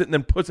grabs it and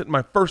then puts it in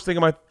my first thing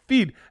in my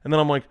feed. And then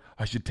I'm like,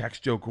 I should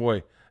text Joe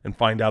Coy and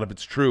find out if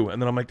it's true.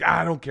 And then I'm like,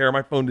 I don't care.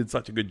 My phone did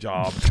such a good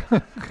job.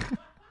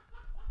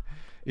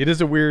 It is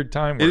a weird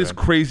time. It is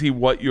crazy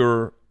what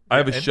I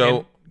have a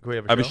show. I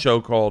have a show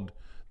called,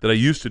 that I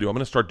used to do. I'm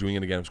going to start doing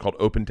it again. It's called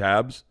Open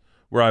Tabs,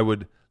 where I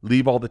would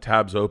leave all the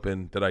tabs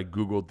open that I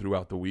Googled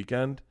throughout the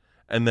weekend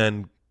and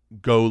then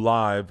go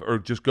live or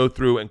just go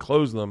through and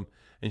close them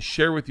and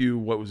share with you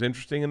what was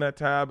interesting in that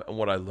tab and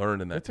what I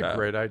learned in that tab. That's a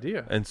great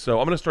idea. And so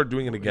I'm going to start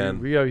doing it again.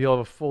 You'll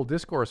have a full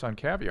discourse on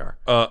caviar.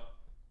 I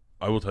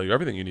will tell you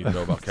everything you need to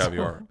know about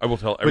caviar. I will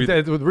tell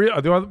everything.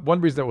 But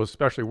one reason that will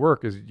especially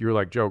work is you're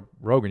like Joe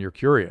Rogan. You're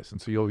curious.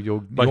 And so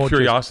you'll my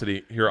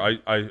curiosity. Here,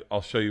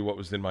 I'll show you what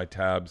was in my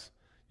tabs.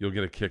 You'll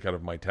get a kick out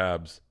of my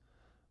tabs.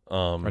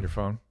 On your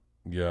phone?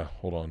 Yeah,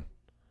 hold on.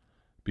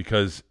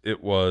 Because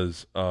it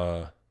was,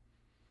 let's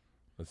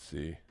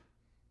see.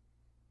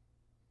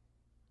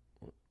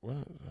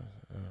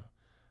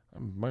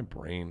 My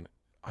brain,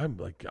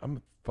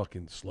 I'm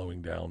fucking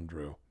slowing down,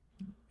 Drew.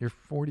 You're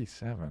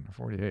 47 or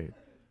 48.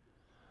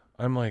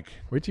 I'm like.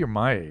 Wait till you're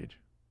my age.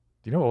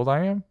 Do you know how old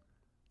I am?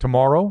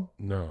 Tomorrow?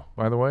 No.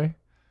 By the way?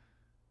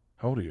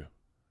 How old are you?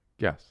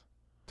 Guess.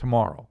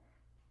 Tomorrow.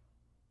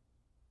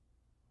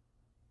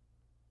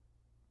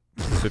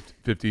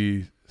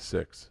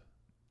 56.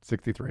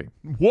 63.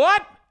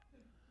 What?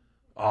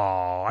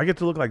 Oh, I get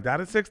to look like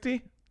that at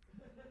 60?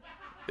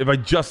 If I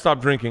just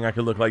stop drinking, I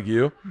could look like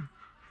you.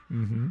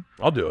 Mm-hmm.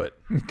 I'll do it.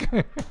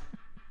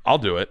 I'll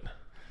do it.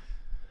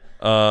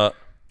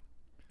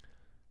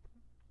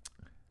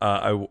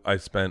 I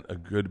spent a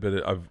good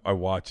bit of, I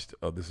watched,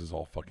 this is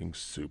all fucking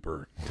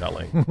super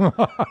telling.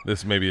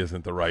 This maybe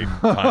isn't the right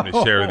time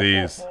to share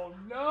these. Oh,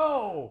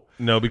 no.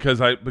 No, because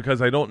I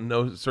don't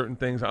know certain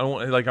things. I don't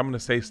want, like, I'm going to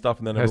say stuff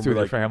and then it has to do with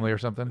like, your family or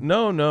something?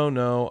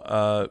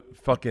 No.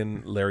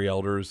 Fucking Larry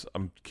Elders.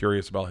 I'm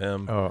curious about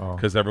him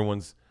because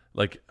everyone's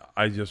like,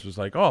 I just was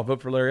like, oh, I'll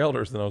vote for Larry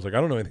Elders. And then I was like, I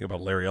don't know anything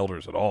about Larry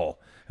Elders at all.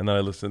 And then I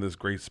listened to this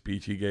great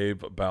speech he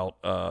gave about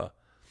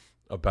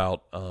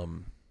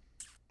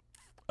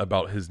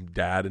his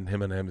dad and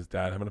his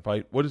dad having a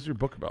fight. What is your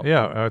book about?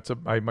 Yeah,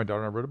 my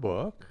daughter and I wrote a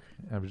book.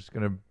 I'm just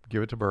going to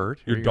give it to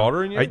Bert. Your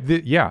daughter and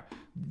you? Yeah.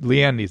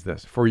 Leanne needs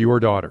this for your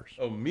daughters.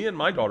 Oh, me and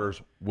my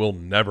daughters will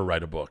never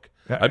write a book.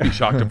 I'd be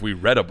shocked if we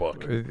read a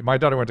book. My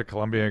daughter went to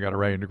Columbia and got a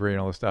writing degree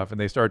and all this stuff,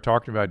 and they started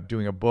talking about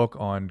doing a book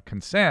on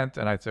consent,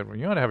 and I said, well,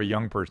 you ought to have a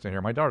young person in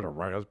here. My daughter's a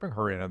writer. Let's bring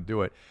her in and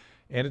do it.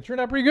 And it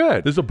turned out pretty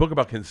good. This is a book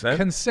about consent?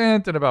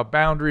 Consent and about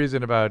boundaries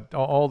and about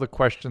all the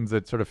questions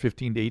that sort of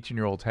 15 to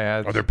 18-year-olds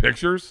had. Are there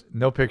pictures?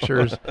 No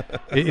pictures.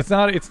 It's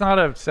not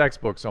a sex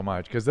book so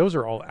much because those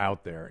are all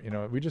out there. You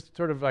know, we just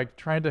sort of like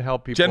trying to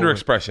help people. Gender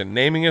expression.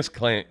 Naming is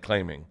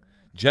claiming.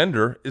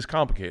 Gender is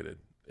complicated.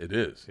 It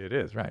is. It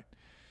is, right.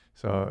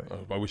 So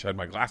I wish I had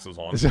my glasses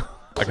on.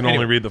 I can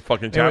only read the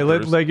fucking chapters.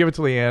 Anyway, give it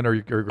to Leanne or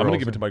your girls. I'm going to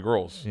give it to my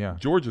girls. Yeah.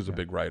 George is a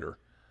big writer.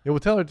 Yeah, well,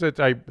 tell her that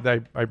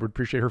I would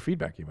appreciate her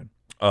feedback even.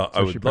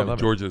 I would love it.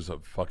 George is a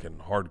fucking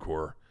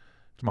hardcore.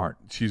 Smart.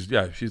 She's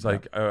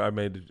like, I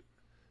made it.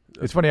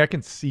 It's funny. I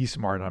can see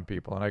smart on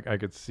people, and I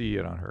could see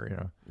it on her, you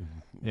know.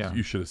 Yeah.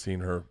 You should have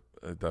seen her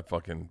at that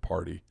fucking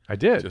party. I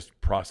did. Just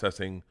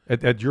processing.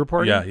 At your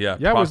party? Yeah.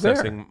 Yeah,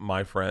 processing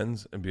my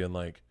friends and being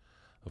like,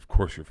 of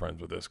course you're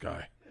friends with this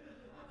guy.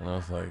 And I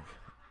was like.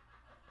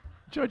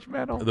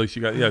 Judgmental. Like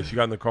she got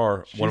in the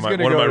car. One of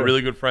my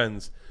really good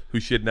friends who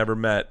she had never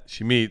met,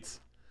 she meets.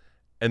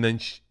 And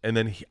then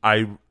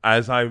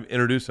as I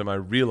introduce him, I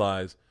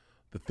realize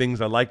the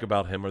things I like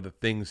about him are the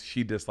things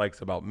she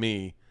dislikes about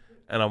me,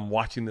 and I'm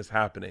watching this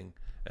happening.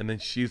 And then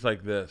she's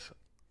like this,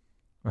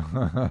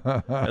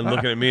 and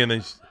looking at me, and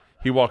then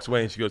he walks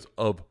away, and she goes,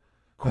 "Of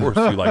course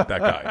you like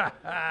that guy.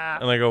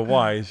 And I go,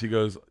 why? And she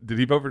goes, did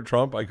he vote for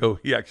Trump? I go,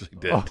 he actually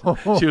did.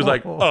 She was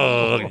like,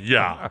 oh,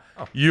 yeah.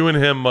 You and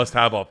him must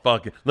have a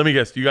fucking... Let me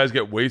guess, do you guys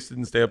get wasted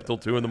and stay up until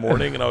 2 in the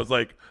morning? And I was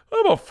like,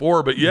 about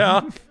 4, but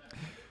yeah.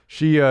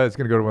 She is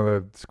going to go to one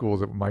of the schools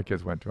that my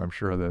kids went to. I'm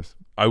sure of this.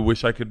 I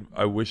wish I could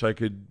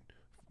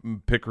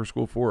pick her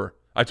school for her.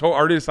 I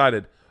already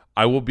decided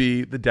I will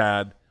be the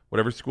dad.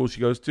 Whatever school she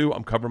goes to,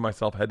 I'm covering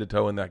myself head to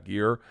toe in that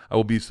gear. I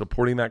will be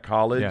supporting that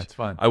college. Yeah, it's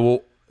fun. I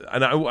will,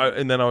 and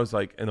then I was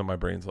like, and then my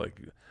brain's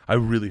like, I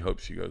really hope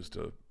she goes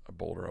to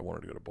Boulder. I want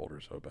her to go to Boulder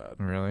so bad.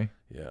 Really?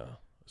 Yeah,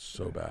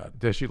 so bad.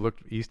 Does she look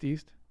east?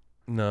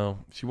 No,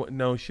 she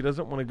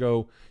doesn't want to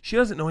go. She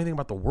doesn't know anything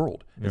about the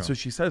world, and so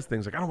she says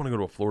things like, I don't want to go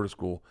to a Florida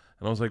school.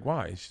 And I was like,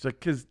 why? She's like,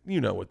 because you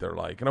know what they're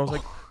like. And I was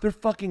like, they're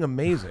fucking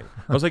amazing.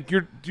 I was like,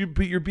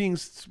 you're being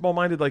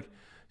small-minded. Like,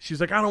 she's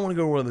like, I don't want to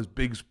go to one of those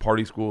big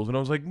party schools. And I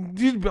was like,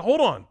 dude,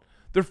 hold on.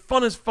 They're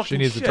fun as fucking shit.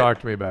 She needs to talk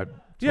to me about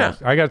Yeah.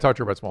 I got to talk to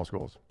her about small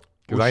schools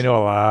because I know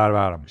a lot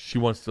about them. She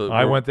wants to.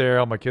 I went there.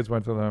 All my kids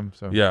went to them.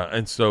 So yeah,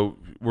 and so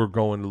we're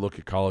going to look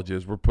at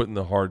colleges. We're putting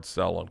the hard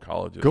sell on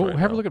colleges. Go right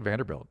have now. a look at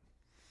Vanderbilt.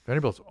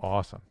 Vanderbilt's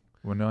awesome.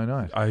 Well,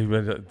 no.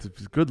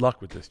 Good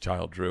luck with this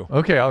child, Drew.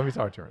 Okay, let me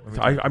talk to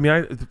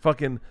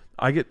her.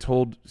 I get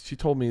told. She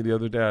told me the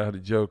other day I had a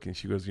joke, and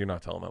she goes, "You're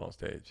not telling that on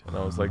stage." And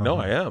I was like, "No,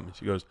 I am." And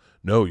she goes,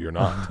 "No, you're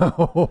not."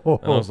 And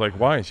I was like,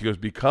 "Why?" And she goes,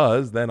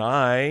 "Because then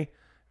I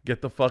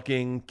get the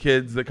fucking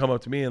kids that come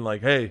up to me and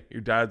like, hey,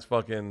 your dad's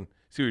fucking.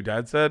 See what your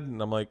dad said?"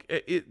 And I'm like,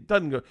 it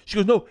doesn't go. She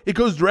goes, "No, it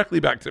goes directly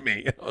back to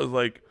me." And I was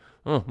like,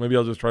 oh, maybe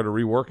I'll just try to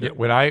rework it.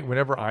 Yeah,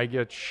 whenever I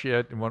get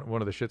shit, and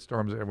one of the shit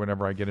storms,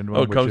 whenever I get into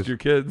one, it comes to your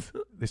kids.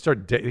 They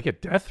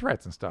get death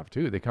threats and stuff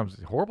too.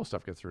 Horrible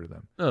stuff gets through to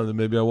them. Oh, then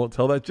maybe I won't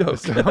tell that joke.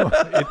 So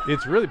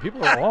it's really,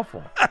 people are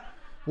awful.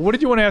 Well, what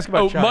did you want to ask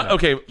about China?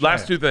 China.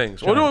 Last two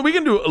things. Well, we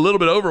can do a little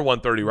bit over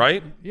 130,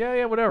 right?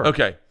 Yeah, whatever.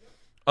 Okay.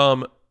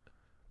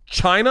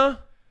 China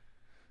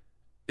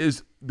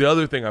is the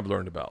other thing I've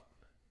learned about.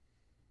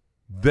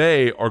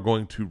 They are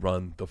going to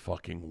run the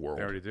fucking world.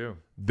 They already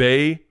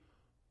do.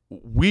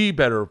 We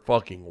better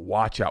fucking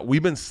watch out.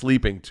 We've been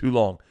sleeping too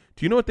long.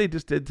 Do you know what they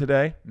just did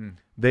today?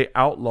 They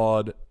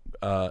outlawed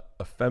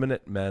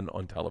effeminate men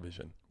on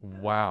television.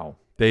 Wow.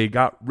 They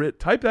got rid.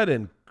 Type that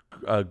in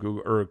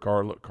Google or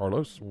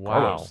Carlos.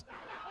 Wow.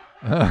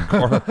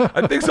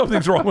 I think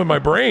something's wrong with my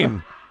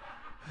brain.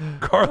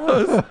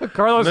 Carlos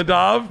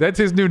Nadav. That's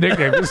his new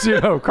nickname. Just,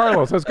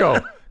 Carlos. Let's go.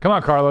 Come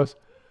on, Carlos.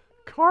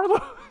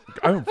 Carlos.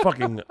 I'm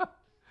fucking.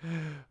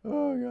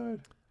 Oh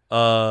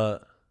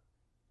God.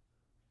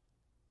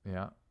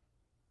 Yeah,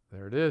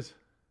 there it is.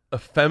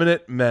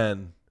 Effeminate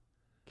men.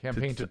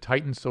 Campaign to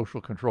tighten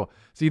social control.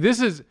 See, this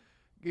is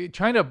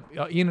China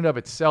in and of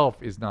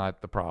itself is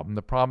not the problem.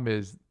 The problem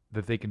is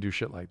that they can do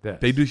shit like this.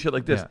 They do shit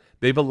like this. Yeah.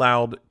 They've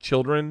allowed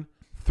children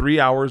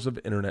 3 hours of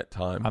internet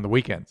time on the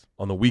weekends.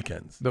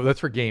 No, that's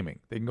for gaming.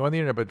 They can go on the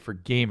internet, but for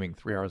gaming,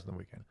 3 hours on the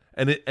weekend.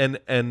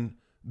 And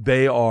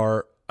they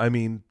are. I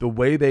mean, the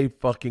way they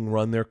fucking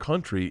run their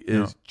country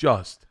is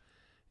just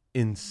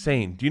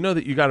insane. Do you know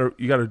that you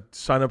gotta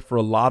sign up for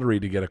a lottery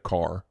to get a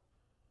car,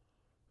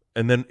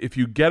 and then if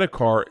you get a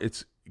car,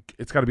 it's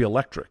got to be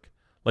electric.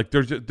 Like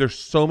there's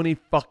so many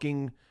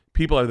fucking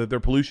people out there that their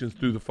pollution's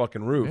through the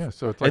fucking roof. Yeah,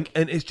 so it's like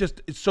and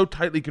it's so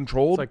tightly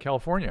controlled. It's like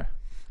California.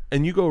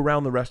 And you go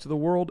around the rest of the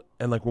world,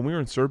 and like when we were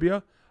in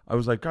Serbia, I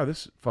was like, God,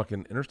 this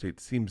fucking interstate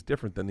seems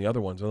different than the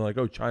other ones. And they're like,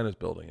 oh, China's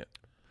building it.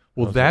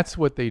 Well, that's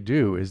what they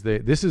do.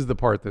 This is the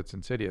part that's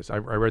insidious. I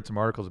read some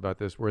articles about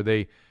this where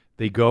they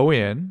go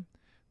in,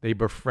 they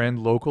befriend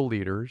local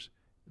leaders,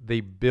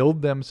 they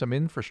build them some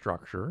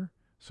infrastructure,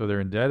 so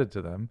they're indebted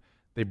to them.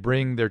 They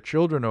bring their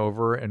children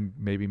over and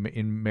maybe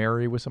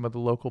marry with some of the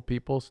local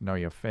people. So now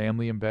you have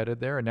family embedded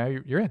there, and now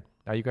you're in.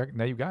 Now you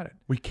got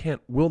it.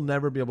 We'll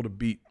never be able to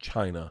beat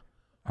China.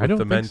 I don't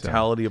the think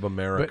mentality so. of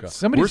America.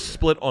 But we're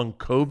split on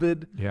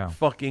COVID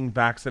fucking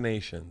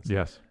vaccinations.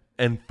 Yes.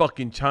 And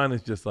fucking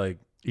China's just like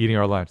eating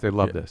our lives. They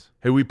love this.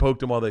 Hey, we poked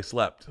them while they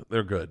slept.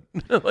 They're good.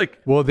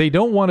 Well, they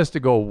don't want us to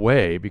go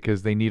away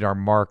because they need our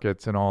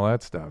markets and all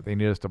that stuff. They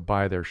need us to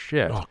buy their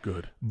shit. Oh,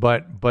 good.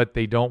 But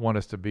they don't want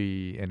us to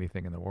be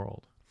anything in the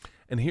world.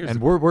 And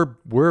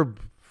we're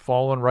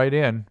falling right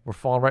in. We're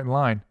falling right in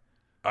line.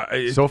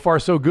 So far,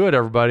 so good,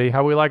 everybody.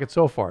 How we like it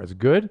so far? Is it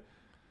good?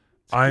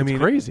 It's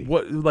crazy.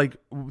 What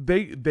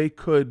they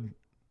could?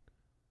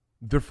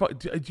 Do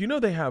you know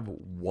they have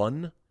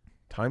one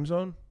time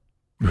zone?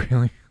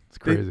 Really? It's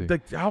crazy.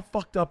 How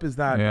fucked up is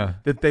that? Yeah.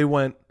 That they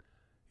went,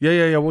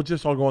 yeah. We'll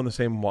just all go on the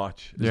same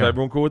watch. Is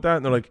everyone cool with that?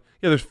 And they're like,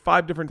 yeah. There's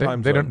 5 different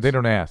time zones. They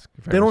don't ask.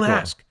 They don't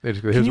ask. They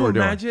just, Can you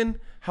imagine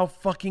how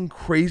fucking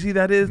crazy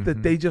that is? Mm-hmm.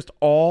 That they just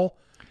all.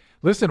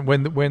 Listen,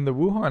 when the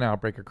Wuhan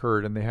outbreak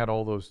occurred and they had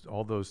all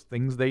those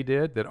things they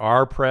did that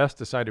our press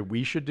decided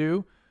we should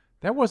do,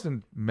 that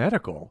wasn't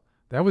medical.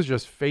 That was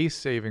just face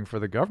saving for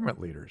the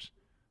government leaders.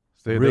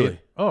 Really?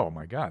 Oh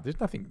my God!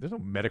 There's no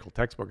medical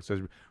textbook that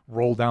says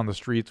roll down the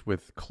streets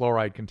with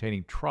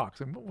chloride-containing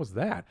trucks. And what was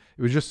that?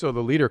 It was just so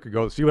the leader could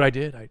go, see what I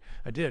did. I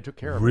took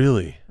care of it.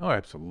 Really? Oh,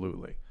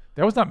 absolutely.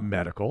 That was not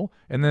medical.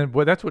 And then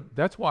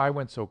that's why I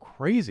went so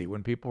crazy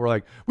when people were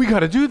like, we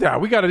got to do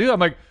that. We got to do that. I'm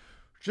like,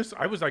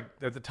 I was like,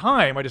 at the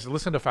time, I just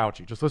listened to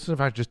Fauci. Just listen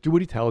to Fauci. Just do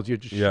what he tells you.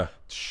 Just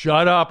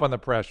shut up on the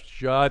press.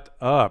 Shut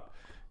up.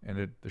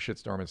 And the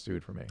shitstorm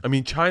ensued for me. I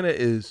mean, China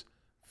is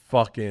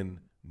fucking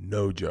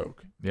no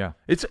joke. Yeah.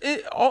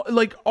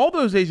 All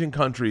those Asian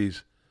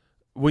countries,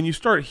 when you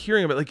start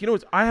hearing about it,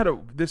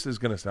 like, this is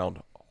going to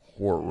sound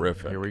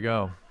horrific. Here we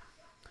go.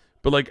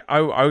 But like,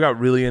 I got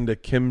really into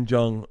Kim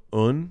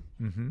Jong-un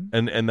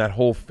and that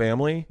whole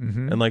family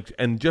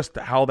and just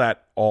how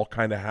that all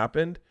kind of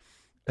happened.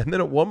 And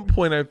then at one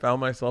point I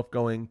found myself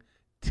going,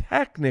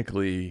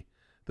 technically,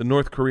 the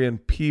North Korean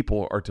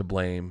people are to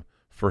blame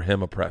for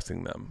him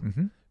oppressing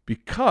them.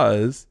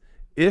 Because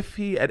if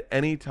he at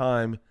any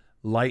time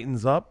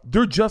lightens up,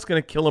 they're just going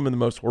to kill him in the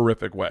most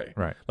horrific way.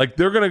 Right. Like,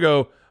 they're going to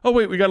go, oh,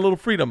 wait, we got a little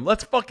freedom.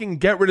 Let's fucking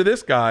get rid of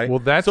this guy.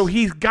 So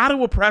he's got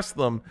to oppress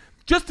them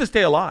just to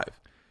stay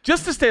alive.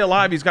 Just to stay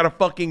alive, he's got to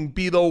fucking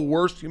be the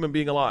worst human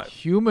being alive.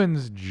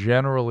 Humans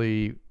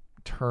generally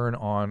turn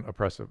on not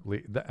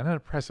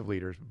oppressive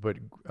leaders, but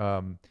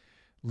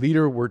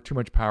leader where too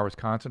much power is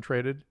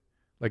concentrated.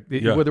 Like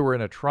whether we're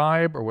in a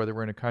tribe or whether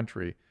we're in a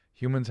country,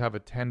 humans have a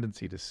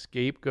tendency to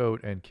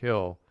scapegoat and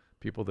kill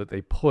people that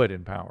they put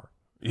in power.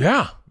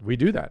 Yeah. We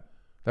do that.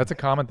 That's a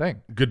common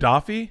thing.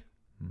 Gaddafi.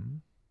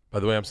 By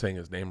the way, I'm saying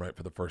his name right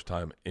for the first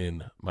time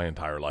in my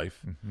entire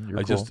life.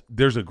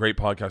 There's a great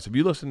podcast. Have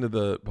you listened to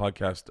the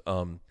podcast,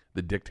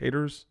 The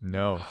Dictators?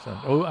 No.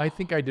 I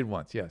think I did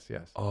once. Yes.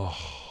 Oh,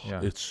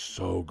 yeah. It's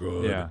so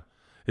good. Yeah.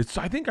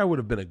 I think I would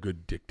have been a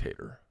good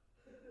dictator.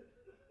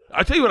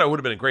 I tell you what, I would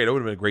have been great. I would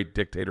have been a great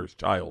dictator's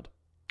child.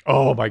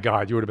 Oh my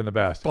God, you would have been the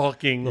best.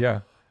 Fucking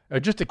yeah.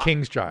 Just a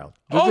king's child.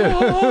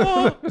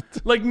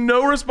 Like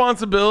no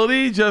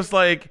responsibility, just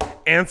like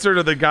answer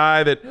to the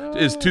guy that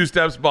is 2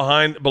 steps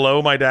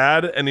below my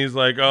dad, and he's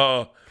like,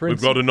 "Oh,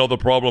 we've got another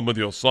problem with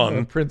your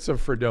son." Prince of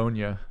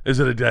Fredonia. Is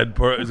it a dead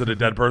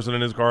person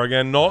in his car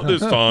again? Not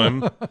this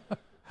time.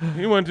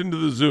 He went into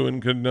the zoo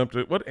and kidnapped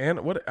it. What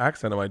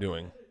accent am I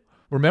doing?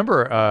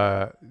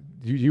 Remember,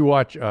 you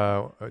watch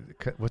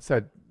what's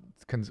that?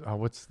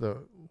 What's the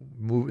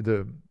movie?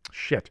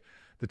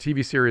 The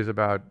TV series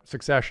about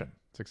Succession.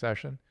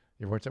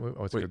 You watched that movie?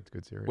 Oh, it's a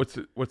good series.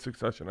 What's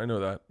Succession? I know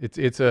that.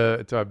 It's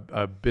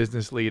a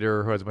business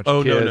leader who has a bunch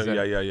of kids. Oh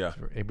no, yeah.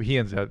 But he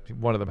ends up,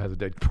 one of them has a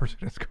dead person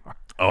in his car.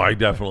 Oh, I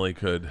definitely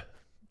could.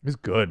 It's a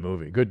good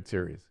movie, good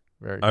series.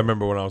 Very good. I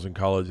remember when I was in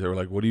college, they were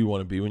like, "What do you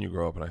want to be when you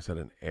grow up?" And I said,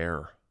 "An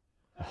heir."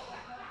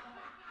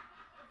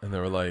 And they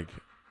were like,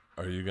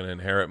 "Are you going to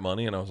inherit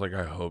money?" And I was like,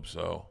 "I hope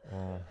so."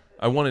 Oh.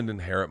 I wanted to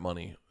inherit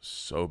money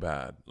so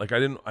bad. Like I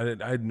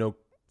had no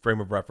frame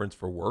of reference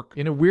for work.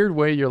 In a weird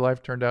way, your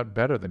life turned out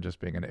better than just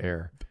being an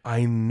heir.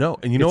 I know.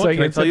 And you know what?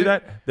 Can I tell you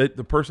that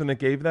the person that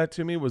gave that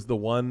to me was the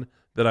one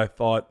that I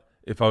thought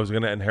if I was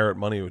going to inherit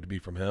money, it would be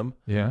from him.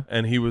 Yeah.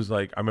 And he was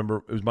like, I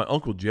remember it was my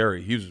Uncle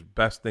Jerry. He was the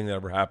best thing that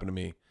ever happened to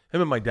me.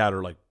 Him and my dad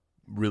are like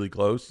really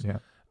close. Yeah.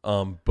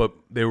 But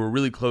they were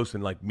really close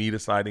in like me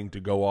deciding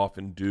to go off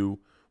and do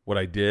what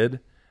I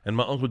did. And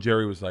my Uncle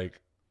Jerry was like,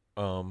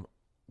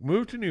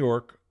 move to New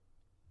York,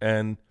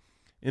 and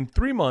in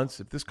 3 months,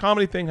 if this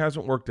comedy thing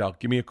hasn't worked out,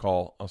 give me a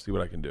call. I'll see what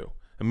I can do.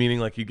 And meaning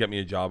like he'd get me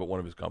a job at one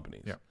of his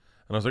companies. Yeah. And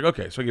I was like,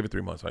 okay. So I gave it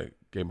 3 months. I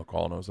gave him a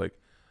call, and I was like,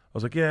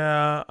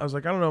 yeah. I was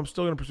like, I don't know. I'm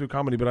still going to pursue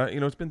comedy, but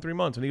it's been 3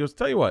 months. And he goes,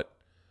 tell you what,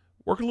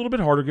 work a little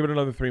bit harder. Give it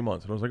another 3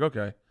 months. And I was like,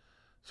 okay.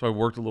 So I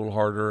worked a little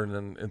harder,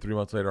 and then 3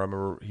 months later, I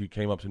remember he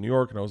came up to New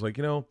York, and I was like,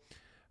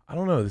 I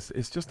don't know.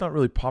 It's just not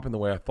really popping the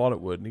way I thought it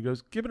would. And he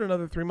goes, give it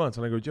another 3 months.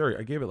 And I go, Jerry,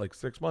 I gave it like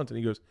 6 months. And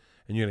he goes,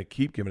 and you're going to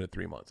keep giving it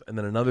 3 months, and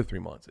then another 3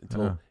 months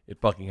until it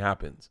fucking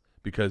happens,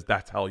 because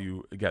that's how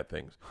you get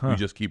things. You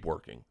just keep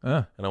working.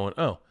 And I went,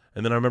 oh.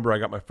 And then I remember I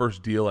got my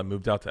first deal. I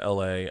moved out to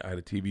L.A. I had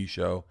a TV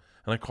show.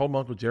 And I called my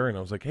Uncle Jerry, and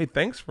I was like, hey,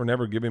 thanks for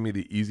never giving me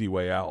the easy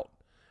way out.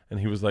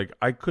 And he was like,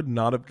 I could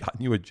not have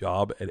gotten you a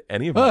job at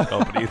any of my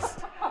companies.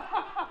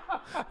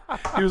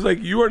 He was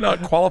like, you are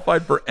not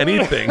qualified for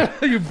anything.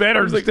 You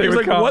better stay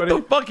with comedy.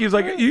 What the fuck?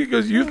 He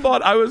goes, you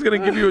thought I was going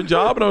to give you a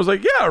job? And I was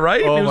like, yeah,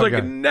 right? And he was like,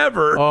 God.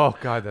 Never. Oh,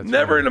 God, that's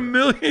never in a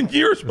million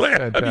years would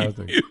I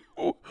have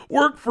you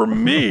work for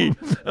me.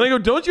 And I go,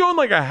 don't you own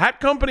like a hat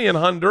company in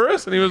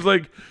Honduras? And he was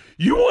like,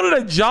 you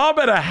wanted a job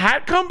at a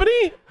hat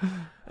company?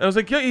 And I was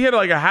like, yeah, he had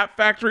like a hat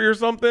factory or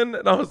something.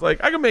 And I was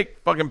like, I can make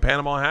fucking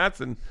Panama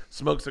hats and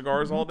smoke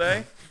cigars all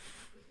day.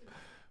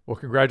 Well,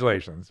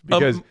 congratulations,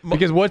 because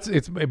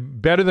it's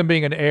better than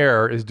being an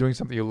heir is doing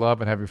something you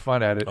love and having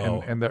fun at it,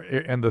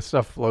 and the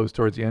stuff flows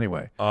towards you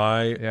anyway.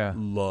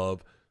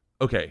 Love.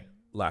 Okay,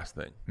 last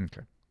thing.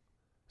 Okay.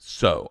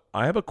 So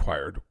I have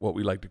acquired what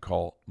we like to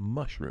call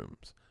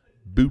mushrooms,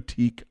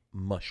 boutique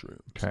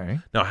mushrooms. Okay.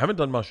 Now I haven't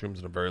done mushrooms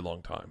in a very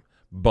long time,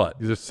 but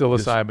these are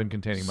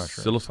psilocybin-containing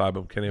mushrooms.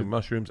 Psilocybin-containing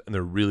mushrooms, and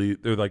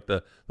they're like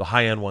the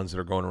high-end ones that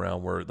are going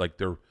around where like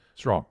they're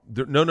strong.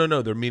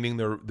 No. They're meaning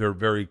they're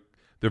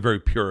very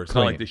pure. It's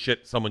not like the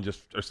shit someone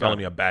just are selling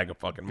me a bag of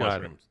fucking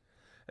mushrooms.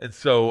 And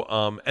so,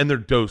 and they're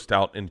dosed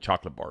out in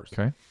chocolate bars.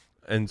 Okay.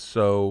 And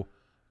so,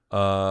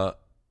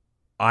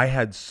 I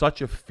had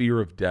such a fear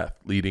of death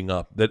leading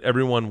up that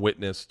everyone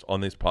witnessed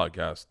on this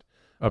podcast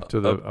up to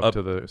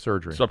the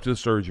surgery. Up to the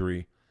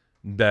surgery,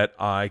 that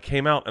I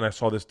came out and I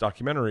saw this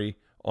documentary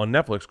on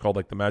Netflix called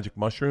like The Magic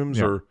Mushrooms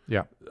and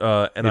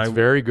it's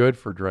very good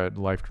for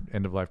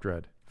end of life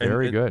dread.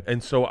 Very good.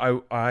 And so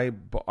I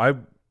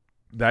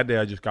that day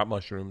I just got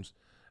mushrooms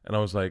and I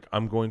was like,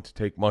 I'm going to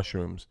take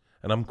mushrooms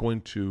and I'm going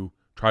to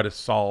try to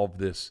solve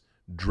this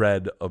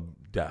dread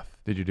of death.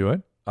 Did you do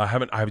it? I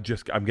haven't.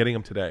 I'm getting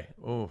them today.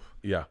 Oh,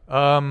 yeah.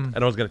 And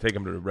I was going to take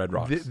them to Red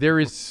Rocks. There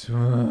is,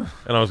 and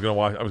I was going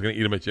to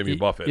eat them at Jimmy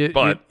Buffett.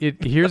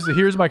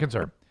 Here's my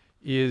concern: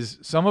 is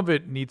some of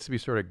it needs to be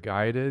sort of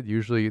guided.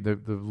 Usually, the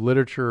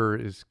literature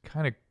is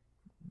kind of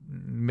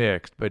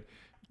mixed, but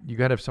you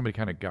got to have somebody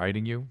kind of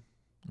guiding you,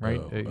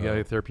 right? You got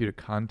a therapeutic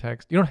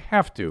context. You don't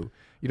have to,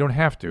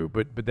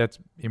 but that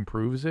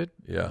improves it.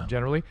 Yeah.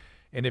 Generally,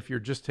 and if you're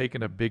just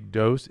taking a big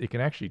dose, it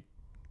can actually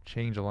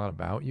change a lot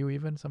about you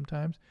even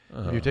sometimes.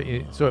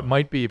 So it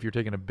might be if you're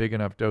taking a big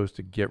enough dose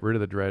to get rid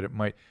of the dread, it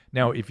might.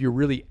 Now, if you're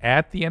really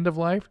at the end of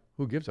life,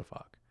 who gives a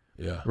fuck?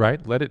 Yeah.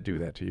 Right? Let it do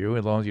that to you.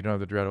 As long as you don't have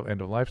the dread of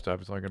end of life stuff,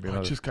 it's only going to be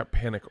another. I just got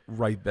panic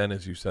right then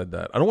as you said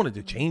that. I don't want it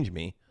to change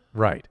me.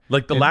 Right.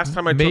 Like the last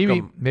time I took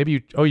them. Maybe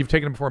you've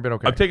taken them before and been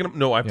okay. I've taken them.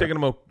 No, I've taken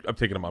them. I've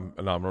taken them.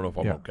 I don't know if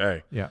I'm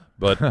okay. Yeah.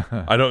 But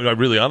I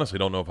really honestly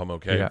don't know if I'm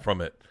okay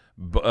from it.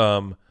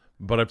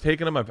 But I've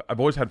taken them. I've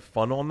always had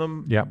fun on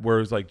them. Yeah.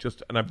 Whereas and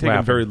I've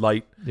taken very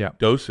light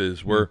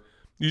doses where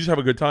you just have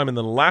a good time. And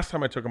then the last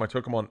time I took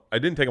them on. I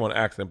didn't take them on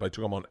accident, but I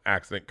took them on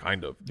accident,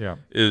 kind of. Yeah.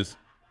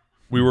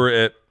 We were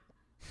at.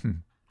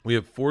 We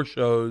have 4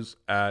 shows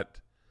at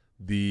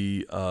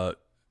the.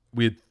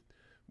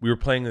 We were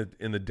playing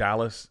in the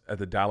Dallas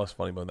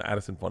Funny Bone, the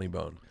Addison Funny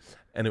Bone,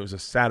 and it was a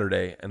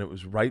Saturday, and it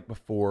was right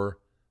before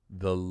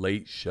the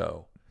late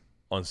show.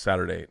 On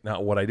Saturday. Now,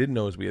 what I didn't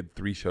know is we had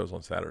 3 shows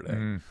on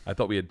Saturday. I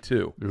thought we had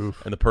 2.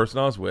 Oof. And the person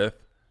I was with,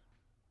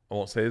 I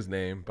won't say his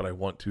name, but I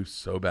want to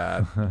so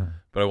bad.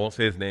 But I won't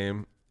say his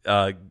name.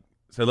 Said,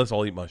 let's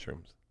all eat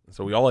mushrooms. And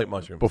so we all ate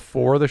mushrooms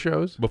before the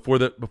shows. Before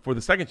the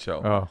second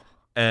show. Oh.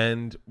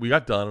 And we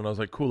got done, and I was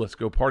like, "Cool, let's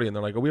go party." And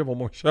they're like, "Oh, we have one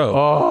more show."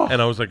 Oh.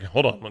 And I was like,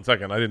 "Hold on 1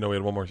 second. I didn't know we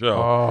had one more show."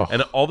 Oh.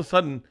 And all of a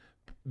sudden,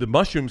 the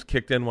mushrooms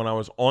kicked in when I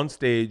was on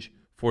stage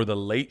for the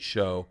late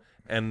show.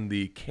 And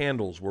the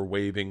candles were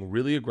waving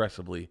really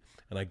aggressively.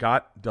 And I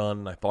got done,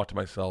 and I thought to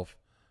myself,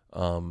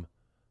 what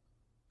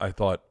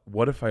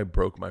if I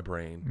broke my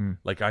brain?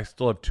 Like, I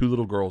still have 2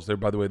 little girls.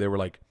 By the way, they were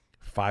like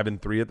 5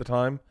 and 3 at the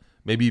time,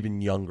 maybe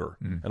even younger.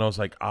 And I was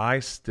like, I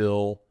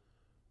still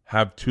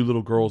have 2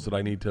 little girls that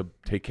I need to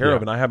take care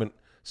of, and I haven't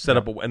set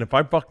up. And if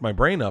I fucked my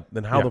brain up,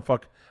 then how the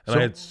fuck? And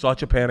I had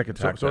such a panic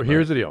attack. So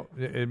here's the deal.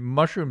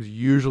 Mushrooms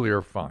usually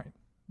are fine.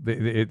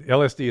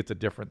 LSD, it's a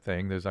different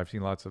thing. I've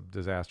seen lots of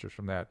disasters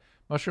from that.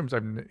 Mushrooms,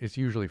 it's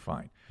usually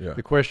fine. Yeah.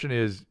 The question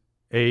is,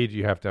 A, do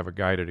you have to have a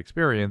guided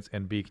experience?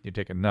 And B, can you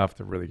take enough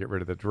to really get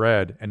rid of the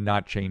dread and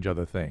not change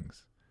other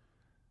things?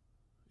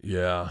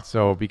 Yeah.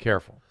 So be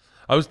careful.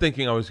 I was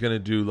thinking I was going to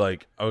do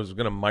I was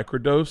going to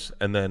microdose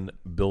and then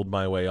build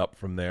my way up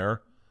from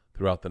there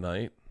throughout the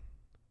night.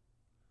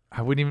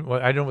 I wouldn't even,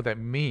 I don't know what that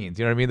means.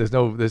 You know what I mean? There's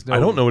no. I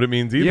don't know what it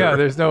means either. Yeah,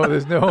 there's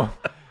no.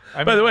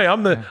 By the way,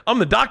 I'm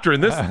the doctor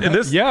in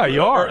this yeah,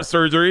 you are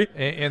surgery,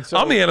 and so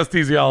I'm the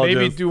anesthesiologist.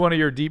 Maybe do one of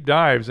your deep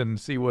dives and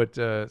see what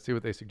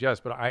they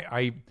suggest. But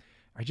I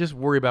just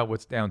worry about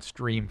what's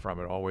downstream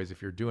from it always.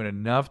 If you're doing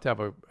enough to have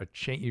a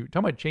change, you're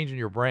talking about changing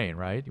your brain,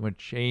 right? You want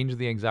to change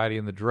the anxiety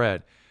and the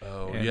dread.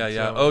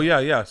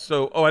 Yeah.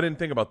 So, I didn't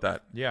think about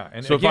that. Yeah,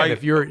 and so again,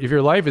 if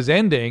your life is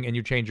ending and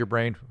you change your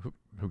brain,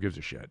 who gives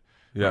a shit?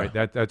 Yeah,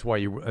 right? That's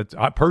why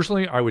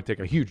personally, I would take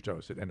a huge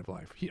dose at end of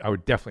life. I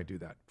would definitely do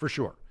that for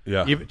sure.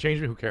 Yeah, even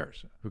changing, who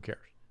cares? Who cares?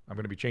 I'm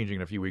going to be changing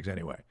in a few weeks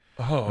anyway.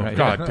 Oh right?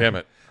 God damn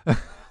it!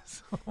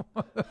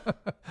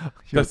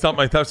 That's not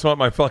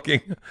my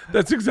fucking.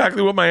 That's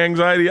exactly what my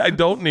anxiety. I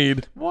don't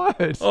need.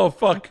 What? Oh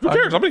fuck! Who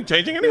cares? I'm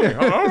changing anyway.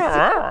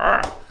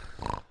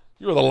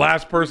 You were the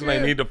last person I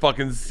need to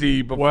fucking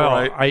see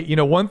before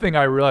one thing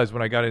I realized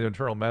when I got into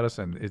internal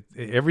medicine,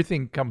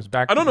 everything comes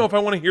back. I don't know if I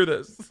want to hear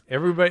this.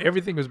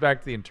 Everything goes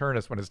back to the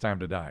internist when it's time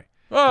to die.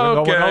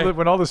 Oh, okay.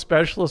 When all the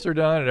specialists are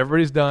done and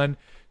everybody's done,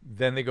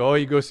 then they go, "Oh,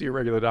 you go see a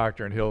regular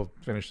doctor and he'll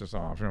finish this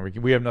off.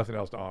 We have nothing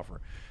else to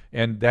offer."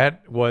 And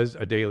that was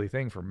a daily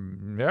thing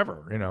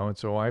forever, And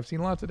so I've seen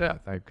lots of death.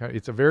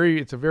 It's a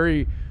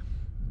very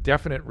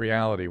definite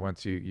reality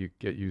once you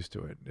get used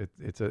to it.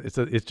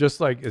 It's just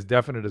like as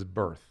definite as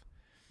birth.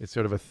 It's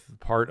sort of a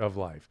part of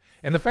life.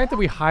 And the fact that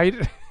we hide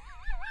it.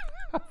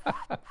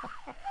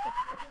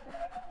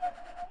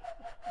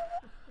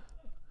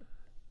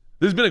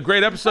 This has been a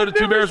great episode of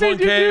Two Bears, One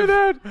Cave.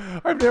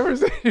 I've never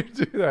seen you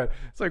do that.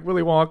 It's like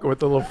Willy Wonka with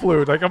the little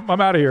flute. Like, I'm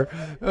out of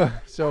here.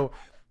 So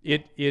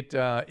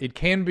it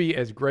can be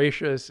as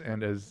gracious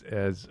and as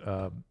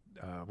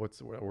what's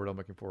the word I'm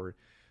looking for?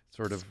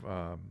 Sort of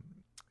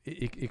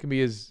it can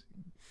be as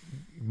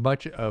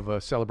much of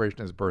a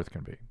celebration as birth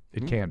can be.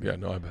 It can be. Yeah,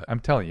 no, I bet. I'm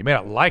telling you, you may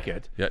not like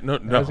it. Yeah, no,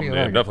 I'm definitely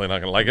not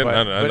going to like it.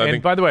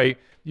 And by the way,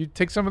 you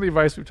take some of the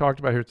advice we talked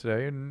about here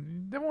today,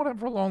 and they won't have it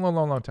for a long, long,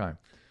 long, long time.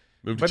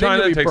 Move to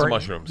China and take some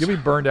mushrooms. You'll be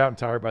burned out and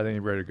tired by then.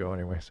 You're ready to go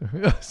anyway.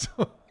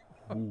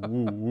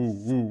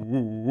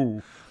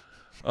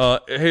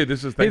 Hey,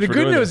 this is thanks the for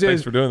good doing news this. is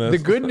Thanks for doing this. the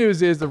good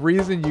news is the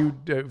reason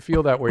you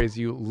feel that way is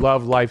you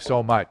love life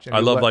so much. And I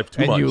love life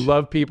too much. And you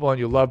love people, and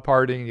you love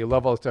partying, and you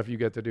love all the stuff you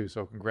get to do.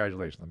 So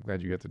congratulations! I'm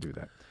glad you get to do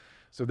that.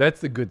 So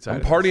that's the good side.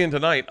 I'm partying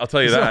tonight. I'll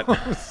tell you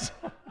that.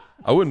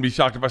 I wouldn't be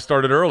shocked if I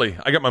started early.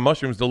 I got my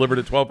mushrooms delivered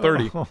at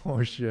 12:30.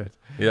 Oh shit!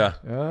 Yeah.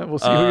 We'll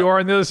see who you are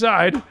on the other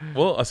side.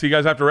 Well, I'll see you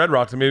guys after Red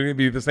Rocks. Maybe it'll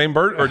be the same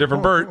Bert or a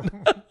different Bert.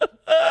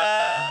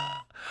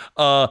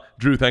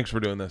 Drew, thanks for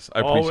doing this.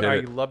 I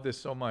appreciate it. I love this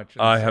so much.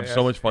 I have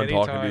so much fun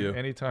talking to you.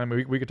 Anytime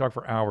we could talk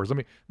for hours.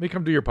 Let me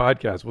come do your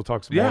podcast. We'll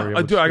talk some more. Yeah,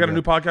 I do. I got a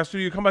new podcast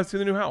studio. You come by to see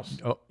the new house.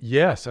 Oh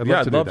yes, I'd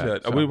love to do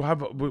that. So. We'll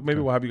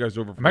have you guys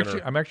over. For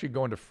dinner. I'm actually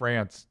going to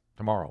France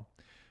tomorrow.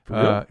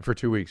 For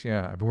 2 weeks.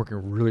 Yeah, I've been working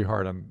really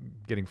hard on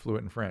getting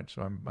fluent in French,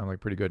 so I'm like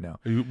pretty good now.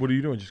 What are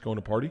you doing? Just going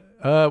to party?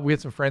 We had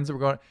some friends that were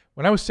going.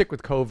 When I was sick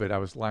with COVID, I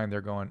was lying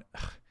there going,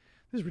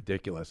 "This is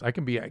ridiculous. I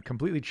can be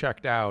completely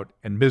checked out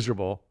and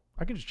miserable.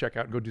 I can just check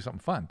out and go do something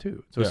fun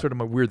too." So it's sort of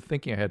my weird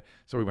thinking I had.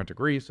 So we went to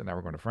Greece, and now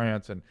we're going to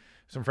France, and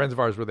some friends of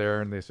ours were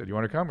there, and they said, "You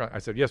want to come?" I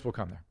said, "Yes, we'll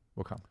come there.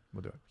 We'll come.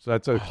 We'll do it." So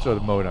that's sort of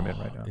the mode I'm in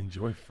right now.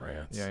 Enjoy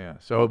France. Yeah.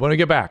 So when we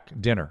get back,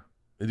 dinner.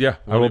 Yeah,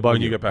 I will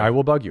bug you. Get back. I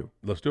will bug you.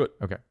 Let's do it.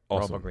 Okay.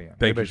 Awesome.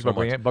 Thank you so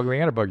much. Bug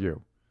Leanne or bug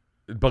you?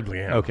 Bug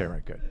Leanne. Okay,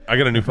 right, good. I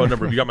got a new phone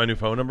number. Have you got my new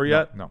phone number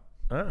yet? No.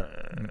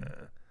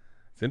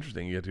 It's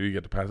interesting. You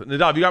get to pass it.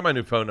 Nadav, you got my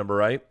new phone number,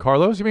 right?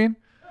 Carlos, you mean?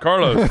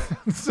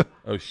 Carlos.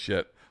 Oh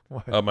shit.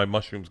 What? My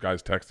mushrooms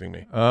guy's texting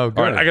me. Oh, good.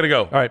 All right, I gotta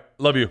go. All right,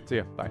 love you. See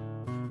ya. Bye.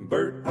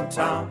 Bert and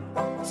Tom,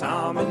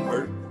 Tom and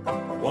Bert.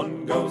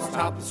 One goes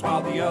topless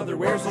while the other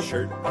wears a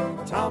shirt.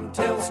 Tom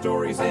tells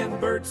stories and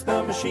Bert's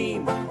the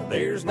machine.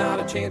 There's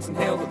not a chance in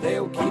hell that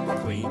they'll keep it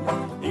clean.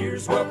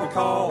 Here's what we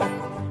call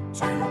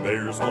 2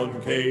 bears,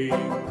 1 cave.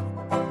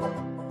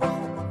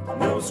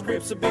 No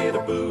scripts, a bit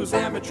of booze,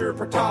 amateur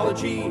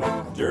partology.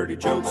 Dirty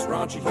jokes,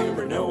 raunchy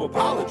humor, no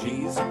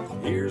apologies.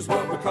 Here's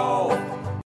what we call